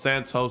Filipino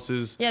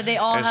Santoses. Yeah, they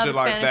all and have shit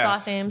like Spanish that.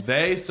 last names.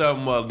 They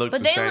somewhat look But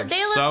the they same.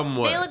 look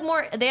somewhat. they look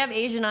more. They have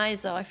Asian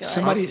eyes though. I feel like.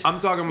 Somebody- I'm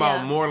talking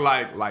about Yeah. more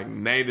like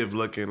native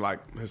looking, like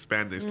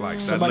Hispanics, like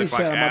that Somebody look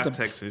like said I'm about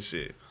to- Aztecs and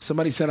shit.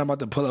 Somebody said I'm about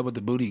to pull up with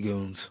the booty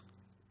goons.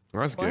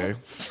 That's gay.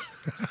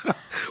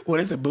 What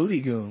is a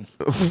booty goon?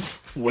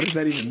 What does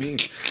that even mean?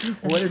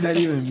 What does that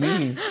even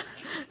mean?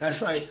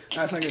 That's like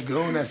a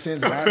goon that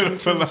sends guys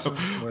with you or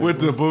something? With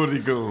the booty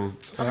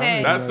goons.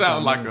 Okay. That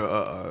sounds like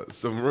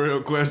some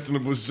real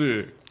questionable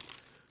shit.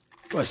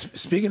 Well,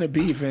 speaking of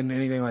beef and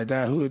anything like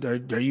that, who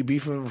are you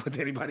beefing with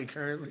anybody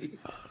currently?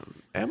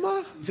 Am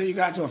I? You say you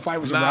got into a fight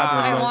with some Nah.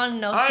 rappers, I right? want to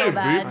know I so ain't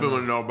bad. beefing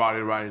with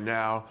nobody right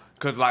now.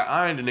 Cause like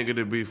I ain't the nigga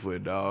to beef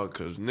with, dog.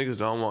 Cause niggas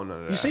don't want none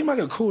of that. You seem like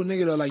a cool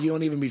nigga though. Like you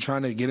don't even be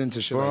trying to get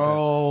into shit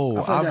Bro, like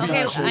that. I feel like that's I how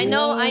Okay, it should I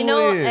be.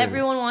 know Yeah.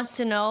 everyone wants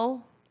to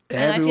know. And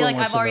I Everyone feel like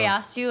wants I've to already know.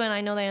 asked you and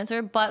I know the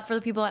answer, but for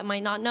the people that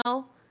might not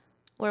know,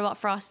 what about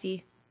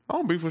Frosty? I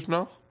don't beef with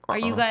Snow. Are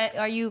you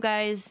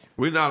guys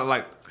We not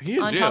like he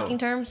in on jail. talking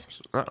terms?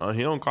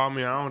 He don't call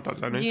me. I don't talk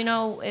to that nigga. Do you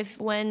know if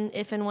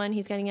and when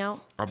he's getting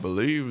out? I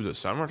believe the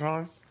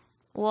summertime.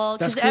 Well,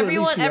 That's because cool, at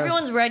least he has-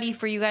 everyone's ready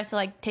for you guys to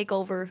like take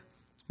over.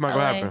 Not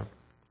gonna LA.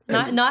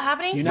 happen. Not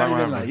happening? You're not Not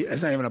even gonna like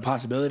it's not even a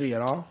possibility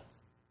at all.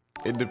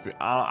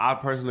 I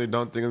personally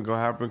don't think it's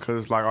gonna happen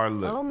because it's like, all right,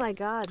 look. Oh my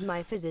God,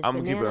 my fit is I'm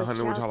gonna keep it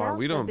 100 with y'all. Like,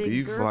 we don't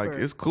beef. Like,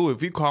 it's cool.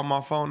 If you call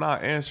my phone, I'll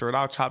answer it.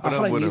 I'll chop I it feel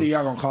up like with neither him. of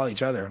y'all gonna call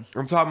each other.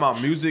 I'm talking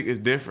about music is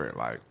different.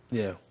 Like,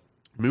 Yeah.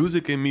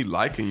 music and me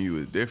liking you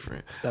is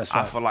different. That's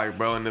I right. feel like,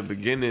 bro, in the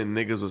beginning,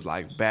 niggas was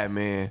like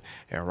Batman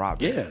and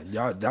Robin. Yeah,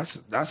 y'all.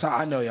 That's how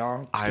I know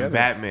y'all. Together. I'm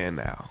Batman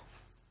now.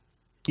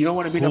 You don't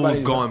want to be Who's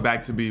nobody. going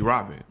back to be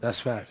Robin? That's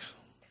facts.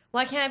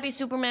 Why can't I be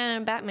Superman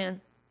and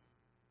Batman?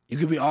 You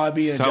could be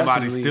RB and Somebody's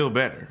Justice League. still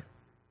better.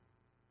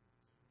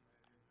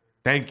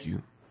 Thank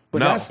you. But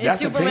no, that's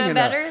Superman opinion.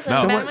 better Though. than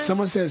Someone, Batman?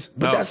 someone says,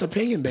 but no. that's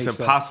opinion based. It's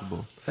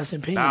impossible. That's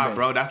opinion Nah, based.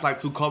 bro, that's like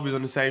 2 Kobe's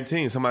on the same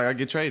team. Somebody gotta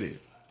get traded.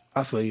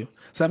 I feel you.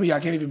 Some of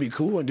y'all can't even be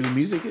cool and do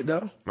music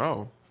though.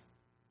 No,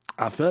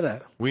 I feel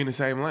that. we in the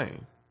same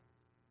lane.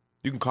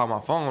 You can call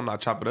my phone, I'll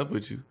chop it up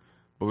with you,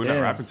 but we're not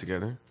Yeah. rapping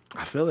together.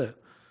 I feel it.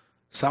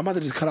 So I'm about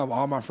to just cut off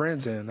all my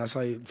friends and that's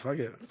how you fuck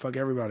it. Fuck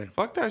everybody.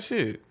 Fuck that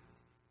shit.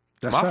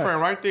 That's My fact. friend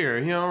right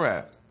there, he don't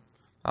rap.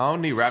 I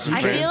don't need rapping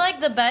I friends. feel like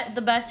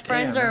the best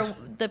friends Damn, are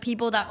the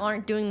people that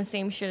aren't doing the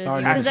same shit as you.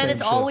 Aren't doing Because the then same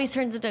it's shit. always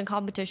turns into a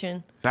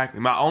competition. Exactly.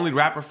 My only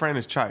rapper friend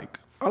is Chike.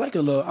 I like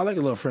a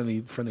little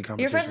friendly competition.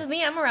 You're friends with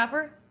me. I'm a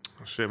rapper.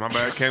 Oh, shit, my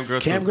bad. Cam Girl.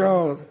 Cam too.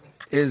 Girl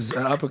is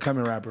an up and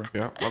coming rapper.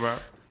 Yeah, my bad.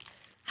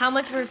 How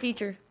much for a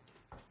feature?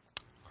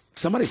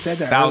 Somebody said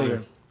that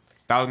earlier.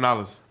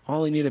 $1,000. I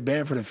only need a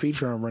band for the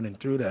feature. I'm running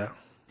through that.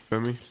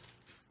 Feel me?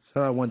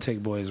 Shout out One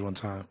Take Boys one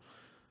time.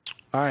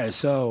 All right,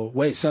 so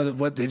wait, so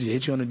what did you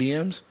hit you on the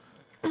DMs?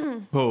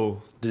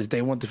 Who? Did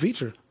they want the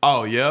feature?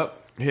 Oh, yep.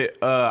 Hit.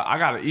 I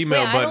got an email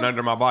Wait, I button don't-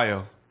 under my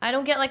bio. I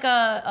don't get like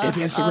a If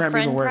Instagram even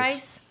friend works.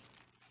 price.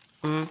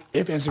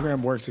 If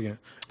Instagram works again.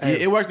 Yeah,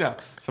 Hey, it works now.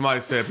 Somebody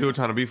said people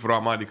trying to beef with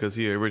Almighty because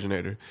he an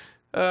originator.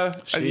 Yeah,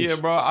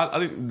 Sheesh. bro. I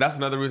think that's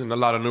another reason a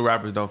lot of new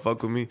rappers don't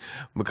fuck with me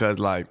because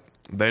like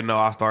they know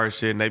I started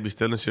shit and they be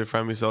stealing shit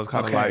from me. So it's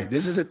kind of okay, like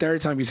this is the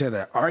third time you said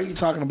that. Are you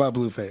talking about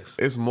Blueface?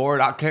 it's more.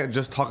 I can't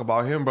just talk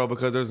about him, bro,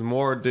 because there's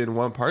more than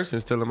one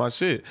person stealing my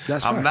shit.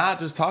 That's I'm facts. not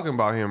just talking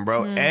about him,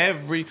 bro.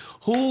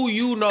 Who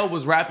you know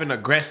was rapping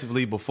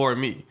aggressively before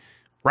me.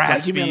 Raspy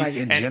Like, you mean, like,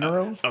 in and,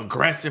 general?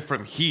 aggressive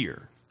from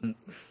here.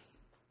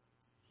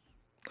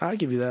 I'll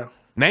give you that.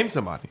 Name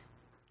somebody.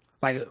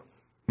 Like,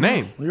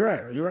 Name. you're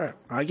right.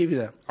 I'll give you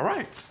that. All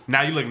right.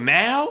 Now you look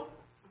now.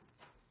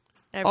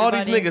 All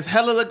these Everybody. niggas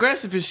hella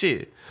aggressive and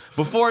shit.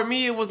 Before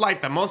me, it was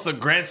like the most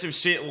aggressive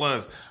shit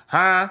was,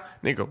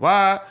 nigga,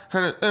 why?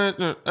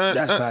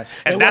 That's fact.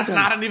 It And that's wasn't-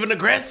 not even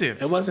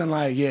aggressive. It wasn't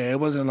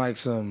like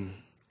some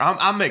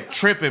I make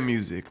tripping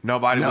music.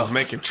 Nobody No. was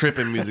making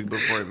tripping music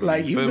before me.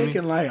 like you feel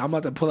making me? like I'm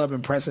about to pull up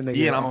and press a nigga.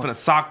 Yeah, and I'm on- finna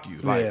sock you.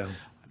 Like Yeah.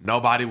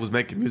 nobody was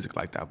making music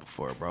like that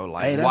before, bro.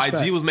 Like Hey, that's YG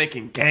fact. was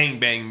making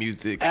gangbang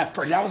music. That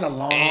was a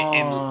long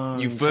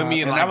And you feel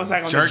me? time. And that was like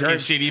on the jerking jerk.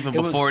 shit even It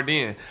was- before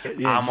then.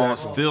 Yeah, I'm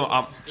exactly.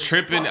 I'm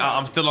tripping.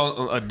 I'm still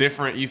on a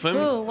different. You feel me?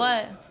 Ooh,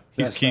 what?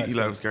 He's That's cute. facts, He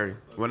let yeah. him scary.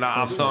 Well, now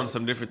I'm still on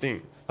some different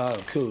thing. Oh,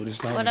 cool.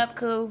 This What up,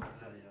 cool?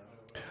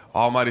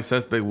 Almighty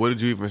Suspect. What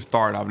did you even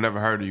start? I've never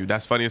heard of you.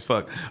 That's funny as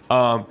fuck.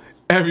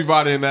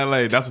 Everybody in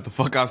LA. That's what the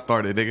fuck I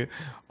started, nigga.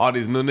 All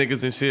these new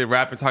niggas and shit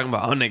rapping, talking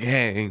about oh nigga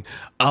gang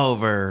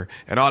over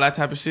and all that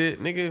type of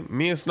shit, nigga.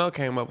 Me and Snow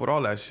came up with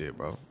all that shit,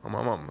 bro. On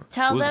my mama.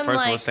 Tell Who's the them first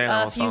one like saying a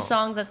all few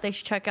songs that they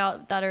should check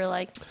out that are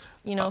like,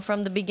 you know,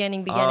 from the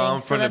beginning, so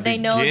from the that they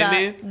know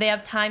beginning? that they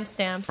have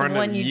timestamps From of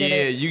when you did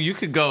it. you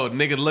could go,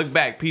 nigga, look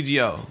back,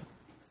 PGO.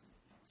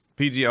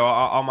 PGO,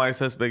 Almighty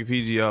Suspect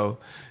PGO.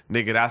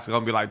 Nigga, that's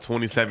gonna be like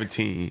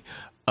 2017.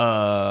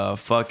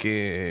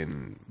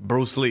 Fucking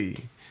Bruce Lee.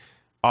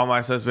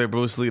 Almighty Suspect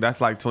Bruce Lee,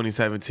 that's like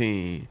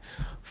 2017.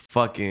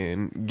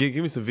 Fucking give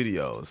me some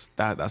videos.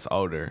 That's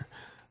older.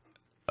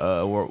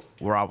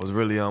 Where I was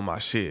really on my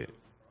shit.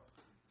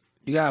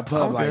 You gotta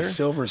put up like Okay.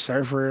 Silver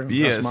Surfer.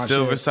 Yeah, That's my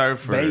Silver shit.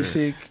 Surfer.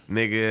 Basic.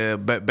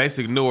 Nigga,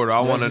 Basic newer.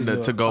 I wanted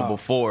newer. to go Oh.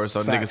 before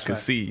so Facts, niggas could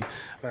facts. see.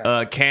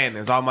 Facts.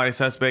 Cannons, Almighty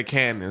Suspect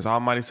Cannons,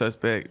 Almighty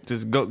Suspect.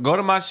 Just go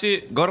to my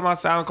shit, go to my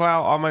SoundCloud,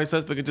 Almighty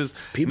Suspect, and just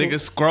People- nigga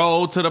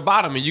scroll to the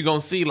bottom and you gonna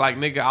see like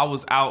nigga, I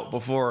was out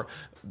before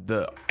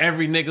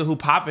every nigga who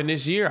popping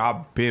this year.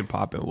 I've been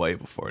popping way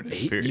before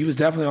this. Period. He was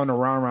definitely on the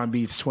Round Round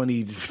Beats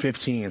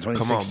 2015,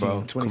 2016, Come on,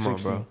 bro.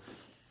 2016. Come on, bro.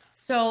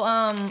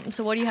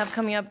 So what do you have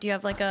coming up? Do you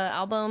have like a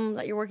album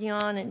that you're working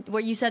on? And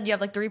what you said you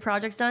have like 3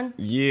 projects done?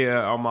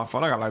 Yeah, on my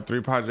phone I got like 3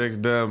 projects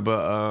done,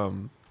 but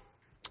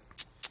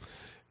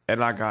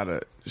and I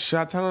gotta. Should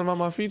I tell them about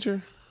my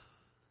feature?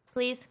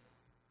 Please.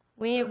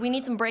 We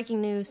need some breaking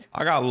news.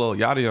 I got a little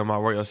Yachty on my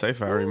Where Your Safe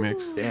At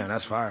remix. Damn,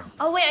 that's fire.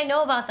 Oh wait, I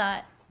know about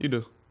that. You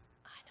do.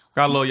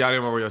 Got a little Yachty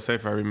on my Where Your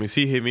Safe At remix.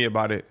 He hit me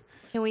about it.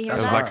 Can we hear He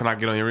was that? like, "Can I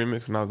get on your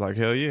remix?" And I was like,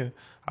 "Hell yeah!"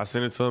 I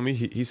sent it to him.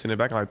 He sent it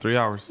back in like 3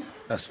 hours.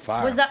 That's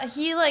fire. Was that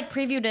he like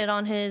previewed it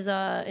on his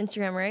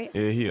Instagram, right?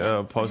 Yeah, he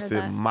heard posted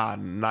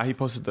that. he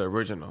posted the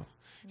original.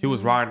 He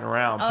was riding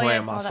around Oh, yeah,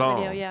 playing I my saw that song.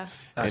 video, yeah.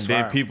 And That's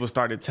then fire. people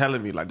started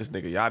telling me like, "This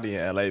nigga Yachty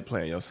in LA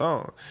playing your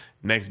song."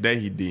 Next day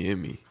he DM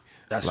me.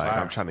 That's like, fire.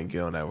 I'm trying to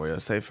get on that Where Your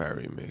Safe At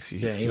remix.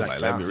 He like let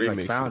found- me he like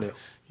remix found it.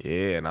 it.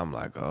 Yeah, and I'm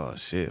like, oh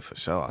shit, for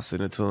sure. I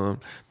sent it to him.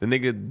 The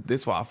nigga,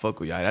 this why I fuck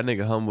with y'all. That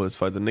nigga humble as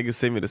fuck. The nigga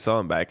sent me the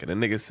song back, and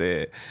the nigga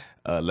said,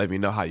 let me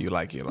know how you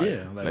like it. Like,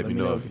 Yeah, like, let me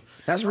know. If,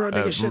 that's real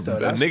nigga shit though. a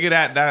That's, nigga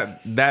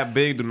that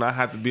big do not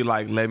have to be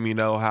like, let me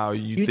know how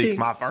you think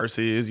my verse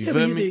is. You yeah,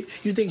 feel but me?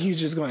 you think he's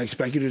just gonna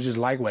expect you to just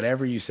like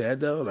whatever you said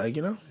though? Like,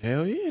 you know?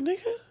 Hell yeah,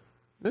 nigga.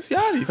 That's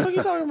Yachty. Fuck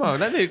you talking about?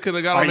 That nigga could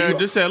have got Are on there you- and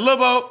just said, Lil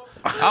Bo.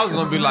 I was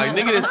gonna be like,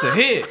 nigga, this a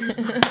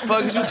hit.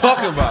 Fuck is you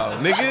talking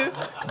about, nigga?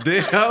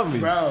 Damn me.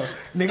 Bro,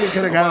 nigga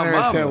could have got on there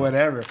and My said mama.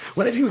 whatever.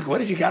 What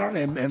if you got on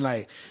there and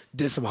like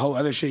did some whole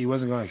other shit you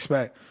wasn't gonna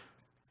expect?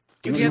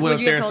 He you- went would up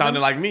you there have and told sounded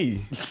him? like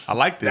me. I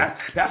liked it.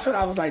 That's what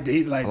I was like.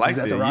 He, like, I liked is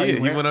that it. the route Yeah, he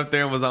he went? went up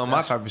there and was on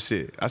my type of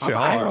shit. That shit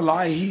I ain't gonna hard.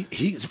 lie,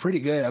 he's pretty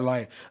good at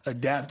like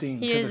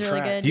adapting He to is the really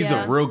track. good. He's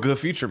Yeah. a real good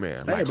feature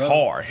man. Like bro.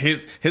 hard.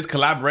 His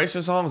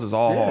collaboration songs is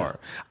all Yeah. hard.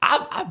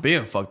 I've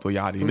been fucked with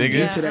Yachty, the nigga.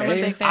 beat to the I'm a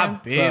A, big fan.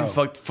 I've been Bro.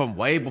 fucked from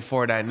way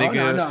before that, no,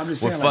 nigga. no, I'm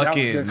just with saying, like, that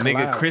was a fucking good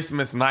nigga collab.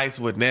 Christmas nights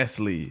with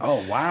Nestle.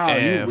 Oh, wow, you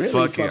And really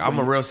fucking, fuck I'm a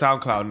with- real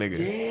SoundCloud nigga.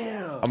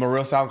 Damn. I'm a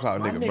real SoundCloud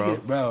My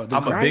nigga, bro. the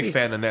I'm a grimy- big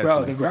fan of Nestle.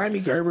 Bro, the grimy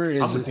Gerber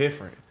is I'm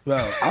different. Bro,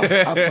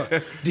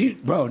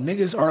 dude, bro,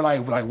 niggas are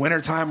like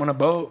wintertime on a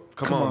boat.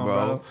 Come on,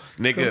 bro.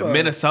 Nigga, Come on.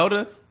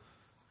 Minnesota.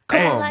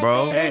 Come on, like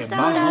bro. Hey,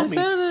 my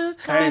homie.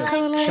 Hey,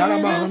 shout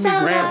out my homie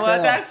Grant What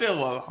Farrell. that shit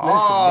was Listen, bro,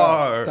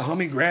 hard. the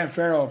homie Grant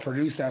Farrell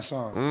produced that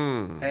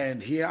song,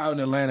 and he out in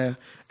Atlanta,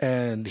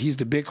 and he's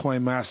the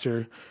Bitcoin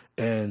master.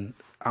 And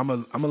I'm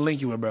a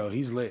link you with, bro.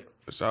 He's lit.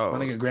 For sure. My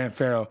nigga Grant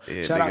Farrell.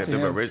 Yeah, Shout nigga, out to them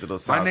him. original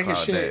my nigga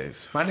SoundCloud shit.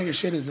 days. My nigga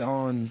shit is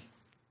on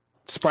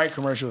Sprite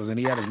commercials, and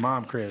he had his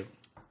mom crib.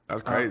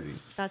 That's crazy.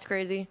 That's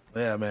crazy.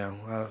 Yeah, man.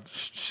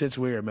 Shit's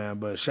weird, man.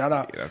 But shout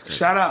out, that's crazy.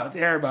 shout out to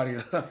everybody.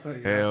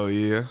 Hell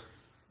yeah.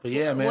 But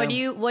yeah, man.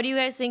 What do you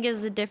guys think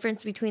is the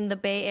difference between the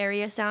Bay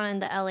Area sound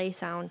and the LA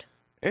sound?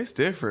 It's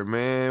different,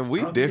 man. We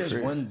I don't think there's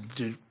different.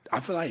 one. I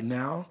feel like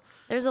now.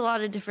 There's a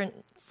lot of different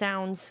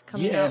sounds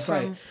coming Yeah, out it's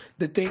from.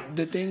 like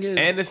the thing is.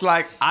 And it's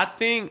like, I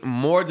think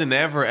more than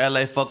ever,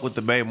 LA fuck with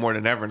the Bay more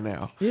than ever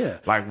now. Yeah.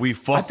 Like, we I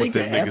fuck with think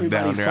them that niggas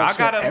down everybody there. fucks I with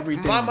got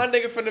everything. my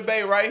nigga from the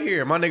Bay right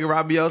here. My nigga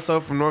Rabioso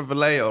from North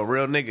Vallejo,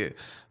 real nigga.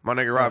 My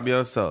nigga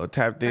Rabioso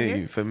tapped in, Right here?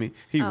 you feel me?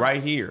 He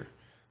right here.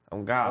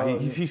 Oh, God.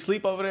 He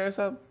sleep over there or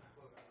something?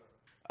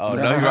 Oh,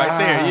 no, he right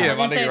there. Yeah, I was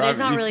my gonna say, nigga there's Robbie,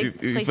 not really you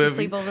place feel to me?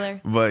 sleep over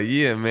there. But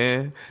yeah,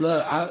 man.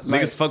 Look,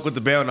 Niggas fuck with the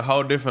Bay on a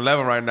whole different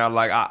level right now.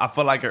 Like, I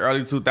feel like in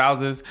early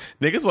 2000s,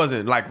 niggas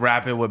wasn't like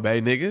rapping with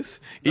Bay niggas.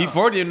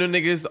 E40 and them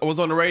niggas was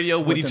on the radio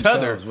with each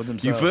other. With You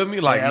themselves. feel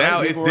me? Like, Yeah, now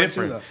LA it's people were too,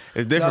 different. though.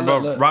 It's different,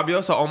 No, bro. look.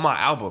 Rabioso on my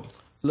album.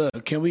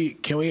 Look, can we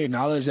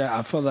acknowledge that?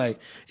 I feel like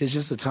it's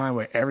just a time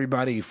where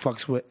everybody's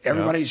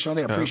showing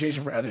their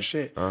appreciation for other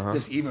shit.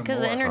 That's even more. Because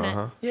of the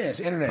internet. Yeah,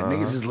 it's internet.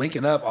 Niggas is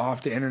linking up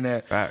off the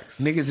internet.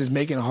 Facts. Niggas is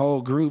making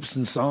whole groups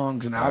and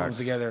songs and albums Facts.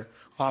 together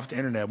off the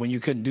internet when you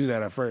couldn't do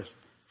that at first.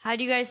 How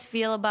do you guys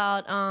feel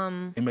about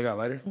Anybody got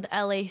lighter? the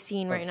LA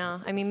scene right now?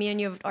 I mean, me and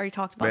you have already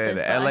talked about Man,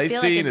 this. the but LA I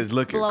feel scene like it's is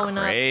looking blowing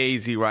up.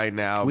 crazy right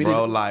now, We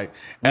bro. didn't- Like,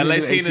 we LA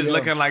didn't do scene is ATL.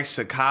 looking like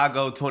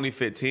Chicago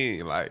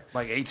 2015. Like,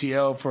 Like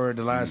ATL for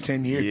the last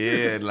 10 years.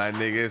 yeah, like,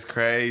 nigga, it's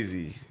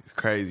crazy. It's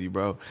crazy,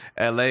 bro.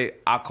 LA,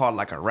 I call it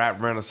like a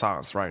rap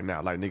renaissance right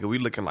now. Like, nigga, we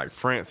looking like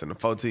France in the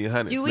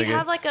 1400s, Do we nigga.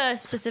 have like a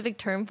specific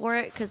term for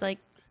it? Because like,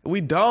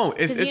 We don't.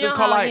 It's 'Cause you just know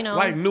called how, like you know-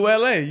 like New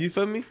LA. You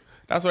feel me?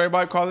 That's what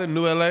everybody call it,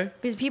 New LA.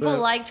 because people But-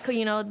 liked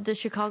the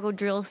Chicago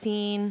drill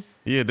scene.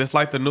 Yeah, that's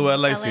like the New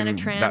LA Atlanta scene.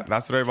 Tramp,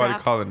 That's what everybody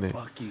Trap. calling it.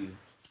 Fuck you.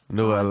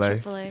 New LA.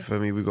 Chick-fil-A. You feel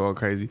me? We going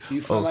crazy.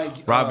 You feel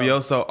like,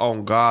 Rabioso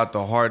on God,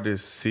 the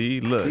hardest.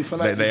 See, look, You feel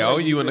like- they you feel owe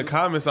like you you in the really-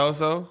 comments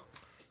also.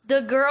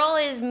 The girl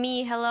is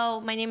me.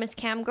 Hello, my name is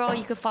Cam Girl.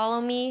 You could follow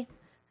me.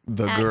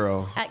 The At-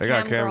 girl. at They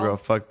got Cam Cam Girl. Girl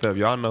fucked up.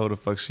 Y'all know who the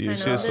fuck she I is.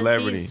 know. She a Th-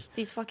 celebrity.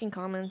 These fucking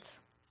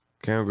comments.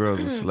 Cam Girl's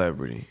a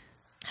celebrity.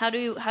 How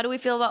do we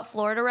feel about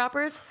Florida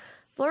rappers?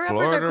 Florida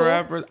rappers Florida are cool.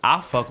 rappers,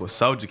 I fuck with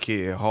Soulja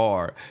Kid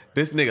hard.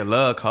 This nigga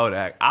love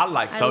Kodak. I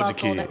like I Soulja love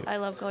Kid. Kodak. I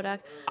love Kodak.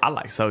 I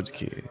like Soulja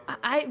Kid.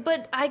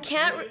 But I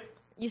can't.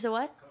 You said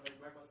what?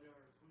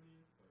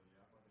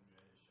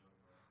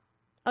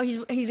 Oh,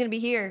 he's gonna be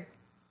here.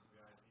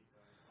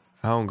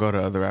 I don't go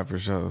to other rapper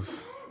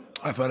shows.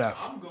 I feel that.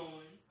 I'm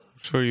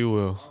sure you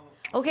will.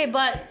 Okay,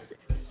 but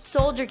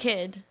Soldier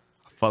Kid.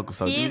 Fuck with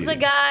Soulja He's Kid. the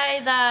guy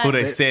that. Who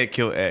they said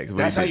killed X.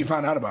 That's how you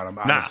found out about him,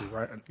 honestly,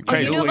 right?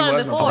 crazy. You knew who he about it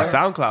was before. I'm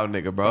a SoundCloud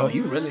nigga, bro. Oh,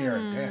 you really are.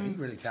 Damn, you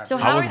really tapped So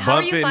in. how I was are you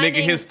bumping, nigga,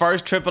 finding- his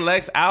first Triple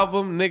X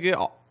album,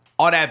 nigga.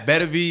 All that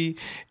Better Be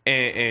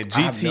and I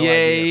have no GTA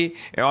idea.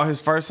 and all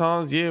his first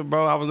songs. Yeah,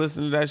 bro, I was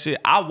listening to that shit.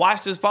 I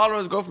watched his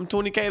followers go from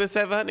 20K to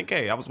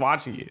 700K. I was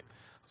watching it.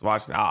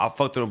 I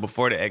fucked with him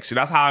before the X shit.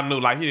 That's how I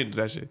knew, like, he didn't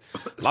do that shit.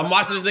 I'm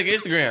watching this nigga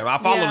Instagram. I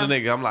follow Yeah. the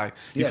nigga. I'm like,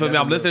 you Yeah, feel me?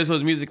 I'm definitely. listening to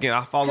his music and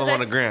I follow 'Cause him on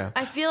the gram.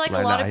 I feel like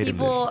Like, a lot nah, of he the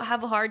people bitch.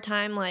 have a hard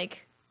time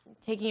like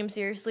taking him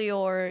seriously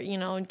or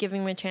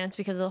giving him a chance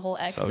because of the whole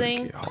X Soulja thing.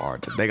 Kid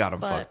hard. They got him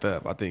But- fucked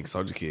up. I think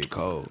Soulja Kid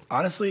cold.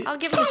 Honestly, I'll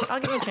give him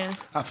a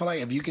chance. I feel like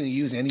if you can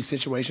use any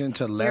situation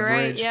to right,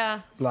 leverage,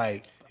 yeah.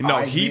 like No,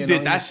 eyes he being did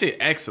on that you. shit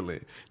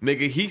excellent.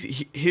 Nigga,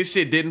 his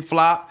shit didn't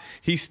flop.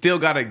 He still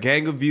got a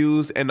gang of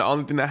views, and the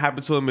only thing that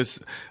happened to him is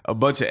a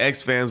bunch of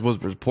ex-fans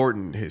was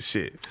reporting his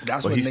shit.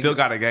 That's but what he still niggas-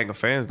 got a gang of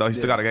fans, though. He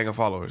still got a gang of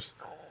followers.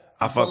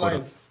 I feel fuck with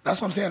like him. that's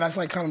what I'm saying. That's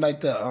like kind of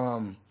like the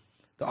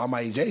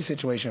Almighty J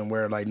situation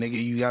where like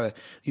nigga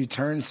you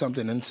turn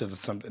something into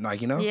something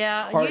like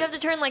Yeah, Or- you have to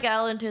turn like an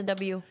L into a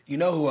W. You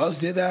know who else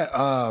did that?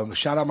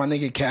 Shout out my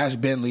nigga Cash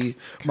Bentley,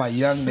 my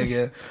young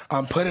nigga.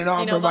 I'm putting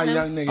on You know for my about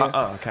young him?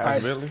 nigga.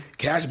 Cash Bentley?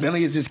 Cash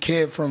Bentley is this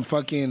kid from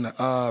fucking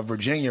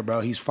Virginia,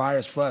 bro. He's fire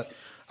as fuck.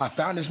 I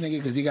found this nigga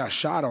because he got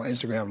shot on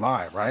Instagram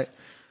Live, right?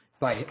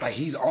 Like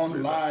he's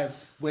on live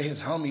with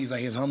his homies.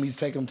 Like his homies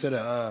take him to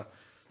the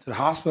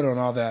hospital and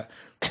all that.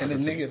 And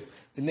the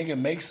nigga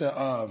makes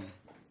a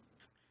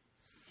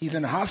he's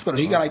in the hospital.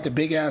 He got like the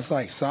big ass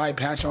like side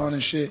patch on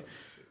and shit.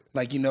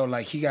 Like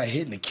like he got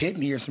hit in the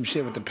kidney or some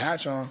shit with the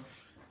patch on.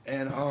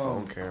 And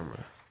On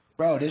camera.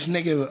 bro, this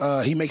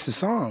nigga he makes a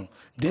song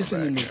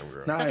dissing the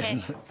nigga. Nah,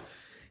 Okay.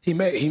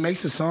 he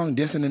makes a song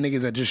dissing the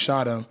niggas that just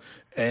shot him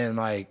and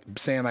like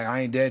saying like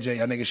I ain't dead yet.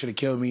 Y'all niggas should have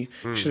killed me.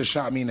 Should have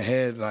shot me in the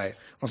head like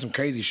on some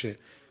crazy shit.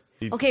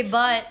 Okay,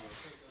 but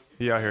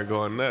He out here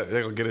going nuts.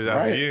 They gonna get his ass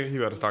Right. again. He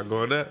better start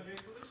going nuts.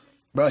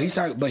 Bro, he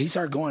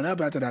started going up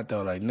after that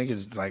though. Like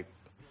niggas like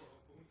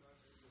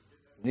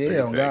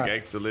yeah, on God.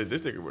 Gangsta lit.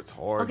 This nigga was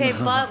hard. okay,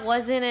 but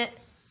wasn't it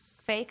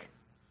fake?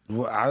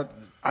 Well,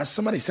 I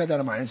somebody said that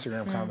in my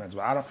Instagram comments,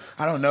 but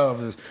I don't know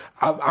if it's.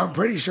 I'm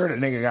pretty sure the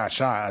nigga got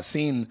shot. I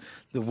seen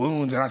the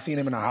wounds and I seen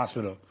him in the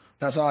hospital.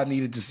 That's all I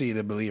needed to see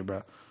to believe,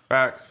 bro.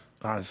 Facts.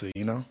 Honestly,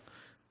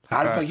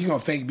 how the fuck you gonna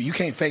fake? You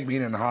can't fake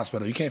being in the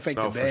hospital. You can't fake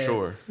No, the for bed.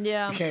 sure.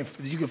 Yeah. You can't.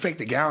 You can fake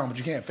the gown, but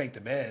you can't fake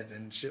the bed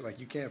and shit. Like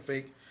you can't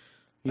fake.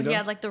 You know, He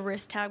had like the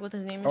wrist tag with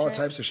his name and all shit.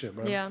 types of shit,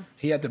 bro. Yeah.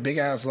 He had the big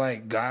ass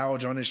like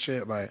gouge on his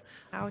shit. Like,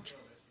 Ouch.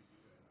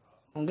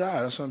 oh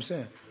God, that's what I'm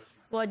saying.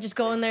 Well, just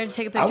go in there to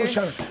take a I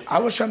picture.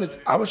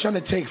 was trying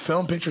to take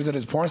film pictures of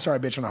this porn star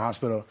bitch in the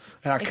hospital,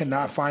 and I could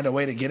not find a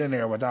way to get in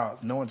there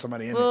without knowing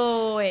somebody in it.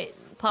 Oh, wait.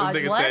 Pause.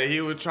 This nigga What? said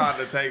he was trying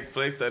to take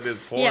flicks of this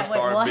porn Yeah, wait,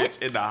 star what?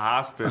 bitch in the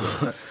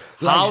hospital.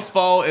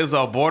 Houseful is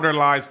a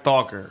borderline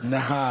stalker.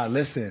 Nah,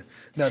 listen.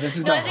 No, this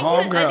is Well, the I think he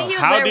was homegirl.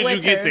 How there did you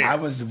with get her. there? I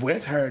was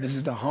with her. This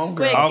is the homegirl.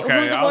 Wait, Okay,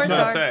 who's the I was porn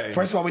gonna star? say.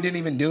 First of all, we didn't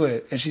even do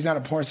it, and she's not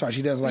a porn star.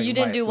 She does like You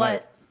didn't do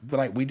what?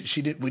 We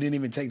didn't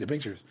even take the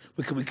pictures.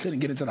 We couldn't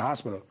get into the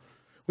hospital.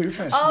 We were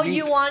trying to Oh, sneak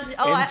you wanted?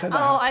 Oh, into the-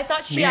 I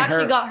thought she Me and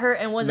actually her- got hurt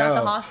and was at the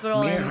No,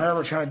 hospital. Me and her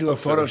were trying to do a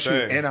photo gonna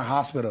shoot say. in a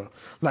hospital,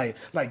 like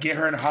get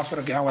her in a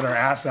hospital gown with her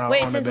ass out.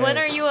 Wait, on the since bed. when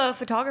are you a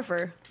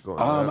photographer?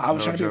 I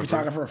was trying to be a jumper.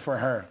 photographer for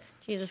her,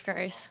 Jesus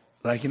Christ.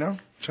 like trying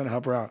to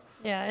help her out.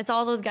 Yeah, it's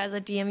all those guys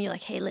that DM you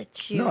like, hey, let's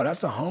shoot. No, that's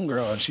the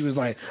homegirl, and she was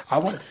like, I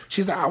want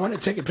to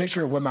take a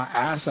picture with my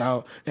ass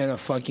out in a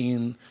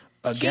fucking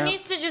she gown.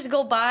 needs to just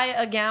go buy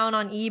a gown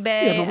on eBay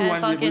Yeah, but we and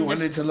wanted fucking it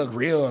just, to look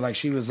real. Like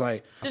she was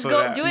like, just So go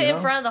that, do it you in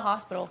know? front of the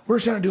hospital. we're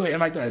trying to do it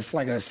in it's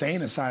like a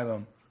sane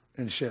asylum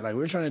and shit. Like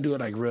we're trying to do it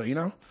like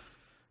real,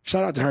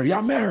 Shout out to her.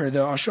 Y'all met her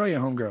the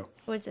Australian homegirl,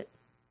 Who is it?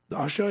 the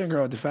Australian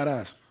girl with the fat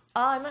ass.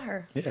 Oh, I met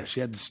her. Yeah,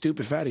 she had the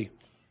stupid fatty.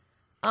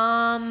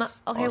 Okay,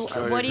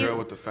 Australian what do girl you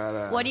with the fat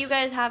ass. what do you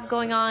guys have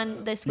going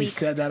on this You week?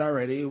 said that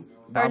already.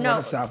 I'm no. going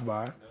to South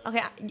by.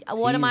 Okay,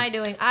 what am I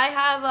doing? I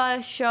have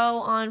a show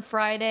on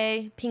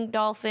Friday, Pink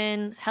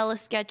Dolphin, Hella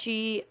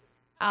Sketchy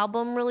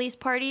album release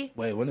party.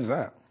 Wait, when is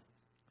that?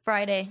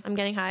 Friday. I'm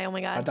getting high. Oh my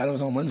I god. thought it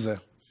was on Wednesday.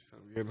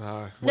 I'm getting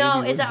high.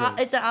 No, do you it's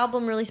Wednesday? it's an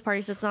album release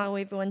party, so it's not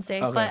Wavy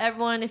Wednesday. Okay. But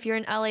everyone, if you're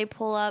in LA,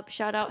 pull up.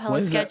 Shout out Hella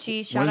When's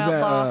Sketchy. that? Shout When's out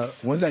that?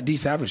 Box. When's that D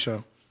Savage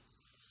show?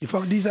 You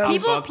fuck with D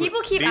Savage?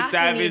 People keep D asking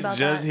me Savage about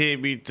just that.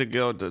 hit me to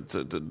go to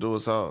do a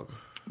song.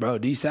 Bro,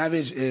 D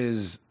Savage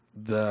is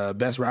the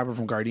best rapper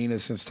from Gardena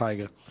since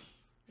Tyga.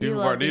 You from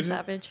love D Gardena?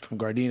 Savage. From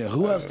Gardena.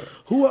 Who else?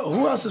 Who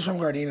else is from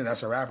Gardena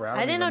that's a rapper?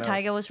 I didn't know even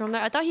Tyga was from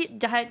there. I thought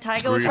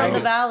Tyga was Greedo. from the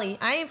Valley.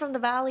 I ain't from the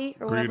Valley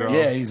or whatever. Greedo.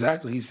 Yeah,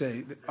 exactly. He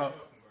said,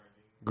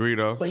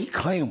 Greedo. but he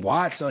claimed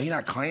Watts, so he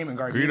not claiming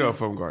Gardena. Greedo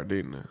from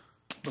Gardena.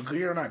 But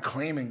Greedo not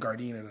claiming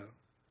Gardena though.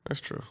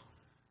 That's true.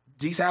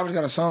 D Savage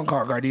got a song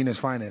called Gardena's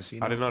Finest.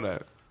 I didn't know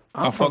that.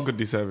 I'm I fuck from- with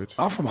D Savage.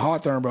 I'm from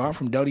Hawthorne, bro. I'm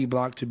from Doty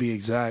Block to be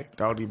exact.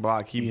 Doughty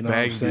Block, he You know what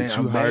I'm banged saying? it.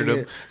 I'm You heard banging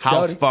him. it.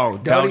 House Doty- phone.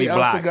 Doty Doughty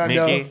Block, El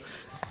Segundo. nigga.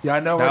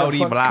 Y'all know where Doughty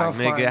the fuck Block, come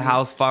nigga. find me.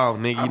 House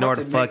phone, nigga. You I'm know where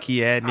about the to fuck make-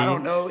 he at, I don't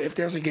nigga. know if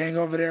there's a gang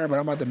over there, but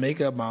I'm about to make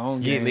up my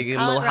own Yeah, gang. nigga.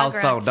 Call Little it house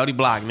Rugrats. phone. Doughty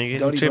Block, nigga.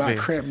 Doty You Block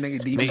tripping. Crip, nigga,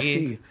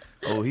 DBC.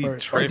 Oh, he Or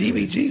tripping.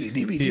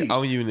 DBG. He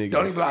on you, niggas.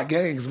 Doty Block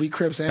gangs. We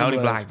Crips and Doughty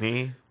Bloods. Block,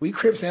 nigga. We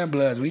Crips and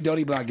Bloods. We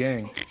Doty Block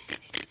gang.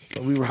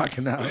 So we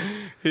rocking out.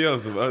 He on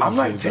some other I'm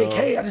like, shit, dog.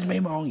 TK, I just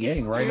made my own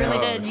gang right You really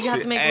now. did. You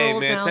have to make Hey,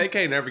 rules man, now.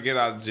 TK never get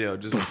out of jail.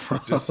 Just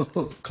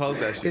close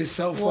that shit. It's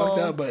so Whoa. fucked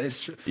up, but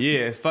it's true. Yeah,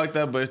 it's fucked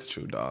up, but it's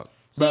true, dog.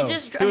 Bro, He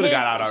just he would've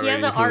got out he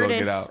has already an if he was gonna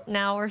get artist out.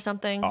 now or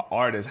something.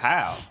 Artist,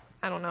 how?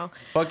 I don't know.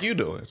 Fuck you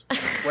doing?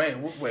 Wait,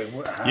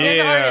 what? How? He has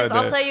an artist.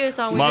 I'll the- play you a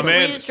song. We my just,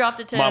 we just dropped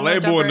it to my him. No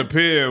label in the jumper.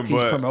 pen,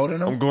 He's but promoting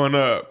them? I'm going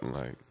up. I'm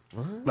like,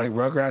 what? Like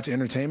Rugrats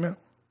Entertainment?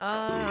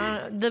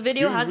 The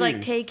video has like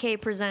Excuse TK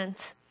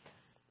presents.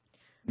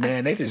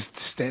 Man, they just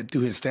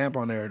threw his stamp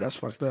on there. That's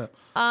fucked up.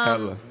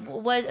 Hella.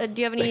 What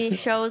do you have any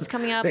shows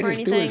coming up They or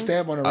just threw anything? his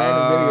stamp on a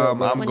random video, bro. I'm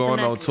When's the going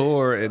on next?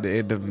 tour at the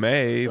end of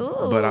May, but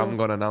Ooh. I'm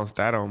gonna announce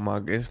that on my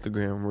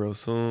Instagram real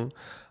soon.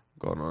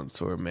 Going on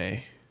tour in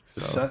May.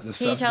 The So,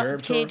 Sus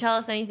Gerb Can you tour. tell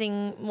us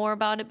anything more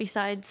about it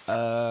besides?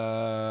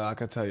 I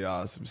can tell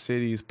y'all some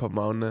cities: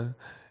 Pomona,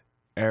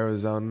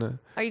 Arizona.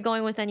 Are you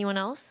going with anyone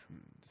else?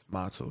 It's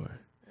my tour.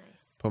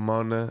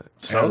 Pomona,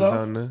 Solo?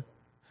 Arizona,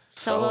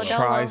 Solo dolo.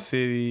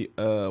 Tri-City,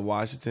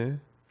 Washington,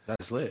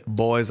 That's lit.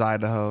 Boise,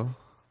 Idaho,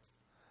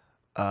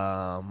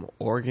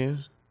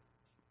 Oregon,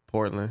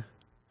 Portland.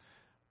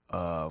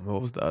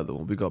 What was the other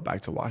one? We go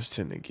back to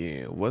Washington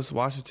again. What's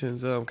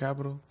Washington's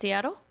capital?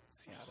 Seattle?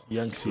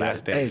 Young Seattle.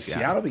 Last day Hey, of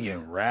Seattle Seattle. be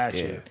getting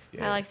ratchet.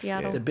 I like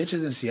Seattle. The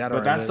bitches in Seattle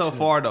But are that's lit, so too.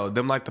 far though.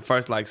 Them like the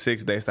first like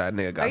 6 days that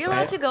nigga got. Are you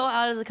allowed to go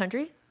out of the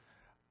country?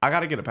 I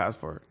gotta get a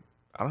passport.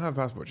 I don't have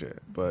a passport yet,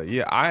 but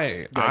yeah, I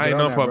ain't Gotta on get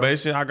on that, bro.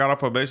 probation. I got on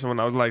probation when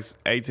I was like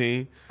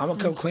 18. I'm gonna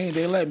come clean.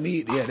 They let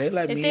me. Yeah, they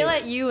let If me. they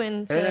let you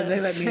in, They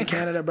let me in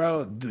Canada,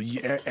 bro.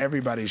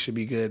 Everybody should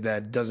be good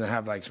that doesn't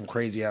have like some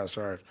crazy ass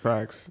charge.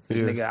 Facts. This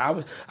Yeah.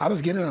 nigga, I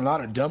was getting in a lot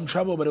of dumb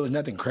trouble, but it was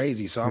nothing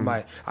crazy. So Hmm. I'm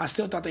like, I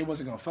still thought they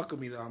wasn't gonna fuck with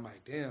me though. I'm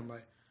like, damn,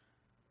 like,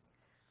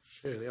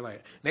 shit. They're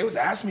like, they was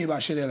asking me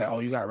about shit. They're like, oh,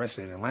 you got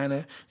arrested in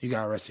Atlanta, you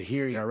got arrested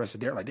here, you got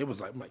arrested there. Like, they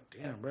was like, I'm like,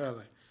 damn, bro,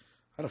 like,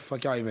 how the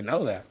fuck y'all even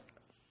know that?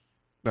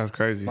 That's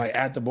crazy. Like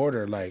at the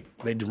border, like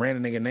they ran a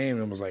nigga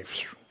name and was like,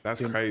 That's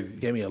crazy.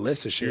 gave me a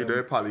list of Yeah, shit.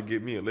 they'd probably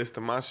give me a list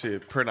of my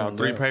shit, print out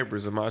 3 yeah.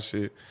 papers of my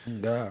shit.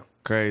 Yeah.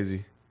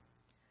 Crazy.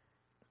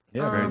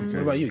 Yeah, Crazy,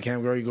 what about you,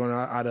 Cam Girl? You going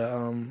out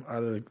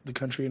of the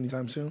country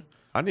anytime soon?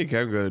 I need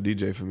Cam Girl to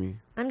DJ for me.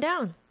 I'm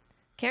down.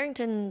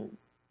 Carrington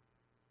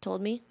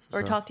told me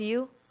or talked to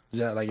you. Is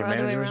that like your Or other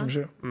way manager or some around?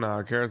 shit?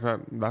 Nah, Karen's not.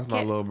 That's my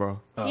Can't- little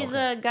bro. He's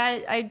a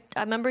guy. I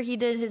remember he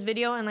did his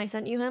video and I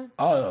sent you him.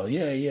 Oh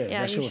yeah. Yeah,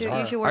 that shit you was should hard.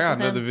 you should work I got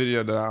with another him.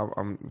 video that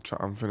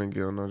I'm finna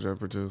get on No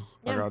Jumper too.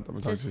 Yeah, I'm gonna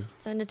talk to you. just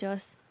send it to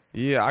us.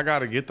 Yeah, I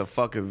gotta get the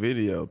fucking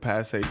video.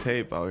 Passe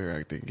Tape out here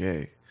acting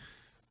gay.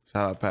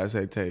 Shout out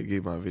Passe Tape.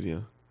 Give my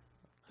video.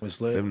 What's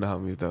lit? Them the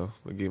homies though.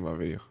 But give my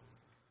video.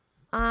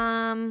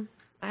 I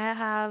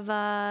have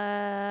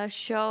a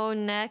show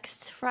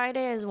next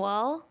Friday as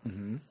well.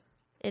 Mm-hmm.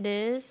 It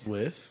is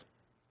with.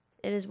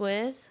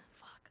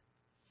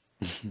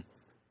 Fuck.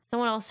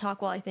 Someone else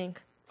talk while I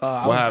think.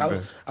 What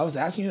happened? I was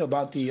asking you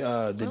about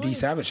the D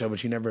Savage show,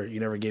 but you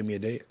never gave me a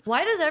date.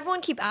 Why does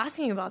everyone keep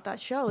asking about that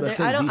show? Because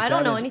I don't D know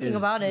Savage anything is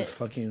about it.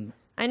 Fucking,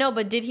 I know,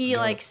 but did he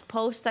like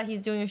post that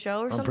he's doing a show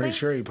or something? I'm pretty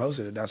sure he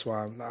posted it. That's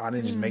why I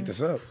didn't just make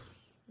this up.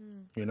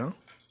 You know.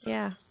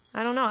 Yeah,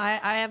 I don't know. I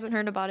haven't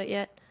heard about it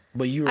yet.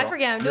 But you, I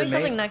forget. I'm your doing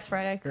something name- next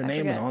Friday. Your I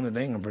name is forget. on the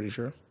thing. I'm pretty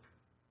sure.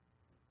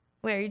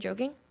 Wait, are you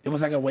joking? It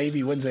was like a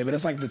wavy Wednesday, but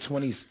it's like the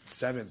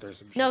 27th or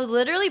some shit. No,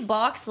 literally,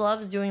 Box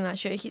loves doing that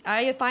shit.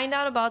 I find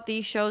out about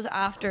these shows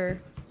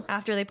after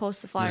they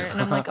post the flyer,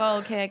 and I'm like, oh,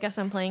 okay, I guess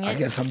I'm playing I it.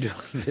 guess I'm doing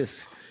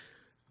this.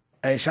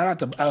 Hey, shout out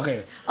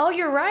to Oh,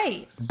 you're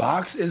right.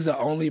 Box is the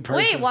only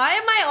person. Wait, why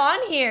am I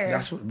on here?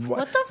 That's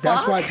what the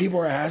That's fuck? why people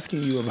are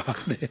asking you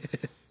about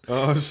it.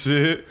 Oh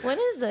shit. When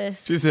is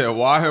this? She said,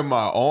 "Why am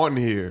I on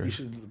here?" You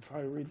should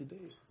probably read the date.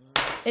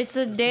 It's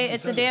the day.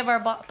 It's the day of our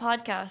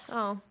podcast.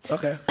 Oh,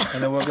 Okay,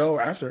 and then we'll go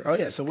after. Oh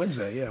yeah, so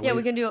Wednesday. Yeah, yeah,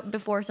 we can do it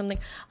before something.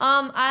 We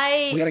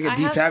gotta get I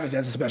D have- Savage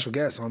as a special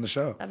guest on the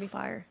show. That'd be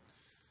fire.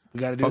 We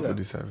gotta do Fuck that. with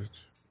D Savage.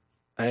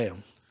 Hey,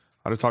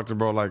 I just talked to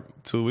bro like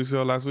 2 weeks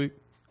ago, last week.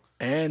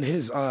 and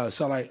his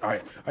so like, all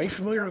right, are you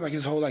familiar with like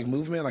his whole like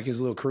movement, like his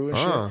little crew and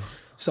Uh. shit?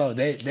 So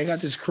they got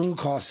this crew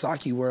called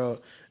Saki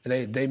World,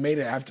 and they made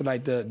it after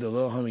like the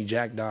little homie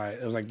Jack died.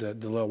 It was like the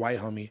little white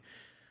homie.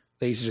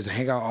 They used to just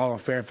hang out all in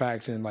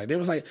Fairfax, and like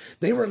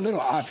they were little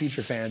Odd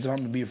Future fans. If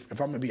I'm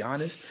gonna be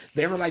honest,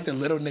 they were like the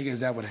little niggas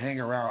that would hang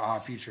around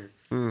Odd Future,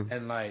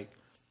 and like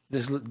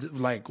this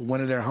like one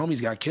of their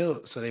homies got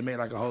killed, so they made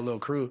like a whole little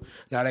crew.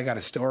 Now they got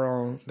a store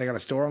on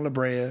La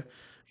Brea.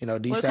 You know,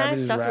 D What Savage kind of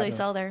is stuff do they rapping.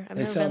 sell there? I've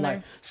They never sell been like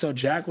there. so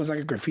Jack was like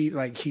a graffiti,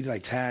 like he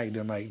like tagged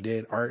and like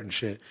did art and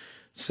shit.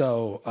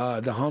 So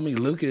the homie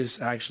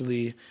Lucas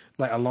actually,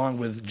 like along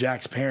with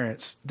Jack's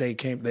parents, they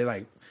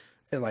like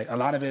a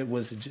lot of it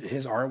was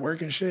his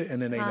artwork and shit,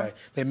 and then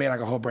they made like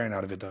a whole brand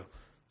out of it though.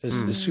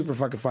 It's super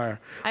fucking fire.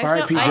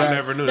 R.I.P. I Jack.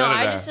 never knew No, none of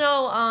I that. just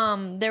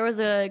know there was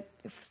a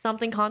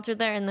something concert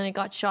there, and then it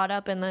got shot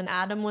up, and then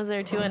Adam was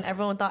there too, and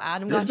everyone thought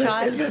Adam got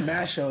shot. It's been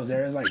mad shows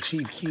there. It's like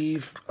Chief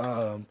Keef,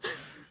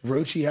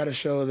 Rucci had a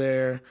show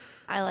there.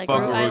 I like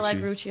Fuck I like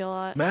Rucci. Rucci a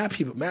lot. Mad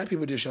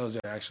people did shows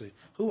there actually.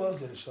 Who else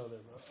did a show there,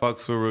 bro? Fuck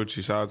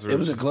Surucci. Shout out to It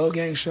was a Rucci. Glow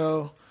Gang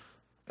show,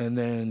 and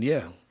then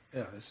yeah.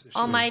 It's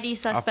Almighty I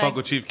Suspect. fuck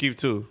with Chief Keef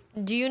too.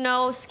 Do you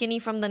know Skinny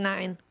from the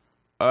Nine?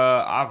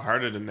 I've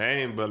heard of the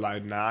name, but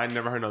like, nah, I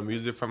never heard no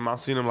music from him. I've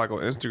seen him like on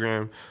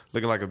Instagram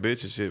looking like a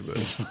bitch and shit,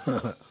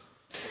 but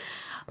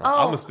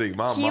I'm gonna speak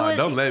my he mind. was-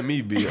 Don't let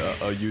me be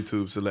a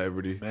YouTube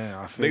celebrity. Man,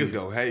 I feel Niggas you.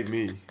 gonna hate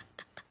me.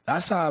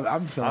 That's how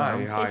I'm feeling. I ain't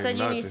They hiding said you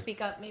need nothing. to speak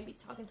up, maybe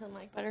talking to the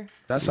mic better.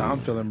 That's how I'm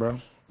feeling, bro.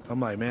 I'm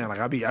like, man, like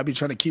I be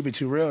trying to keep it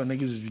too real, and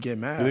niggas just get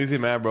mad. At least he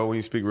mad, bro, when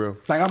you speak real.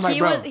 Like I'm like,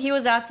 bro, He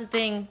was at the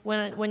thing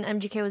when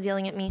MGK was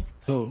yelling at me.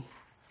 who?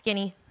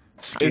 Skinny.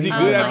 Is he Skinny?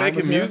 good at like-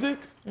 making music?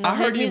 No, I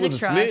heard his he was music's a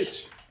trash.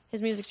 snitch.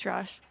 His music's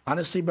trash.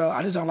 Honestly, bro,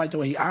 I just don't like the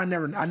way I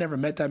never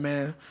met that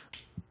man.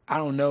 I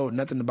don't know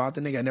nothing about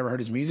the nigga. I never heard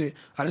his music.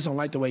 I just don't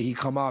like the way he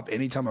come off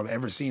anytime I've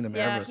ever seen him.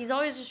 Yeah, ever. he's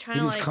always just trying He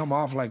to just like come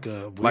off like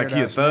a weird Like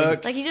he a ass thug?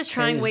 nigga. like he's just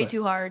trying He's way like-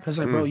 too hard. It's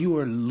like, bro, you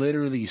were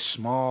literally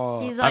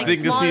small. He's like I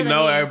think because smaller he than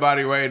know me.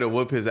 everybody ready to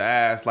whoop his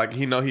ass. Like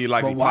he know he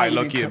like But he why probably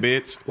low even key a come-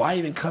 bitch. Why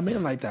even come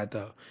in like that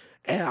though?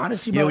 And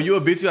honestly, Yeah, bro, when you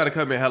a bitch, you gotta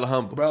come in hella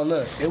humble. bro,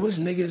 look, it was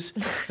niggas.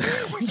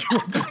 when you a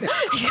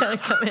bitch, You gotta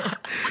come in.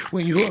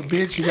 when you a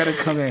bitch, you gotta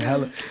come in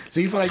hella. So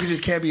you feel like you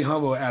just can't be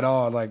humble at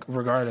all, like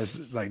regardless,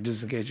 like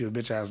just in case you a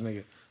bitch ass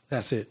nigga.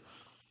 That's it.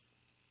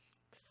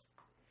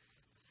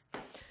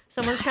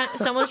 Someone's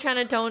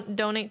trying to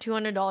donate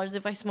 $200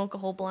 if I smoke a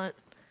whole blunt.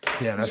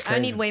 Yeah, that's crazy. I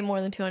need way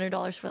more than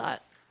 $200 for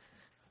that.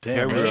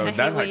 Damn, Kev bro. girl, hate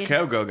that's how weed.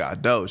 Kev girl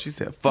got dope. She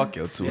said, "Fuck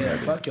your 200." Yeah,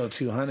 fuck your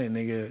 200,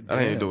 nigga. I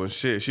ain't Damn. doing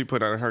shit. She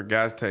put on her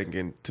gas tank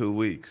in 2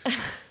 weeks.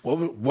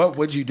 What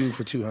would you do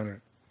for 200?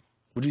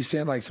 Would you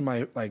send like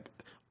somebody like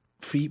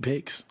feet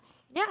pics?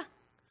 Yeah.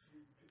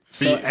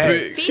 So,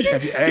 hey, pics.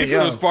 if you, hey, He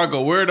yo, finna spark a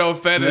weirdo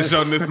fetish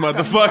on this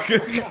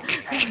motherfucker.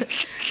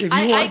 if you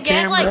I want get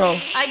Cam, like bro,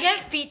 I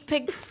get feet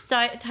pic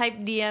type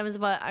DMs,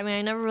 but I mean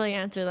I never really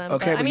answer them.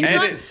 Okay, but, I but mean you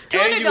and, just-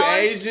 and you $200.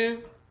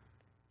 Asian.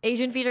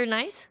 Asian feet are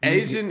nice.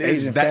 Asian,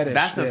 Asian is fetish,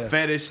 that's a yeah.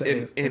 fetish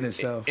In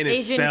itself. In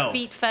Asian itself.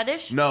 feet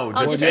fetish. No, oh,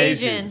 just just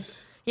Asian.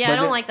 Asians. Yeah, But I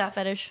don't then- like that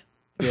fetish.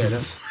 yeah,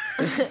 that's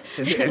is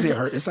it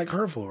hurt? It's like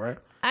hurtful, right?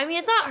 I mean,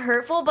 it's not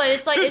hurtful, but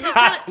it's like it's just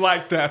I kind of.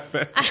 like that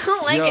fetish. I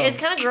don't like Yo. it. It's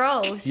kind of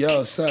gross.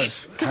 Yo,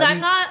 sus. Because How do I'm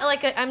you- not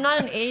like I'm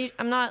not an age.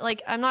 I'm not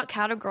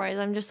categorized.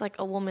 I'm just like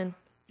a woman.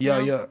 Yo,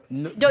 you know? yo.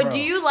 No, Do, bro. do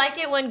you like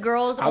it when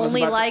girls I was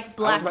only about to- like I was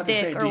black about to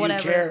dick say, or do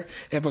whatever? you care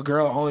if a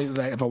girl only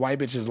like if a white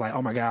bitch is like,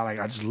 oh my god, like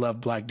I just love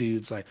black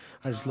dudes, like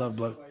I just love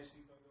black.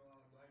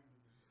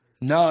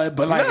 No,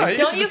 but like, Nah, it- you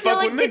Don't should you just feel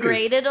fuck like with niggas.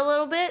 degraded a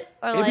little bit,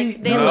 or It like be-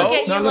 they no, look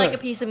at you no, like look.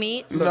 a piece of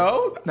meat?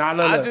 No, Nah,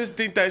 look, I look. just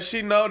think that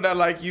she know that,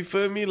 like, you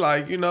feel me,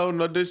 like, you know,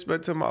 no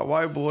disrespect to my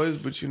white boys,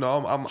 but you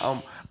know,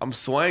 I'm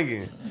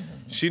swinging.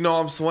 She know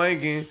I'm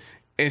swinging,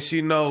 and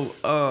she know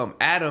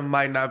Adam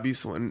might not be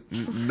swinging.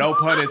 No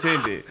pun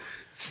intended.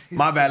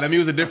 My bad. Let me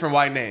use a different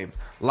white name.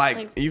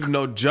 Like you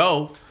know,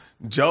 Joe.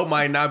 Joe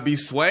might not be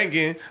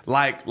swinging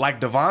like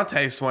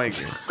Devontae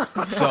swinging.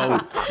 So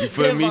you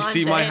feel me?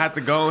 She Devontae. might have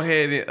to go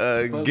ahead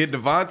and get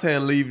Devontae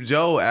and leave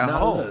Joe at no,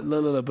 home.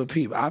 look, but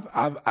peep,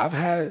 I've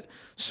had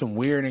some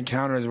weird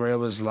encounters where it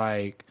was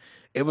like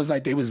they was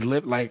like it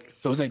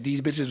was like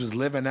these bitches was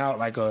living out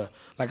like a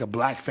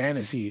black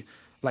fantasy.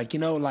 Like,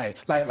 you know, like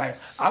I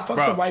fucked Bro,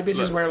 some white bitches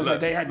look, where it was look,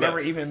 like they had look. never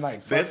even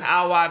like That's fucked.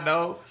 how I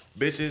know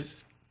bitches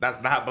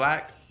that's not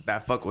black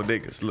that fuck with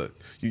niggas. Look,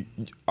 you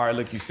all right,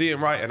 look, you see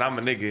him right, and I'm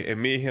a nigga,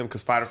 and me and him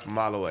conspired from a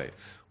mile away.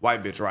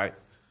 White bitch, right?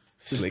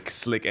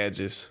 Slick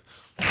edges,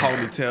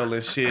 ponytail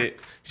and shit.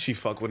 She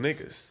fuck with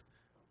niggas.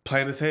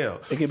 Plain as hell.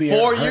 It could be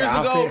 4 her years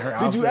outfit, ago, her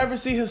did you outfit. ever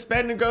see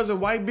Hispanic girls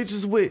and white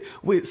bitches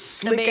with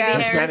slick baby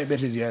ass? hair. Hispanic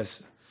bitches,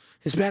 yes.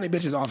 Hispanic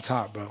bitches off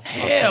top, bro. Off top.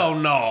 Hell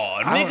no,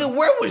 nigga.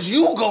 Where was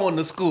you going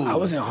to school? I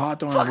was in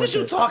Hawthorne. Fuck with is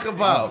you the- talking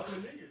about?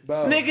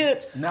 Bro. Nigga,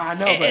 Nah, I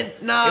know,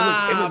 but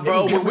nah, it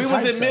bro. was when we different was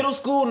types, in though. middle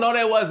school, no,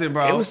 that wasn't,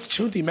 bro. It was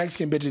chunty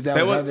Mexican bitches that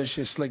They would was- have this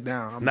shit slick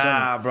down. I'm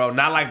Nah, bro,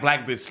 not like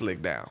black bitch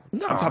slick down.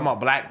 No. I'm talking about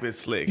black bitch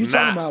slick. You Not-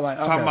 talking about like-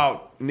 talking okay.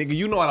 about nigga.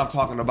 You know what I'm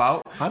talking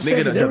about, I'm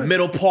saying nigga. The there was-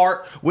 middle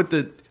part with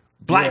the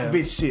black Yeah.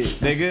 bitch shit,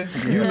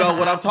 nigga. You know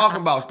what I'm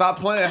talking about. Stop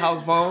playing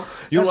house phone.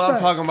 You know That's what I'm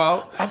facts. talking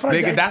about, I feel like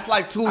nigga. that- That's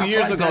like 2 I feel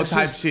years like ago that's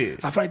type just-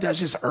 shit. I feel like that's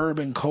just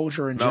urban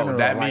culture in No, general.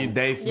 that like, mean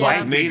they Yeah. fuck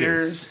white niggas.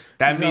 beaters,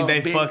 That you mean know, they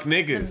big- fuck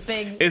niggas. The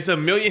big- It's a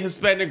million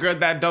Hispanic girls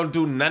that don't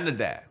do none of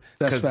that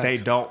That's because they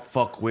facts. don't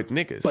fuck with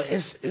niggas. But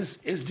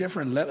it's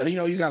different level. You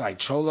know, you got like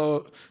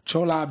chola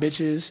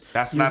bitches.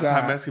 That's You not the got,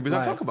 type of Mexican bitch I'm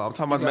like- talking about. I'm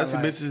talking about you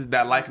got, Mexican like- bitches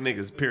that like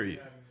niggas, period.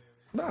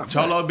 Nah,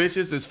 Cholo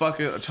bitches is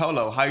fucking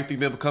cholo. How you think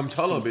they become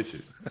cholo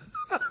bitches?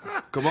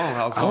 Come on,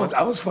 household.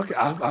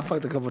 I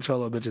fucked a couple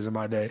cholo bitches in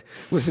my day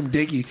with some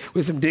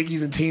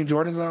Dickies and Team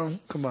Jordans on.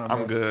 Come on, I'm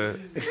man.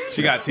 good.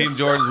 She got Team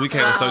Jordans. We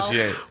can't Wow.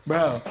 associate.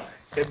 bro.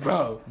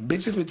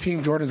 Bitches with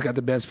Team Jordans got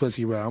the best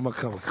pussy, bro. I'm gonna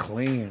come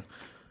clean,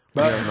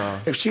 bro. Yeah, no.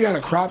 If she got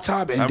a crop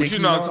top and I mean, Dickies you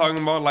know what on, I'm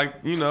talking about, like,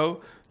 you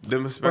know,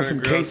 them Hispanic some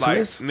girls,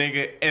 K-Swiss? like,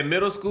 nigga, in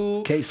middle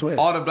school, K-Swiss.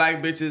 all the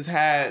black bitches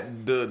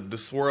had the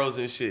swirls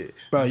and shit.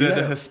 Bro, you the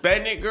gotta-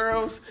 Hispanic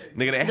girls,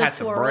 nigga, they had the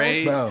swirls?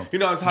 braids. Bro, You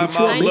know what I'm get talking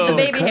you a about? bitch Little,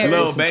 with baby hairs.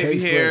 little Some baby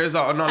K-Swiss. hairs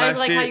on all I that just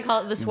like shit. how you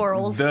call it the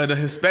swirls. The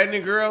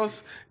Hispanic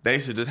girls, they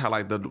should just have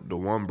like the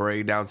one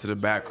braid down to the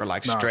back or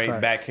like Nah, straight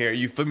facts. back hair.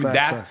 You feel me? Facts,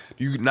 That's facts.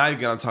 you. Now you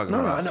get what I'm talking No,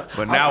 no, about. I know.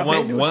 But I now knew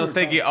what once you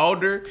they were get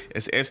older,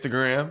 it's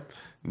Instagram.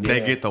 They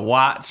Yeah. get the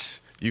watch.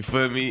 You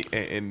feel me?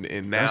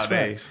 And now That's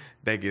facts.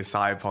 they get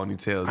side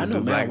ponytails. I and know,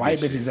 do man. black White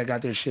bitch bitches shit. that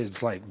got their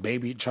shit like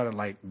baby, trying to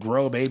like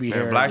grow baby Man,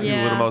 hair. black people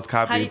are Yeah. the most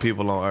How do copying you-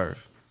 people on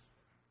earth.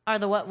 Are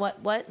the what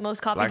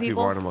most copied Black people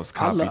people? are the most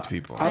copied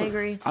people. I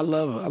agree. I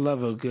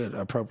love a good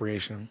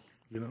appropriation.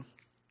 You know,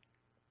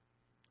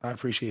 I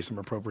appreciate some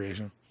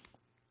appropriation.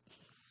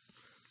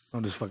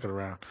 I'm just fucking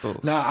around. Cool.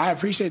 No, I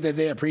appreciate that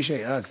they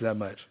appreciate us that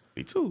much.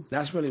 Me too.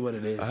 That's really what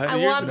it is. 100 Well,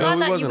 years I'm ago, glad we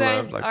that you wasn't guys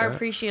loved like are that.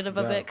 appreciative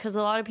of it because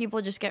a lot of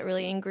people just get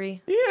really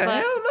angry. Yeah, But-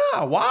 hell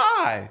no.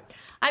 Why?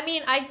 I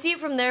mean, I see it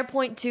from their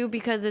point too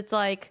because it's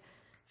like,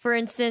 for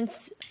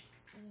instance,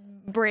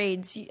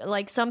 braids.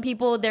 Like some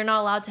people, they're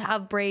not allowed to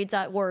have braids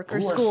at work or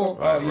Who are school.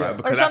 some- oh, yeah. Right,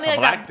 because Or that's something a like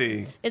black that.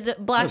 thing. Is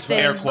it black That's thing?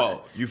 Air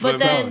quote. You feel But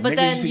me? then, No, but niggas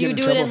then used to get you in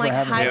do it trouble in for like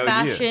having high Hell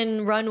yeah.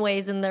 fashion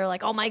runways, and they're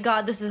like, "Oh my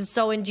god, this is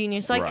so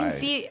ingenious." So I can Right.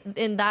 see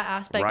in that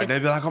aspect. Right, it's-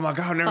 they'd be like, "Oh my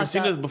god, I've never fucked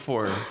seen up. this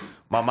before."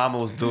 My mama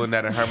was doing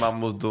that, and her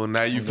mama was doing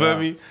that. You feel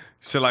me?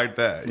 Shit like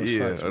that. That's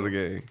Yeah, facts, of the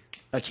bro. game.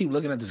 I keep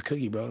looking at this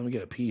cookie, bro. Let me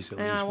get a piece at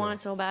and least. I bro. want it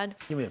so bad.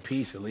 Give me a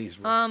piece at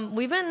least, bro.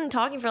 We've been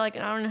talking for like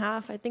an hour and a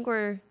half. I think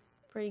we're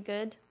pretty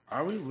good.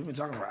 Are we? We've been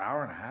talking for an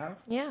hour and a half.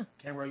 Yeah.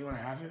 Camera, you want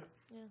to have it?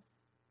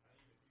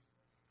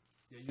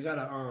 Yeah, you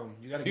gotta.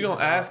 You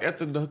gonna ask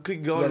after the cookie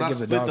go gotta and I give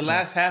the split dog the some.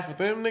 last half with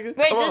them, nigga?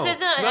 Wait, Come this on. isn't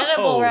No.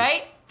 edible,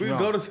 right? We can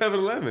go to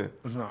 7-Eleven.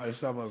 It's not.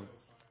 It's not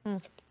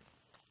moving.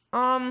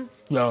 Um,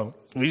 Yo,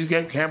 we just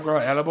gave Cam Girl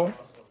edible,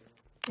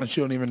 and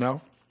she don't even know.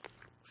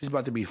 She's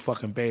about to be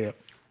fucking baited.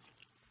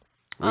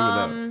 Agree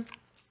with that.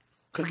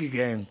 Cookie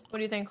gang. what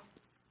do you think?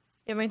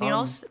 You have anything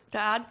else to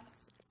add?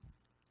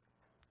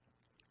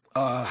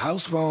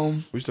 House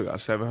phone. We still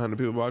got 700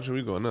 people watching.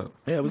 We going up.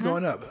 Yeah, we're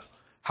going up.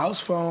 House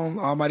phone.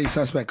 Almighty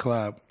Suspect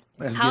Club.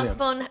 Let's get House it.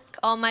 phone,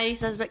 Almighty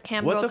says, but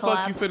Cam What Girl the fuck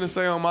collab. you finna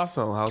say on my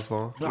song, House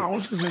Phone? No, I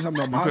want you to say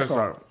something about You my finna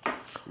song. start.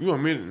 You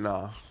want me to?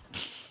 Nah.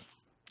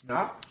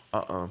 Nah.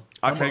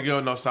 I can't get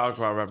on no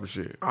SoundCloud rapper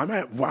shit. I'm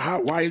at.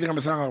 Why do you think I'm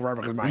a SoundCloud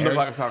rapper? Because my You hair. look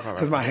like a SoundCloud rapper.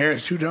 Because my hair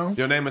is too dumb.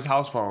 Your name is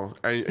House Phone,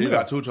 and you Yeah.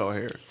 got Tucho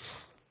hair.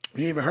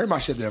 You ain't even heard my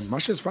shit then. My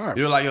shit's fire.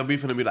 You're like your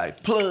beef finna be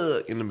like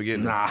plug in the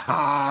beginning. Nah.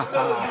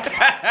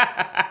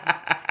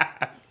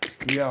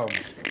 Yo,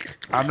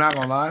 I'm not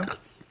gonna lie.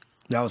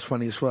 That was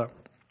funny as fuck.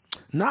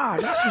 Nah,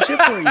 I got some shit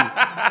for you.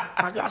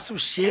 I got some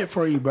shit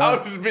for you, I bro.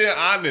 was just being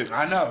honest.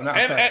 I know. Not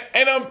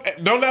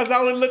And don't that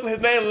sound look like his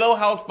name? Low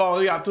House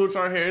Phone. He got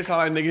Tucho hair. It's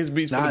like nigga his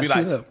beats Nah, finna be see,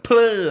 like look. plug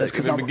That's in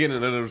 'cause the I'm-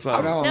 beginning of the I'm song.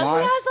 not gonna No,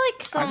 lie. he has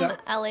like some got-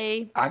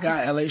 LA. I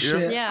got LA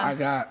shit.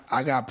 Yeah.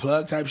 I got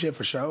plug type shit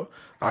for sure.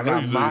 I know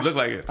got you do. mosh. Look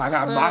like it. I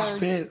got mosh Plug.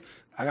 pit.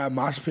 I got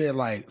mosh pit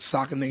like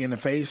sock a nigga in the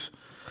face.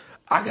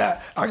 I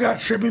got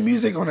tripping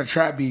music on the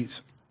trap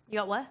beats. You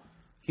got what?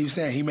 He was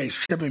saying he makes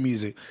tripping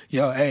music.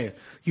 Yo, hey,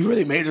 you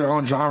really made your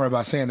own genre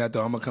by saying that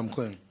though. I'm gonna come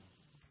clean.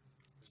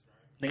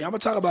 Nigga, I'm gonna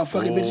talk about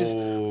fucking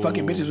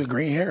bitches with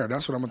green hair.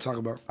 That's what I'm gonna talk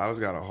about. I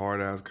just got a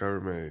hard ass cover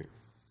made.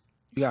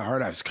 You got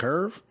hard ass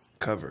curve?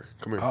 Cover.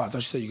 Come here. Oh, I thought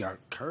you said you got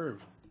curve.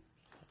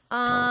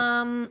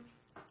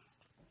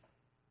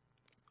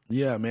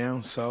 Yeah,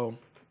 man. So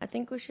I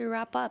think we should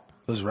wrap up.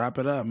 let's wrap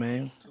it up,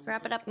 man.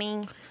 Wrap it up,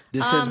 Ming.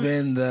 This has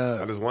been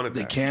I just wanted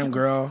the that. Cam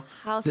Girl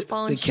House the,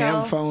 phone the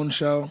Cam show. Phone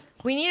Show.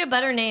 We need a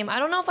better name. I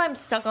don't know if I'm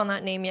stuck on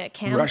that name yet.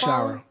 Cam Rush Phone?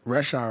 Hour.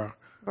 Rush Hour.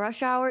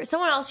 Rush Hour.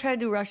 Someone else tried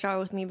to do Rush Hour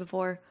with me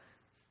before,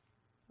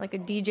 like a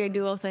DJ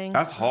duo thing.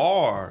 That's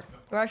hard.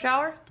 Rush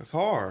Hour. That's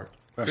hard.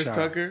 Rush Chris Hour.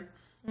 Tucker,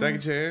 Jackie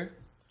Chan.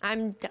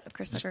 I'm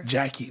Chris Tucker.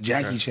 Jackie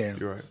Chan.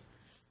 You're right.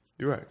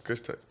 You're right.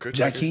 Chris Jackeen. Tucker,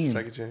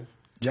 Jackie Chan.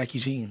 Jackie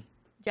Chan.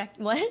 Jack.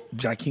 What?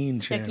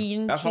 Jackeen Chan.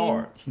 Jackie. That's Chan.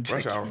 hard.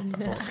 Rush hour.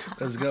 That's hard.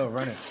 Let's go.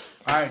 Run it.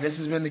 All right, this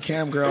has been the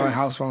Cam Girl and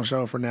House Phone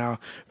Show for now,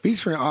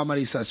 featuring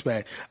Almighty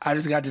Suspect. I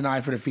just got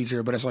denied for the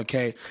feature, but it's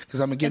okay because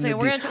I'm gonna get. It's okay.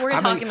 We're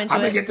gonna talk him into I'm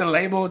gonna it. get the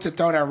label to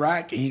throw that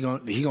rack, and he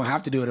gonna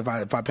have to do it if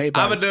I PayPal.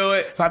 I'ma do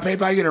it. If I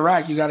PayPal you the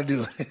rack, you got to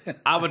do it.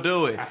 I'ma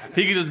do it.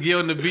 He can just get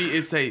on the beat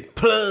and say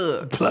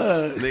plug.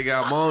 Plug.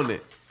 Nigga, I'm on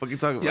it. What you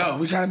talking about? Yo,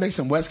 we trying to make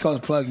some West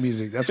Coast plug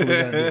music. That's what we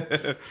gotta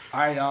do. All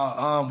right,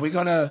 y'all. We're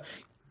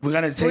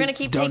gonna take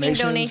keep taking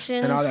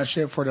donations. and all that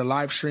shit for the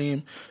live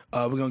stream.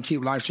 We're gonna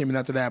keep live streaming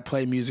after that,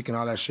 play music and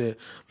all that shit.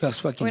 Let's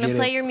fucking We're gonna get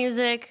play it. your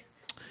music.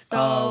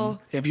 So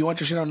If you want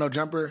your shit on No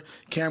Jumper,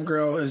 Cam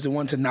Girl is the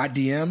one to not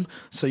DM.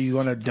 So you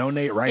want to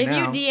donate right if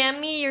now. you DM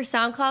me your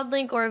SoundCloud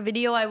link or a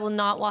video, I will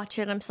not watch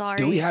it. I'm sorry.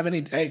 Do we have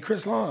any? Hey,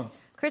 Chris Long.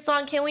 Chris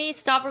Long, can we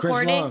stop Chris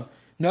recording? Long.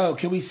 No,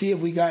 can we see if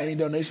we got any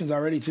donations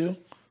already too?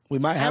 We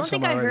might I have don't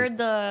some think I already. heard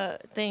the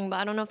thing, but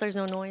I don't know if there's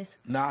no noise.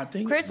 Nah, I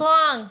think Chris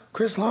Long.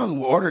 Chris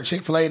Long ordered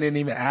Chick-fil-A and didn't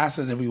even ask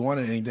us if we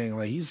wanted anything.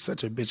 Like, he's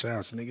such a bitch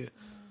ass nigga.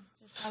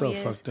 So he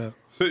is. fucked up.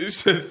 You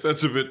said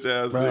such a bitch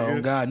ass Bro, nigga.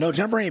 oh God. No,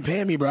 Jumper ain't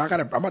paying me, bro. I'm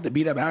about to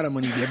beat up Adam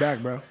when he get back,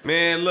 bro.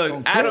 Man, look,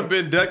 Don't Adam quit.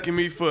 been ducking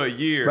me for a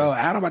year. Bro,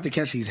 Adam about to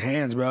catch these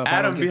hands, bro. If I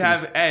Adam don't be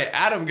get these-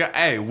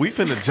 having, we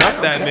finna jump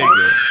that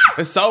nigga.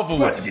 It's over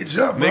About with. to get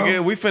jumped, bro.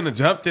 Nigga, we finna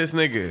jump this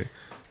nigga.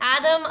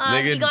 Adam,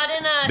 Nigga, he got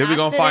in a then we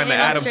gonna find the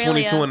Adam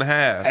Australia. 22 and a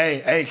half.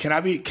 Hey, can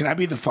I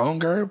be the phone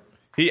girl?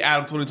 He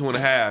Adam 22 and a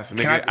half,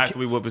 nigga, I- after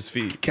we whoop his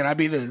feet. Can I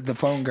be the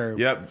phone girl?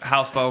 Yep,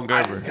 house phone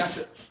I Gerber. just got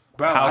the,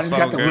 Bro, I House just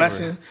got the Gerber.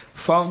 blessing.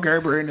 Phone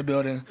Gerber in the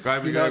building.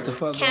 Gravy You know what Gerber. the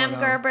fuck Cam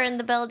going on. Gerber in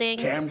the building.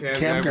 Cam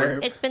Gerber. Gerber.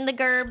 It's been the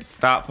Gerbs.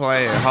 Stop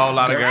playing. Whole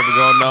lot of Gerber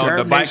going on. Gerb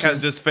The bike Nation. has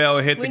just fell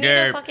and hit We the need to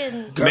Gerb.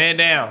 fucking. Man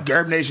down.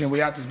 Gerb Nation,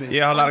 we out this bitch.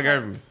 Yeah, a whole lot of Okay.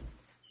 Gerber.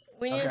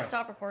 We need to Okay.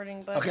 stop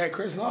recording, but. Okay,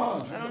 Chris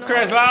Long.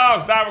 Chris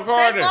Long, stop Chris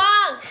recording.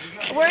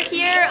 Long, we're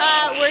here.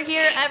 We're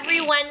here every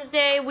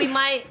Wednesday. We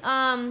might.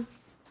 Hold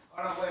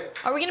on, wait.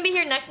 Are we gonna be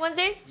here next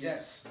Wednesday?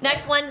 Yes.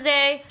 Next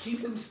Wednesday, Keep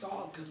them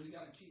stalled because we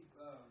got to keep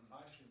live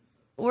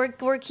streaming.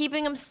 we're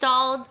keeping them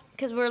stalled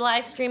because we're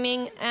live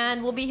streaming,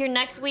 and we'll be here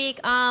next week.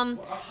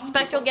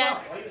 Special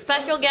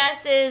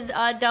guest is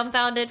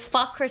Dumbfounded.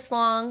 Fuck Chris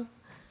Long.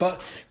 But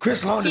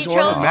Chris Long just He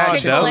ordered chose mad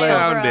Chick-fil-A Chick-fil-A. over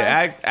Dumbfounded.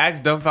 us.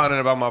 Ask Dumbfounded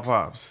about my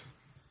pops.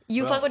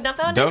 You fuck with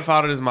Dumbfounded?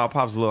 Dumbfounded is my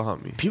pops' little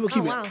homie. People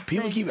keep wow.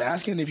 people Nice. keep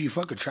asking if you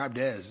fuck with Trap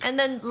Dez. And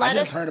then I let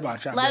just us heard about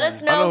Trap let Dez.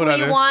 us I know know who who that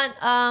you is.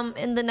 want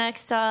in the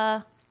next.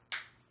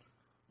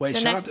 Wait, the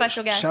shout next out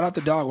special guest. Shout out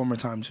the dog one more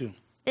time too.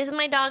 This is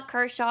my dog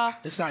Kershaw.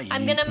 It's not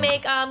I'm you. gonna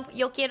make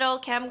Yo Quiero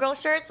Cam Girl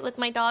shirts with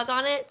my dog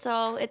on it,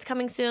 so it's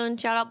coming soon.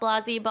 Shout out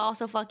Blasey, but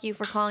also fuck you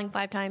for calling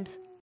 5 times.